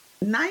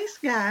 Nice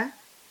guy.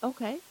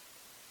 Okay.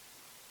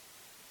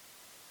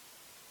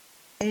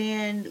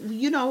 And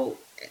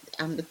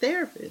I'm the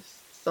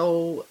therapist,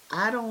 so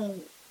I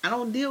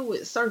don't deal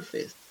with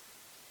surface.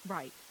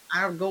 Right.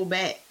 I go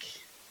back,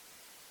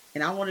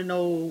 and I want to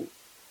know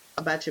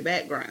about your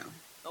background.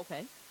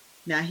 Okay.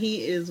 Now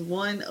he is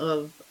one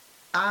of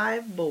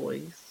 5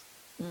 boys.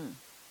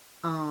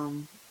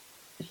 Mm.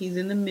 He's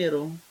in the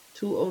middle,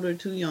 2 older,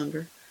 2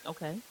 younger,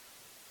 Okay.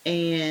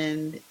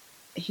 and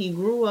he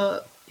grew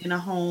up in a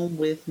home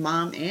with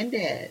mom and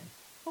dad.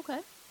 Okay.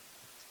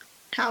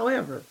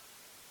 However,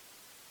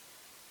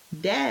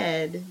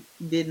 dad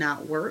did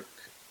not work.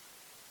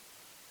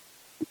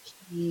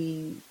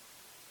 He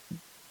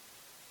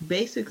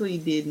basically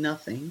did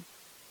nothing.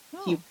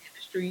 Oh, He went in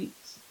the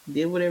streets,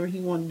 did whatever he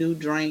wanted to do,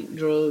 drank,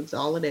 drugs,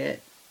 all of that.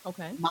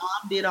 okay. Mom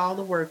did all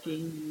the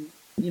working,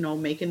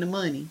 making the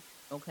money.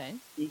 Okay.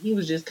 And he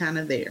was just kind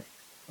of there.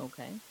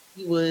 Okay.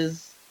 He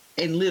was,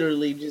 and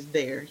literally just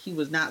there. He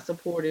was not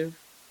supportive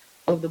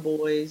of the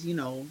boys,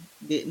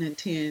 didn't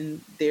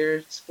attend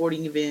their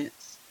sporting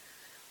events,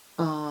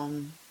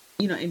 and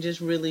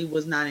just really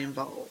was not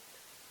involved.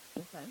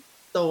 Okay.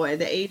 So at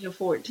the age of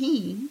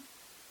 14,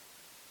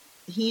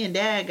 he and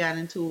dad got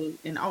into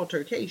an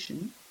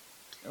altercation,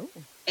 Oh.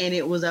 and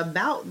it was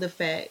about the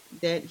fact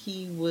that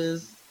he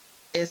was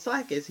as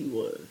slack as he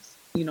was.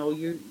 You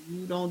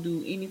don't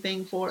do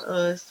anything for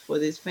us, for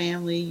this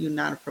family. You're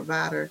not a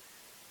provider.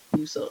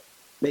 You suck,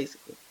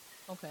 basically.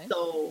 Okay.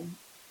 So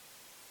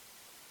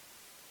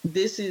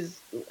this is,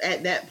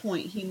 at that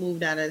point, he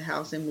moved out of the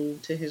house and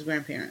moved to his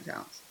grandparents'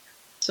 house.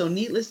 So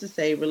needless to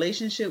say,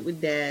 relationship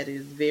with dad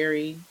is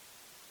very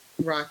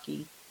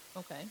rocky.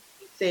 Okay.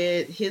 He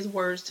said his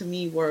words to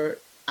me were,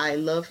 I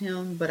love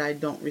him, but I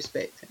don't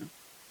respect him.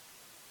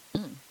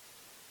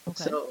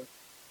 Okay.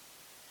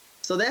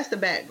 So that's the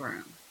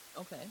background.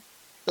 Okay.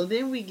 So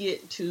then we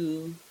get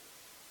to,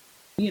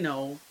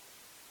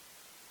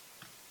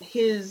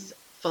 his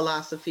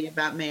philosophy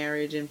about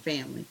marriage and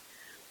family.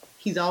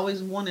 He's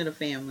always wanted a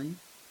family.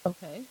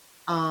 Okay.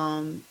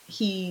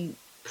 He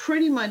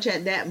pretty much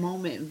at that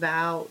moment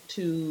vowed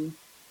to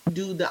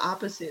do the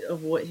opposite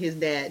of what his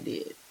dad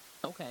did.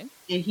 Okay.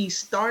 And he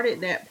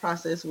started that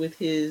process with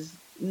his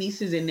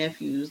nieces and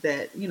nephews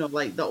that,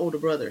 like the older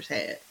brothers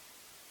had,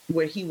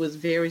 where he was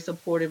very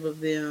supportive of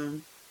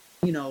them,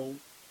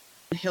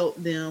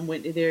 helped them,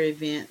 went to their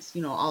events,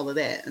 all of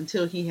that,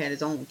 until he had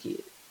his own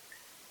kid.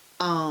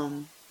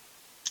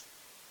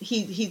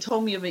 He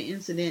told me of an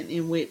incident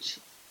in which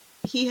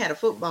he had a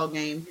football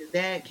game. His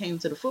dad came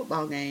to the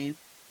football game,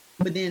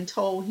 but then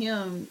told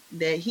him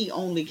that he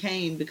only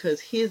came because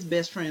his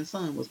best friend's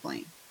son was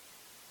playing.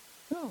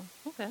 Oh,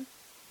 okay.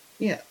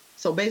 Yeah.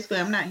 So basically,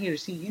 I'm not here to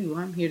see you.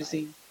 I'm here to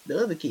see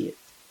the other kids.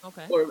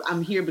 Okay. Or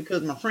I'm here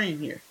because my friend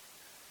here.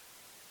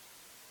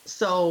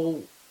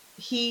 So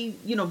he,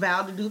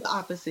 vowed to do the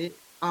opposite.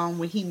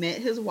 When he met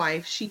his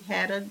wife, she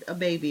had a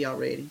baby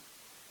already.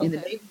 And the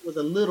Okay. baby was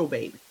a little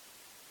baby.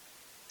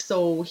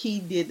 So he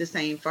did the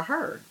same for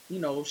her.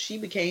 She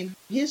became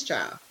his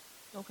child.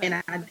 Okay.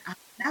 And I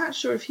not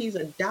sure if he's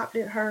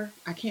adopted her.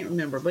 I can't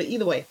remember, but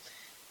either way,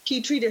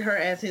 he treated her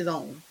as his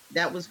own.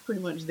 That was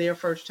pretty much their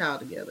first child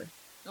together.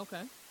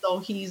 Okay. So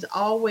he's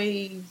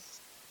always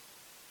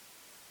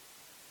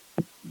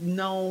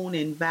known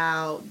and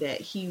vowed that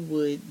he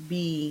would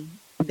be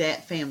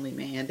that family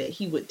man, that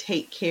he would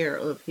take care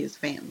of his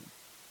family,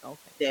 Okay.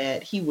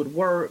 that he would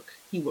work,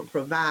 he would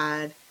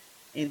provide,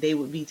 and they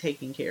would be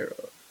taken care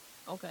of.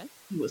 Okay.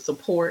 He would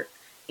support.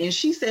 And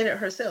she said it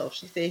herself.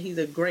 She said he's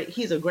a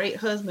great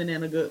husband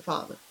and a good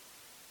father.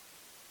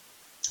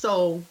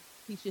 So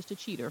He's just a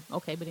cheater.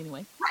 Okay, but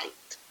anyway. right.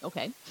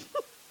 Okay.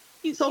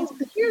 So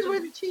here's where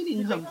the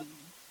cheating comes in.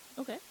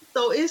 Okay.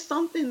 So it's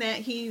something that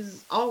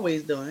he's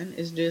always done.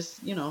 It's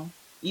just,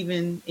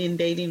 even in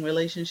dating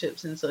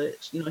relationships and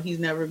such, he's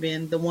never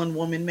been the one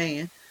woman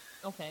man.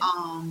 Okay.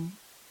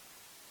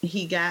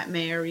 He got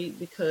married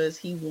because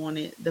he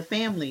wanted the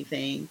family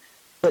thing,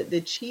 but the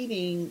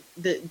cheating,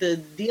 the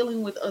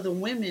dealing with other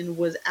women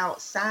was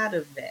outside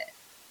of that.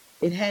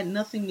 It had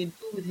nothing to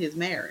do with his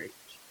marriage.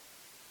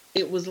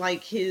 It was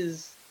like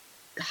his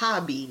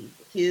hobby,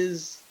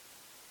 his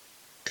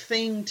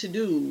thing to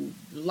do,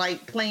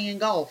 like playing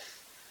golf.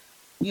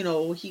 He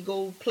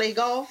go play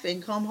golf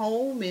and come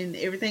home and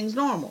everything's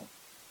normal.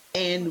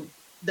 And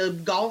the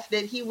golf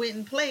that he went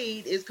and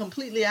played is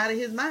completely out of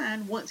his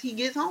mind once he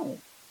gets home.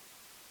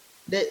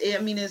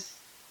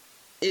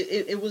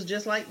 It was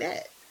just like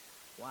that.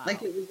 Wow.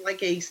 Like it was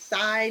like a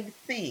side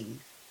thing,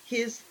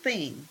 his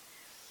thing.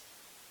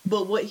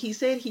 But what he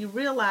said he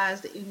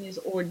realized in this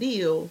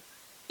ordeal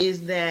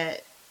is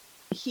that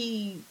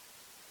he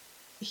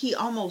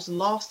almost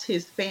lost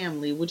his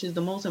family, which is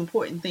the most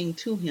important thing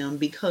to him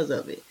because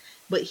of it.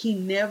 But he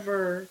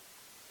never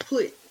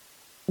put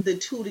the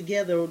two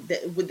together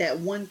that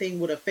one thing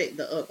would affect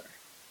the other.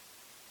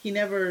 He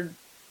never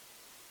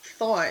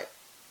thought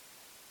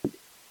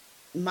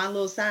my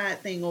little side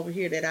thing over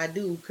here that I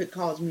do could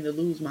cause me to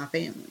lose my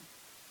family.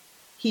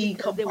 He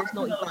Because there was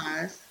no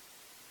compartmentalized.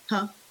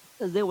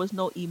 Because there was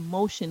no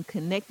emotion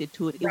connected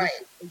to it. It Right.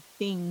 was just a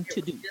thing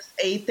to do. Just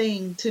a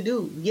thing to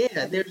do.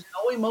 Yeah, there's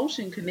no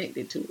emotion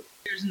connected to it.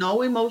 There's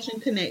no emotion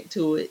connected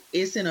to it.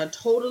 It's in a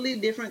totally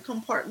different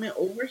compartment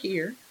over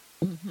here.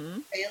 Mm-hmm.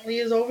 Family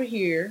is over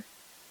here.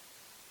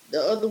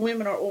 The other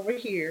women are over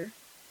here.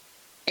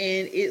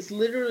 And it's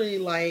literally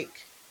like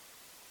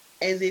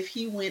as if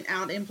he went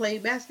out and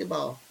played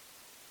basketball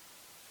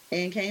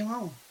and came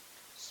home.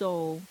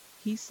 So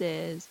he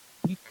says,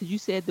 because you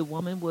said the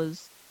woman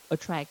was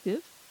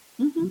attractive,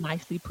 Mm-hmm.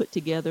 nicely put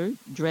together,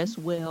 dressed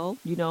well,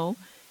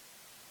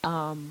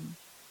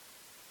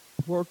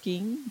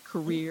 working,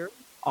 career,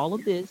 all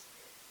of this.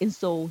 And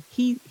so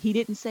he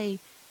didn't say,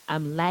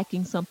 I'm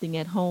lacking something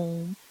at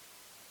home.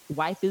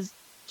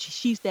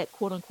 She's that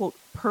quote unquote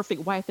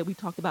perfect wife that we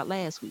talked about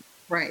last week.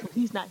 Right. So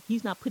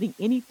he's not putting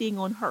anything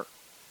on her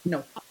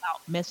No,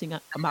 about messing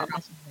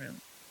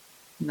around.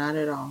 not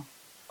at all.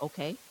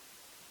 Okay.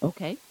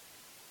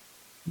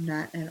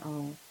 Not at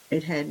all.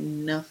 It had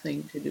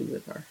nothing to do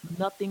with her.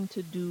 Nothing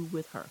to do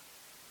with her.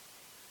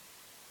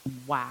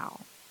 Wow.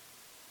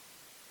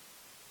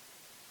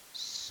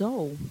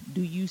 So,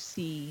 do you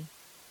see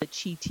the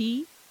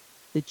cheatee,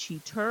 the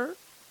cheater,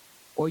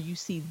 or you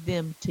see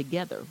them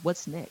together?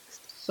 What's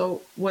next?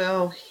 So,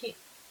 well,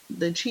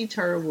 the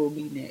cheater will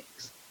be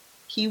next.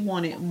 He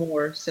wanted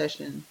more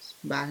sessions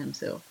by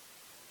himself.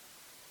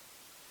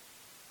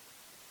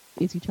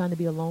 Is he trying to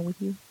be alone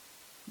with you?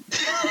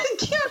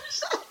 Kim,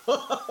 shut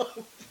up.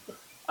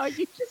 Are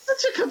you just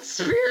Such a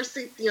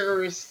conspiracy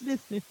theorist.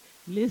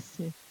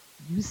 listen?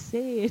 You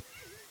said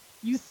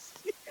you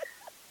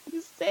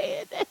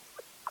said that.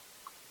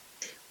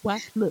 Why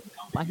he want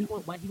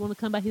to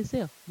come by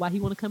himself? Why he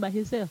want to come by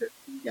himself?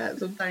 He got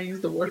some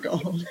things to work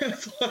on.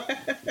 That's why.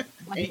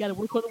 Why he got to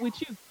work on it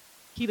with you?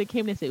 He done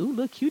came in and said, "Ooh,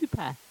 look, cutie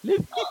pie."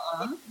 Look.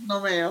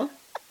 No, ma'am.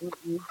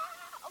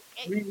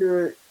 Okay. We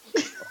good.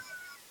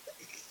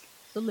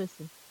 So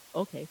listen,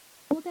 okay.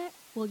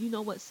 Well, you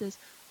know what, sis?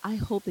 I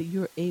hope that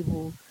you're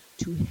able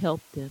to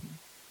help them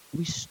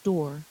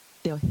restore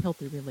their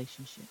healthy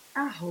relationship.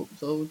 I hope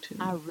so too.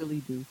 I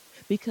really do.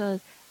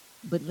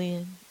 But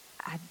Lynn,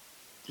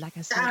 like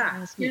I said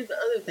last week. Here's the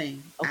other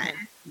thing. Okay. I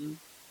asked him.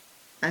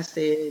 I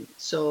said,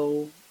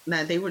 so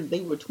now they were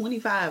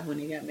 25 when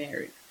they got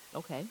married.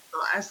 Okay. So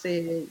I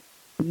said,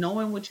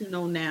 knowing what you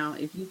know now,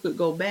 if you could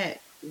go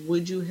back,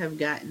 would you have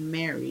gotten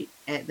married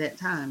at that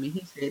time? And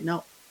he said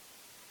no.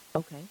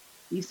 Okay.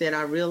 He said,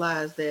 I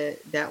realized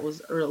that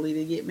was early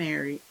to get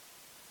married.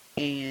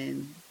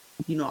 And,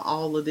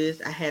 all of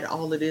this, I had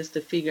all of this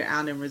to figure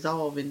out and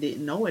resolve and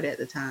didn't know it at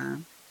the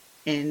time.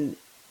 And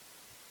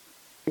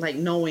like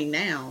knowing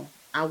now,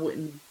 I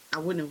wouldn't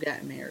have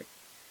gotten married.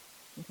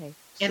 Okay.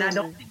 And I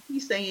So, don't think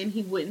he's saying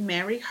he wouldn't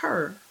marry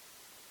her,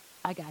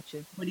 I got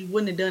you. but he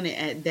wouldn't have done it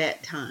at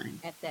that time.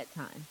 At that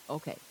time.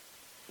 Okay.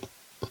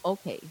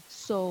 Okay.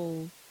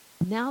 So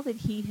now that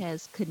he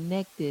has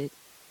connected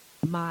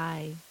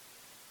my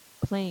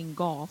playing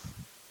golf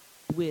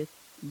with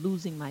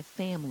losing my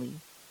family,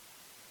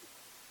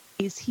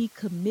 is he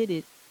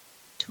committed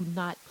to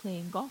not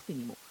playing golf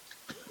anymore?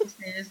 He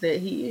says that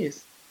he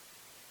is.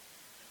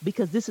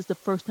 because this is the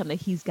first time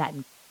that he's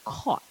gotten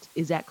caught.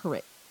 Is that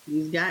correct?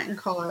 He's gotten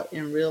caught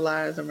and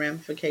realized the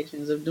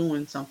ramifications of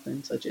doing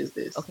something such as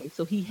this. Okay,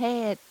 so he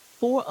had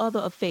 4 other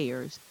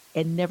affairs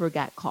and never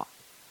got caught.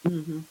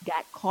 Mm-hmm.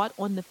 Got caught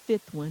on the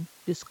 5th one,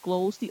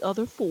 disclosed the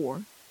other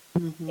 4,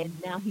 Mm-hmm.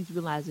 and now he's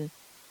realizing,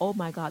 oh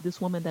my God, this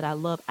woman that I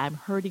love, I'm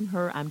hurting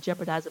her, I'm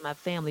jeopardizing my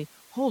family.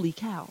 Holy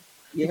cow.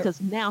 Yep.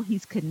 Because now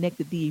he's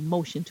connected the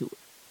emotion to it.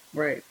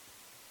 Right.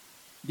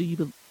 Do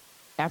you,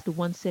 after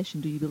one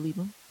session, do you believe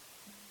him?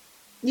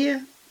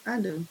 Yeah,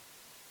 I do.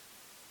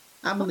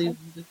 I believe him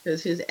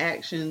because his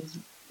actions,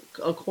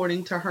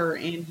 according to her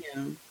and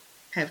him,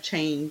 have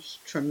changed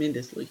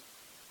tremendously.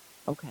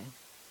 Okay.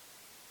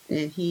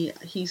 And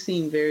he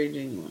seemed very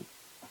genuine.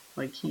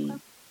 Like he,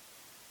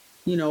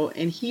 you know,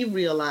 and he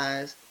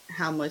realized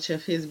how much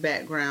of his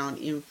background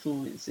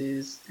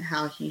influences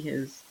how he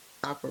has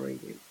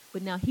operated.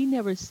 But now he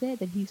never said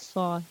that he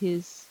saw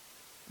his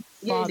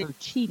Yeah, he father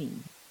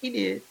cheating. He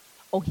did.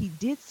 Oh, he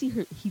did see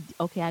her.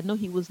 Okay, I know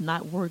he was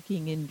not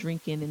working and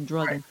drinking and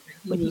drugging, Right.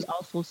 but he was-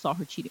 also saw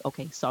her cheating.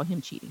 Okay, saw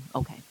him cheating.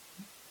 Okay.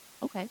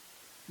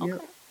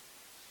 Yep.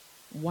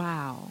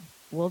 Wow.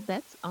 Well,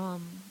 that's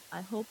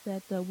I hope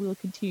that we'll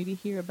continue to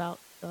hear about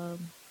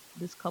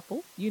this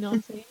couple. You know what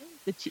I'm saying?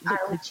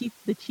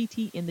 The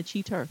cheatee and the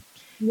cheater.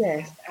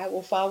 Yes, I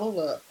will follow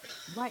up.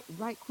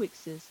 Right quick,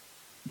 sis.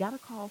 Got a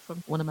call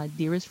from one of my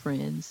dearest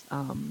friends.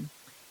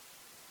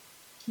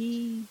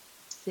 He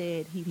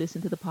said he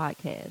listened to the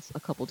podcast a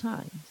couple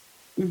times,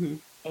 Mm-hmm.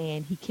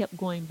 and he kept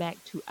going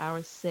back to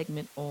our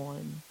segment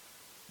on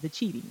the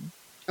cheating.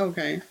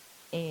 Okay.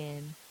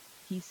 And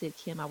he said,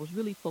 Kim, I was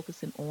really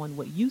focusing on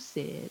what you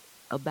said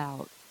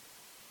about,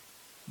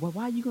 well,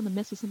 why are you going to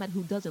mess with somebody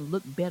who doesn't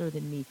look better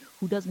than me,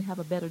 who doesn't have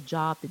a better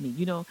job than me,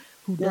 you know,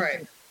 who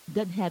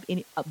doesn't have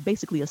any,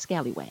 basically a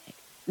scallywag.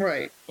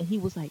 Right. And he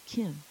was like,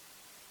 Kim,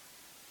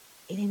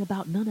 it ain't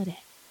about none of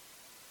that.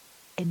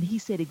 And he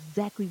said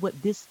exactly what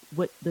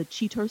the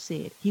cheater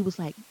said. He was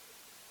like,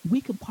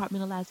 we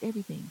compartmentalize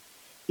everything.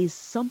 Is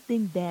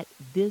something that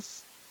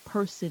this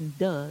person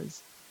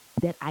does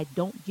that I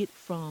don't get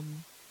from,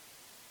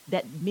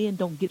 that men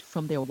don't get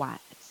from their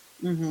wives.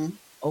 Mm-hmm.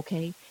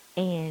 Okay.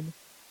 And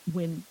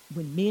when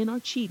men are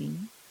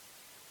cheating,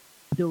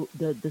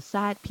 the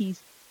side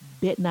piece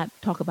bet not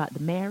talk about the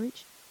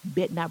marriage,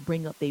 bet not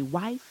bring up their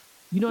wife.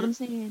 You know what I'm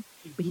saying?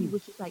 But he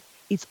was just like,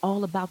 it's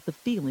all about the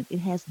feeling. It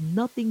has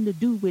nothing to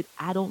do with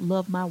I don't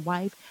love my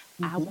wife.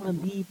 I want to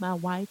leave my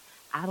wife.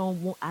 I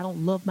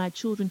don't love my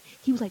children.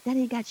 He was like, that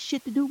ain't got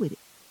shit to do with it.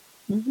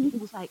 Mm-hmm. He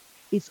was like,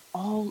 it's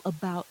all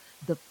about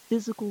the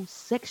physical,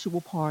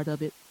 sexual part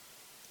of it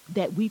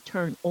that we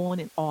turn on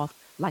and off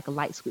like a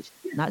light switch.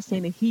 Not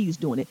saying that he's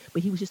doing it,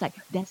 but he was just like,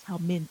 that's how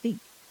men think.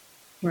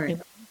 Right. And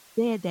when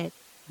he said that,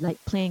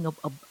 like playing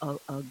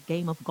a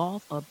game of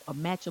golf, a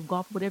match of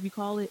golf, whatever you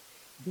call it,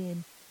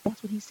 then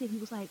that's what he said. He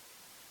was like,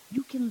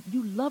 you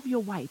love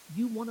your wife.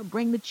 You want to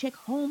bring the check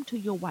home to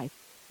your wife.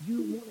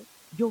 You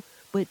want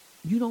but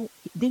you don't.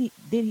 Then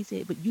he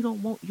said, but you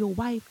don't want your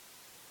wife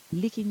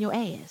licking your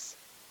ass.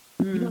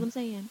 You know what I'm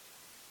saying?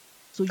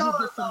 So you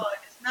get some.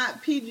 It's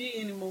not PG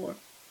anymore.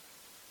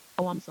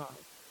 Oh, I'm sorry.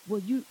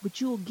 Well,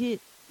 you'll get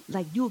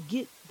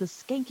the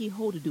skanky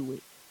hoe to do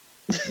it.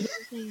 You know what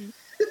I'm saying?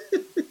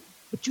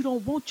 But you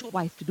don't want your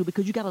wife to do it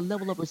because you got a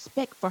level of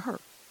respect for her.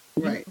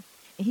 You Right. know?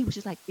 And he was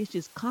just like, it's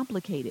just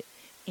complicated.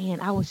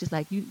 And I was just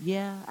like,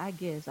 yeah, I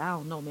guess. I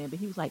don't know, man. But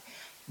he was like,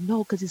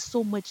 no, because it's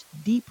so much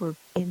deeper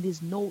and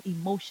there's no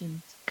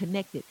emotions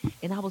connected.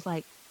 And I was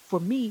like, for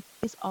me,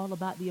 it's all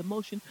about the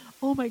emotion.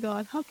 Oh my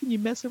God, how can you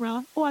mess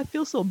around? Oh, I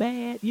feel so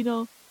bad, you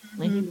know?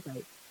 And he was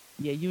like,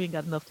 yeah, you ain't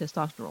got enough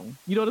testosterone.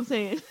 You know what I'm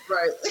saying?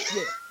 Right.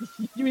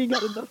 Yeah, you ain't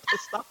got enough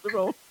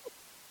testosterone.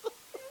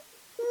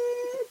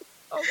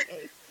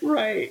 Okay.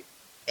 Right.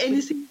 And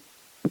you see,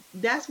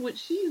 that's what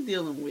she's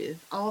dealing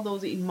with. All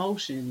those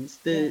emotions,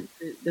 the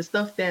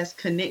stuff that's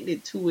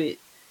connected to it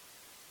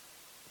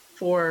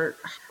for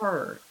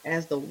her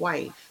as the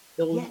wife.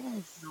 Those,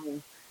 Yes. you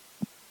know,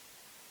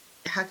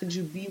 how could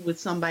you be with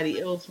somebody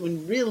else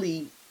when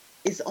really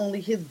it's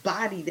only his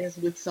body that's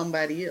with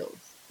somebody else?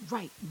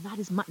 Right.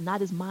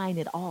 Not his mind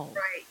at all.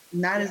 Right.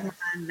 Not his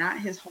mind, not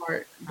his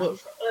heart. But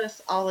for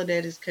us, all of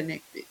that is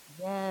connected.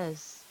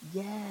 Yes.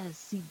 Yes.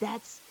 See,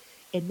 that's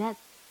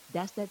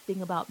that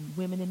thing about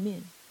women and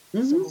men.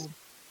 Mhm. So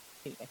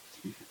anyway.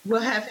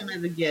 We'll have him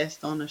as a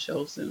guest on the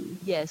show soon.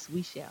 Yes,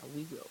 we shall.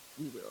 We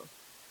will.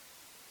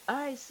 All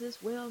right,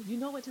 sis. Well, you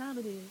know what time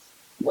it is.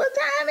 What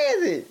time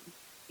is it?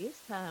 It's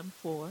time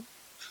for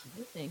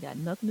this ain't got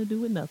nothing to do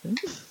with nothing.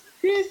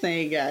 This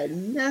ain't got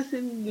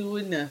nothing to do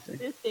with nothing.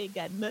 This ain't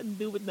got nothing to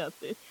do with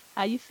nothing.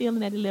 How you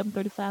feeling at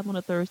 11:35 on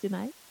a Thursday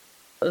night?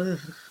 Ugh.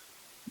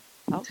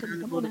 Okay,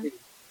 come on now.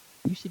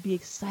 You should be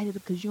excited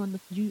because you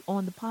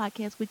on the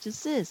podcast with your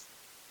sis.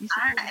 You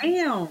should I be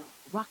am.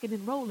 rocking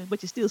and rolling,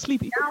 but you're still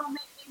sleepy. Y'all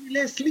make me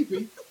less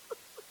sleepy.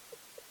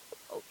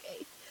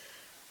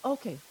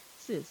 Okay,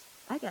 sis.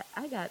 I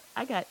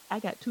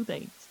got two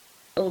things.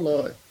 Oh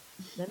Lord.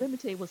 Now let me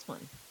tell you what's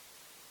funny.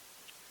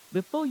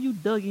 Before you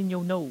dug in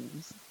your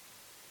nose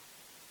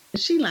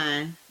She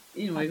lying.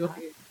 Anyway, go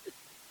ahead.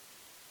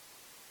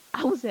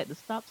 I was at the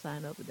stop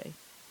sign the other day.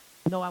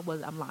 No, I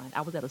was. I'm lying.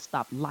 I was at a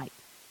stop light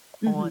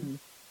on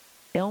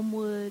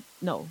Elmwood.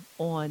 No,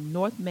 on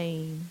North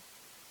Main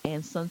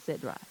and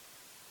Sunset Drive.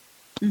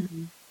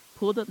 Mm-hmm.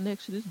 Pulled up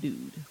next to this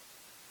dude.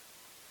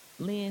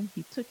 Lynn,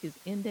 he took his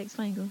index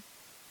finger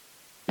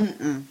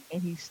and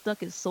he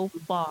stuck it so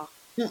far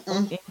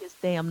in his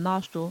damn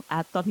nostril,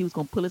 I thought he was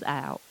gonna pull his eye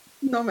out.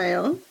 No,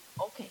 ma'am.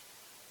 Okay.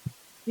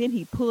 Then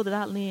he pulled it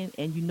out, Lynn,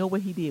 and you know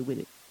what he did with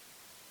it.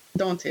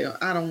 Don't tell.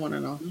 I don't want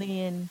to know.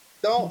 Lynn.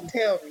 Don't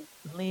tell me.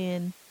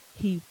 Lynn,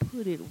 he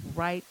put it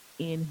right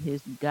in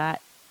his mouth.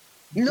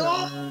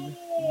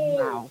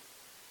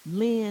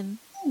 Lynn,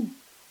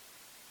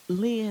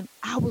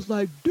 I was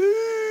like,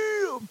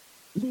 damn.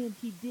 Lynn,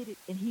 he did it,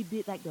 and he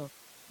did like the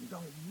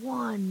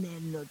one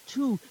and the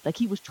two. Like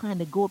he was trying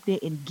to go up there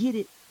and get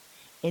it,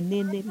 and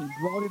then he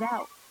brought it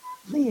out.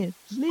 Lynn,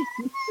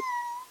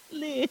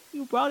 he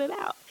brought it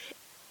out.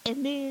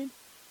 And then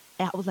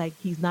I was like,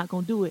 he's not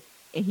going to do it.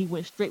 And he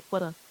went straight for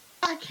the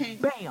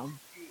bam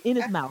in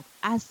his mouth.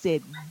 I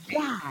said,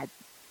 God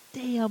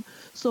damn.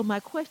 So my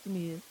question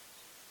is,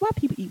 why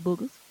people eat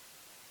boogers?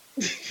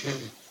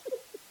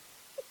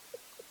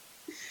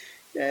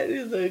 That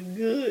is a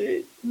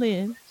good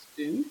Lynn,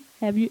 question.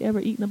 Have you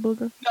ever eaten a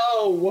booger?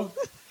 No.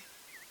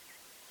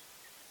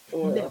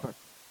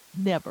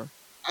 Never.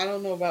 I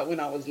don't know about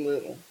when I was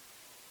little.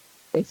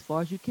 As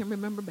far as you can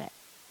remember back.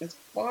 As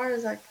far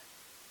as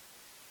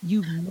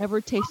You've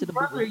never tasted a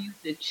booger. My brother booger.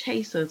 used to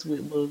chase us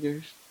with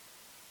boogers.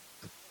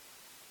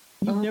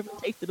 You've never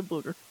tasted a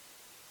booger.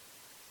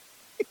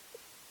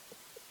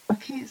 I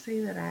can't say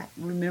that I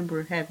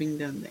remember having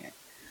done that.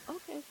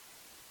 Okay.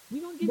 We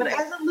gonna give But you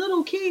as a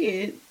little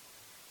kid.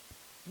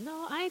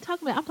 No, I ain't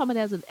talking about. I'm talking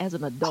about as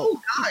an adult. Oh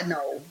God,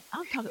 no.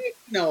 I'm talking.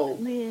 No.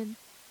 Lynn,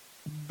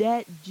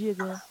 that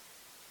jigger,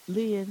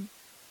 Lynn,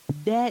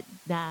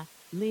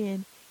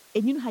 Lynn,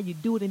 and you know how you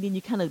do it, and then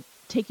you kind of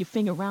take your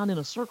finger around in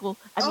a circle.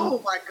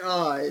 Oh my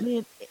God.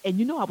 Lynn, and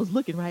you know I was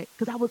looking right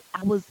because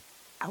I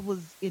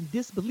was in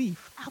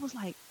disbelief. I was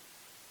like,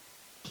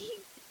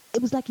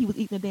 it was like he was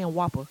eating a damn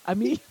Whopper. I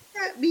mean, you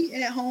got be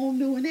at home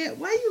doing that.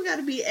 Why you got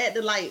to be at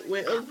the light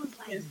where I was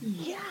like,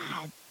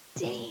 God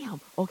damn.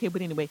 Okay,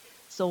 but anyway,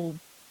 so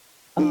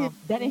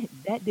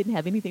that didn't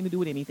have anything to do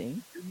with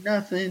anything.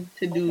 Nothing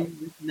to do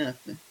with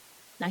nothing.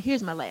 Now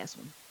here's my last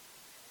one.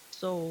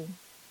 So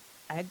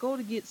I go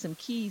to get some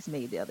keys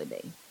made the other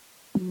day.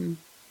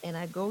 And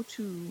I go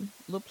to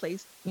a little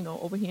place,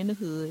 over here in the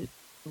hood,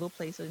 a little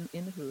place in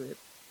the hood.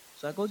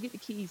 So I go get the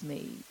keys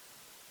made.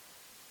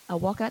 I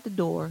walk out the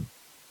door.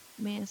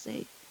 Man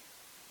say,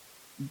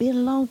 been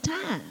a long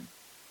time.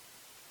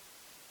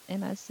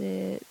 And I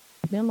said,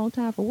 been a long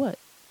time for what?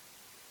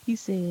 He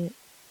said,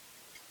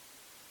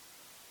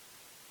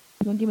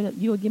 you gonna give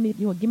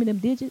me them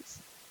digits?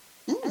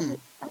 I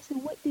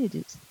said, what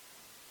digits?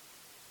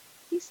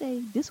 He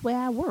said, this way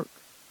I work.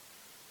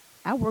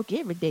 I work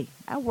every day.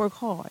 I work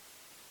hard.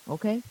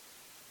 Okay?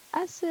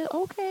 I said,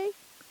 okay.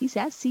 He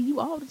said, I see you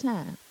all the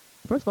time.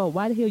 First of all,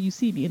 why the hell you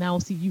see me and I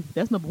don't see you?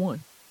 That's number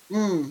one.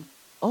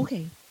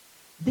 Okay.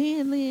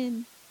 Then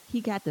Lynn, he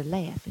got to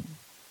laughing.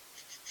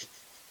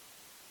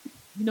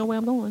 You know where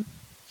I'm going?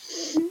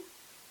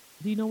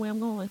 Do you know where I'm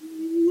going?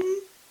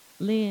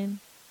 Lynn,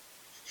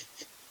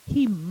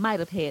 he might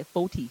have had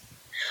 4 teeth.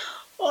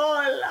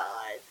 Oh,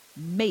 Lord.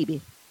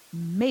 Maybe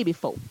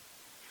 4.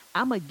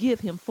 I'm going to give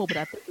him 4, but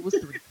I think it was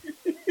 3.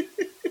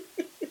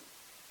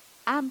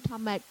 I'm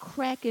talking about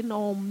cracking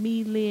on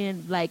me,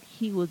 Lynn, like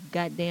he was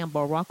goddamn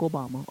Barack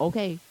Obama,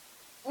 okay?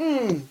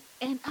 And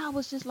I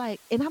was just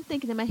like, and I'm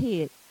thinking in my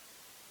head,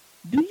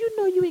 do you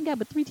know you ain't got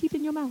but 3 teeth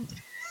in your mouth?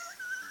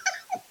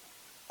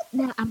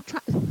 Now, I'm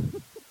trying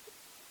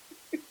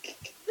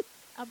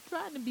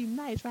to be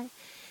nice, right?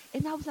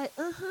 And I was like,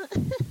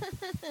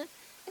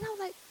 And I was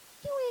like,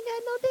 you ain't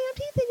got no damn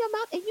teeth in your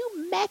mouth, and you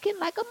macking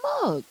like a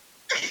mug.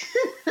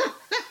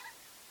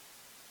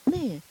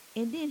 Man,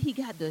 and then he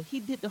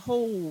did the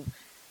whole,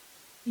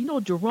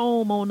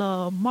 Jerome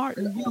on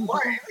Martin.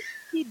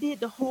 He did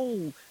the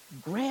whole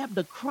grab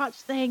the crotch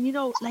thing,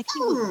 like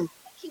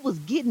he was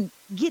getting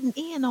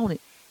in on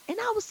it. And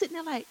I was sitting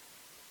there like,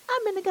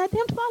 I'm in the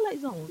goddamn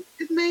Twilight Zone.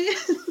 Man.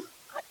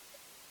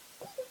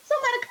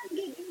 Somebody come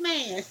get this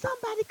man.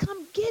 Somebody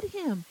come get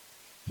him.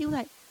 He was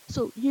like,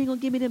 so you ain't gonna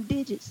give me them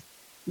digits?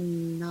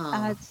 No.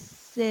 I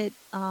said,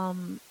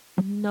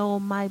 no,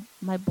 my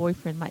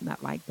boyfriend might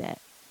not like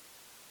that.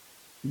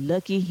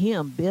 Lucky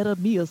him, better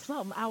me or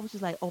something. I was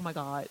just like, oh my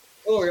God.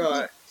 Oh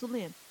God. So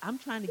Lynn, I'm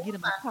trying to get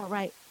in my car,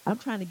 right? I'm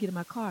trying to get in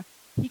my car.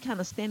 He kind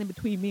of standing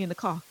between me and the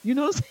car. You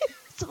know what I'm saying?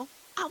 So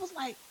I was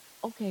like,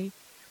 okay.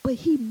 But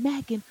he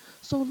macking.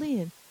 So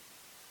Lynn,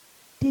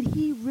 did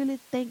he really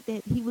think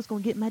that he was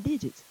going to get my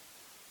digits?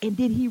 And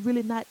did he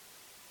really not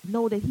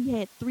know that he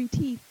had 3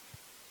 teeth?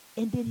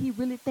 And did he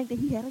really think that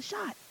he had a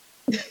shot?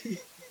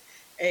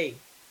 Hey,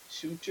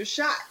 shoot your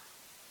shot.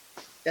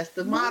 That's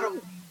the motto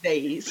these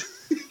days.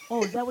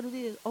 Oh, is that what it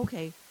is?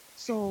 Okay.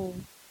 So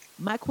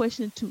my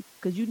question too,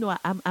 because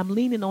I'm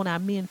leaning on our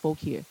men folk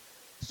here.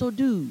 So,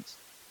 dudes,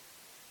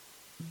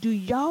 do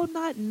y'all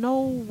not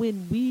know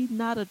when we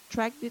not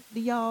attracted to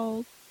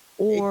y'all,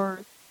 or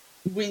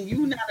When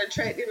you not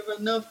attractive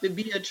enough to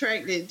be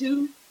attracted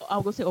to, I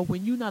was gonna say, or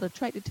when you not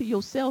attracted to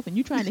yourself and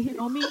you trying to hit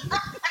on me? I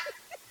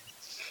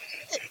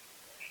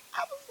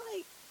was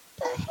like,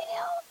 the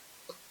hell?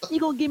 You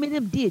gonna give me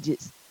them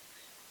digits?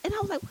 And I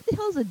was like, what the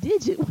hell is a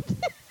digit? What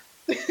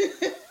is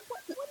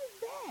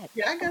that?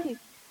 yeah, I got Okay,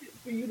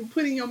 for you to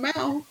put in your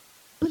mouth.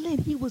 but then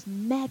he was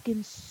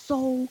macking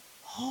so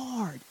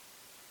hard,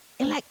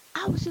 and like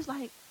I was just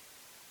like,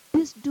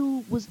 this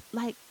dude was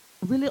like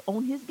really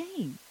on his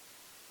game.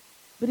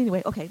 But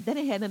anyway, okay, that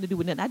ain't had nothing to do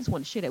with nothing. I just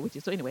wanted to share that with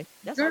you. So anyway,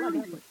 that's all I Girl,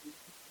 got. For,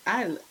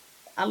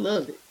 I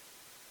love it.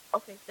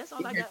 okay, that's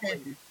all I got. For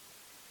you.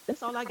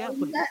 That's all I got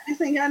for you. This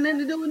ain't got nothing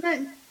to do with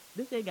nothing.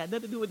 This ain't got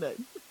nothing to do with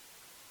nothing.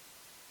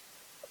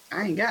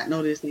 I ain't got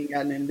no this ain't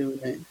got nothing to do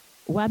with nothing.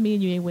 Why me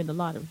and you ain't win the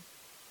lottery?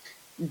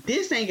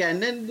 This ain't got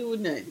nothing to do with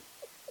nothing.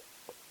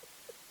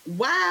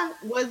 Why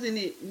wasn't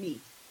it me?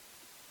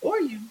 Or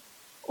you?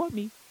 Or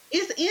me?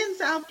 It's in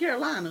South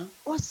Carolina.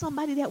 Or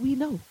somebody that we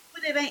know.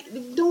 But it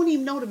ain't, don't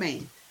even know the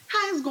man.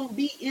 How is gonna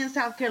be in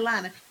South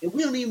Carolina and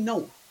we don't even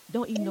know?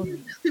 Don't even know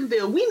me.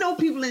 Simpsonville. We know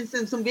people in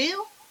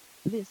Simpsonville.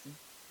 Listen,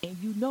 and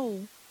you know,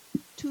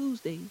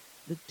 Tuesday,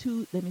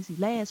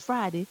 last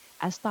Friday,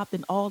 I stopped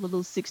in all the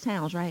little 6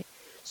 towns, right?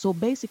 So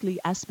basically,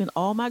 I spent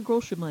all my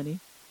grocery money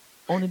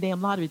on the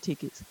damn lottery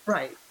tickets.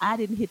 Right. I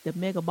didn't hit the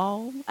mega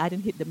ball. I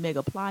didn't hit the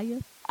mega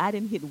plier. I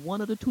didn't hit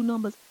one of the 2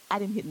 numbers. I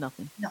didn't hit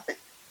nothing. Nothing.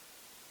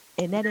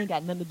 And that ain't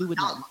got nothing to do with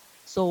nothing.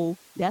 So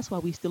that's why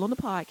we still on the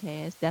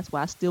podcast. That's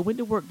why I still went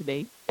to work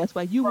today. That's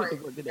why you went to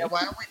work today. That's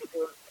why I went to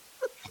work.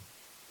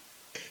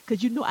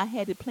 Because you know I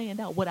had it planned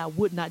out what I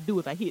would not do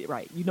if I hit it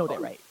right. You know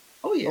that, right?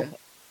 Oh yeah. Okay.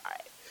 All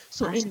right.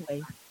 So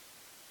anyway,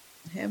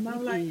 Have my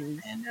it life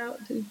is planned out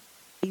too.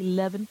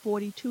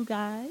 11:42,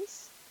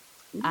 guys.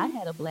 I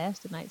had a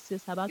blast tonight,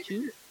 sis. How about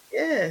you?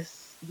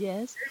 Yes.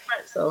 Yes. Very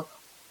much so.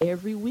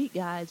 Every week,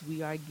 guys,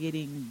 we are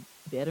getting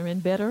better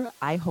and better,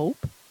 I hope.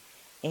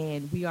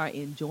 And we are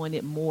enjoying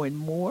it more and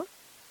more.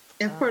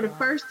 And for the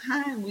first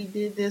time, we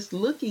did this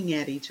looking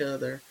at each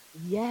other.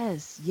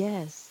 Yes,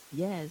 yes,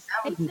 yes.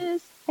 Hey, That was-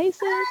 sis. Hey, sis.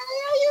 Hey,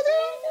 how you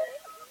doing?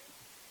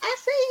 I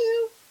see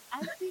you.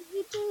 I see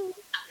you too.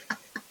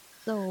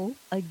 So,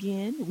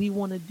 again, we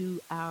want to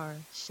do our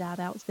shout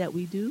outs that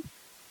we do.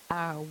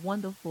 Our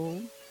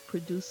wonderful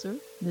producer,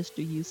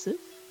 Mr. Yusuf,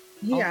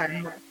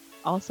 Yeah.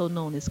 also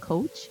known as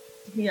Coach.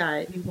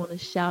 Yeah. We want to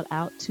shout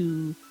out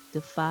to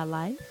Defy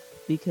Life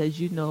because,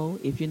 you know,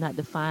 if you're not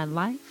defying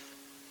life,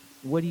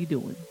 what are you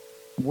doing?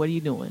 What are you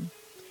doing?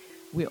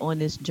 We're on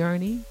this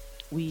journey.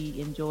 We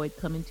enjoyed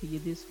coming to you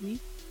this week.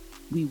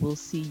 We will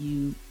see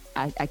you.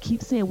 I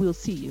keep saying we'll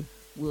see you.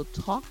 We'll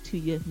talk to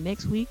you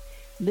next week.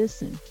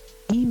 Listen,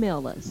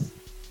 email us,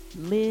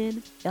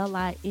 Lynn,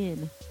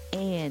 Lin,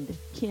 and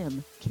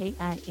Kim, Kim,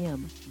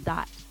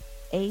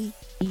 .aen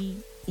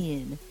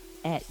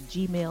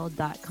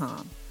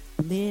 @gmail.com.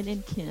 Lynn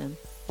and Kim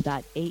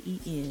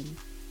 .aen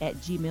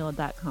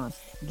 @gmail.com.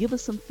 Give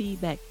us some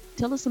feedback.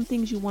 Tell us some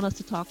things you want us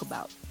to talk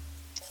about.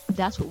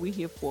 That's what we're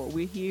here for.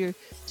 We're here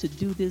to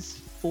do this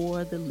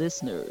for the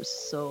listeners.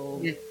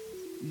 So,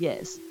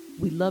 yes,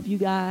 we love you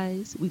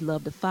guys. We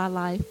love Defy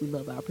Life. We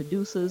love our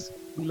producers.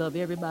 We love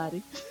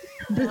everybody.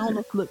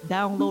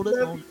 Download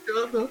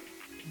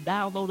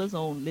us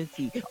on, let's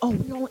see. Oh,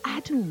 we're on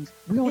iTunes.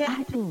 We're on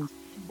iTunes.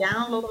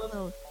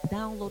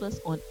 Download us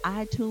on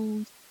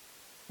iTunes,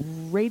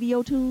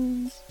 Radio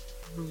Tunes,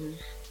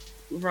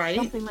 Right.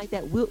 something like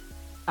that.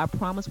 I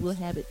promise we'll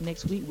have it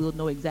next week. We'll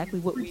know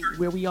exactly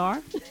where we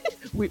are.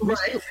 we're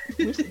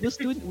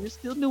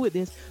still new at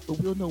this, but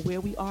we'll know where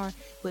we are.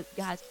 But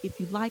guys, if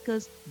you like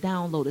us,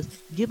 download us.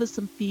 Give us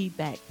some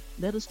feedback.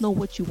 Let us know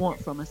what you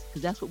want from us,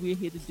 because that's what we're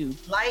here to do.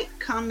 Like,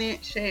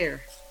 comment,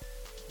 share.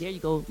 There you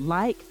go.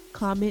 Like,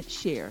 comment,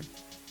 share.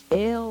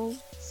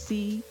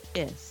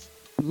 LCS.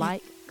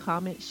 Like,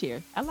 comment,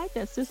 share. I like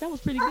that, sis. That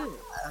was pretty good.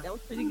 That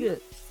was pretty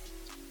good.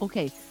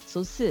 Okay,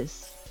 so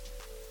sis,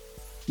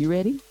 you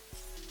ready?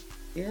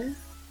 Yeah.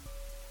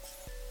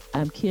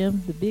 I'm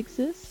Kim, the big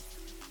sis.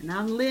 And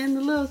I'm Lynn,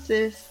 the little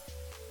sis.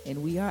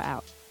 And we are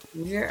out.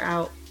 We're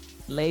out.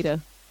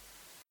 Later.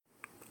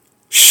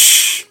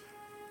 Shh.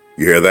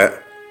 You hear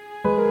that?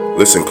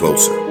 Listen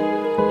closer.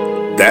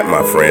 That,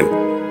 my friend,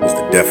 is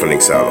the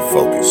deafening sound of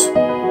focus.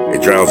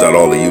 It drowns out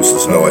all the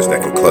useless noise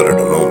that can clutter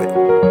the moment.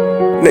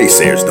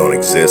 Naysayers don't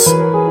exist.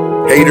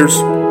 Haters?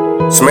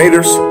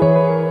 Smaters?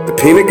 The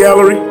peanut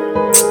gallery?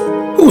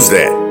 Who's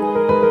that?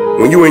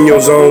 When you in your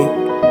zone,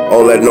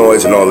 all that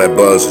noise and all that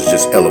buzz is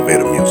just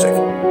elevator music.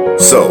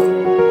 So,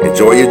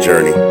 enjoy your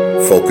journey,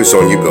 focus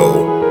on your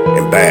goal,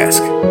 and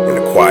bask in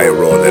the quiet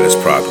roar that is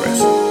progress.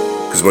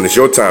 Because when it's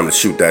your time to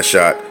shoot that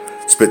shot,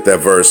 spit that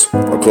verse,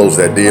 or close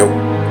that deal,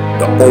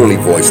 the only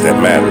voice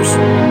that matters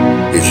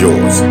is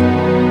yours.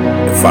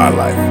 Defy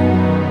life.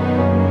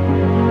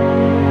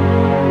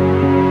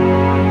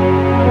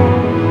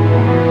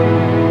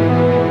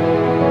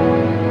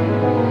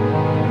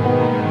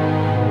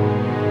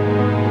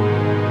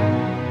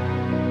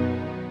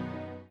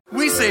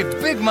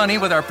 money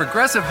with our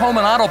Progressive Home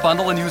and Auto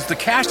Bundle and use the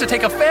cash to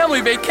take a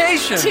family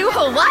vacation. To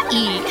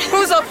Hawaii.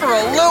 Who's up for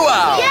a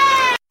luau?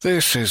 Yay!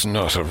 This is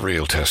not a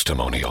real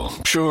testimonial.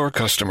 Sure,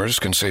 customers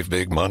can save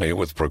big money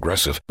with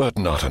Progressive, but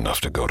not enough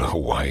to go to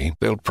Hawaii.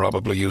 They'll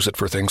probably use it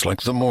for things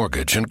like the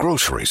mortgage and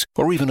groceries,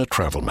 or even a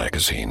travel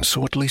magazine,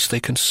 so at least they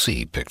can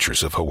see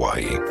pictures of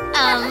Hawaii.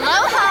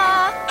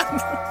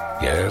 Aloha!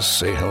 Yes,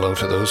 say hello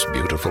to those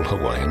beautiful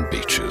Hawaiian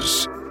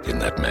beaches in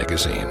that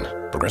magazine.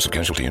 Progressive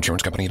Casualty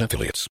Insurance Company and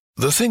Affiliates.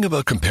 The thing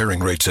about comparing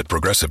rates at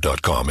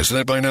Progressive.com is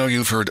that by now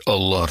you've heard a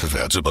lot of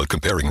ads about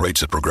comparing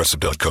rates at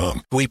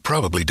Progressive.com. We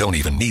probably don't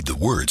even need the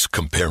words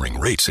comparing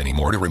rates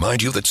anymore to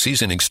remind you that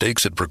seasoning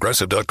steaks at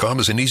Progressive.com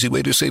is an easy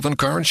way to save on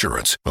car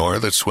insurance, or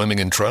that swimming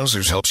in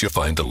trousers helps you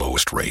find the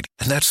lowest rate.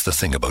 And that's the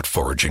thing about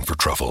foraging for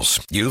truffles.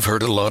 You've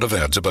heard a lot of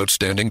ads about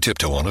standing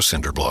tiptoe on a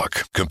cinder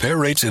block. Compare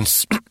rates and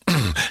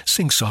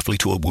sing softly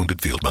to a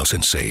wounded field mouse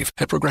and save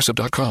at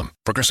Progressive.com.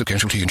 Progressive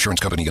Casualty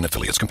Insurance Company and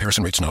Affiliates.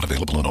 Comparison rates not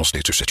available in all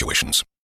states or situations.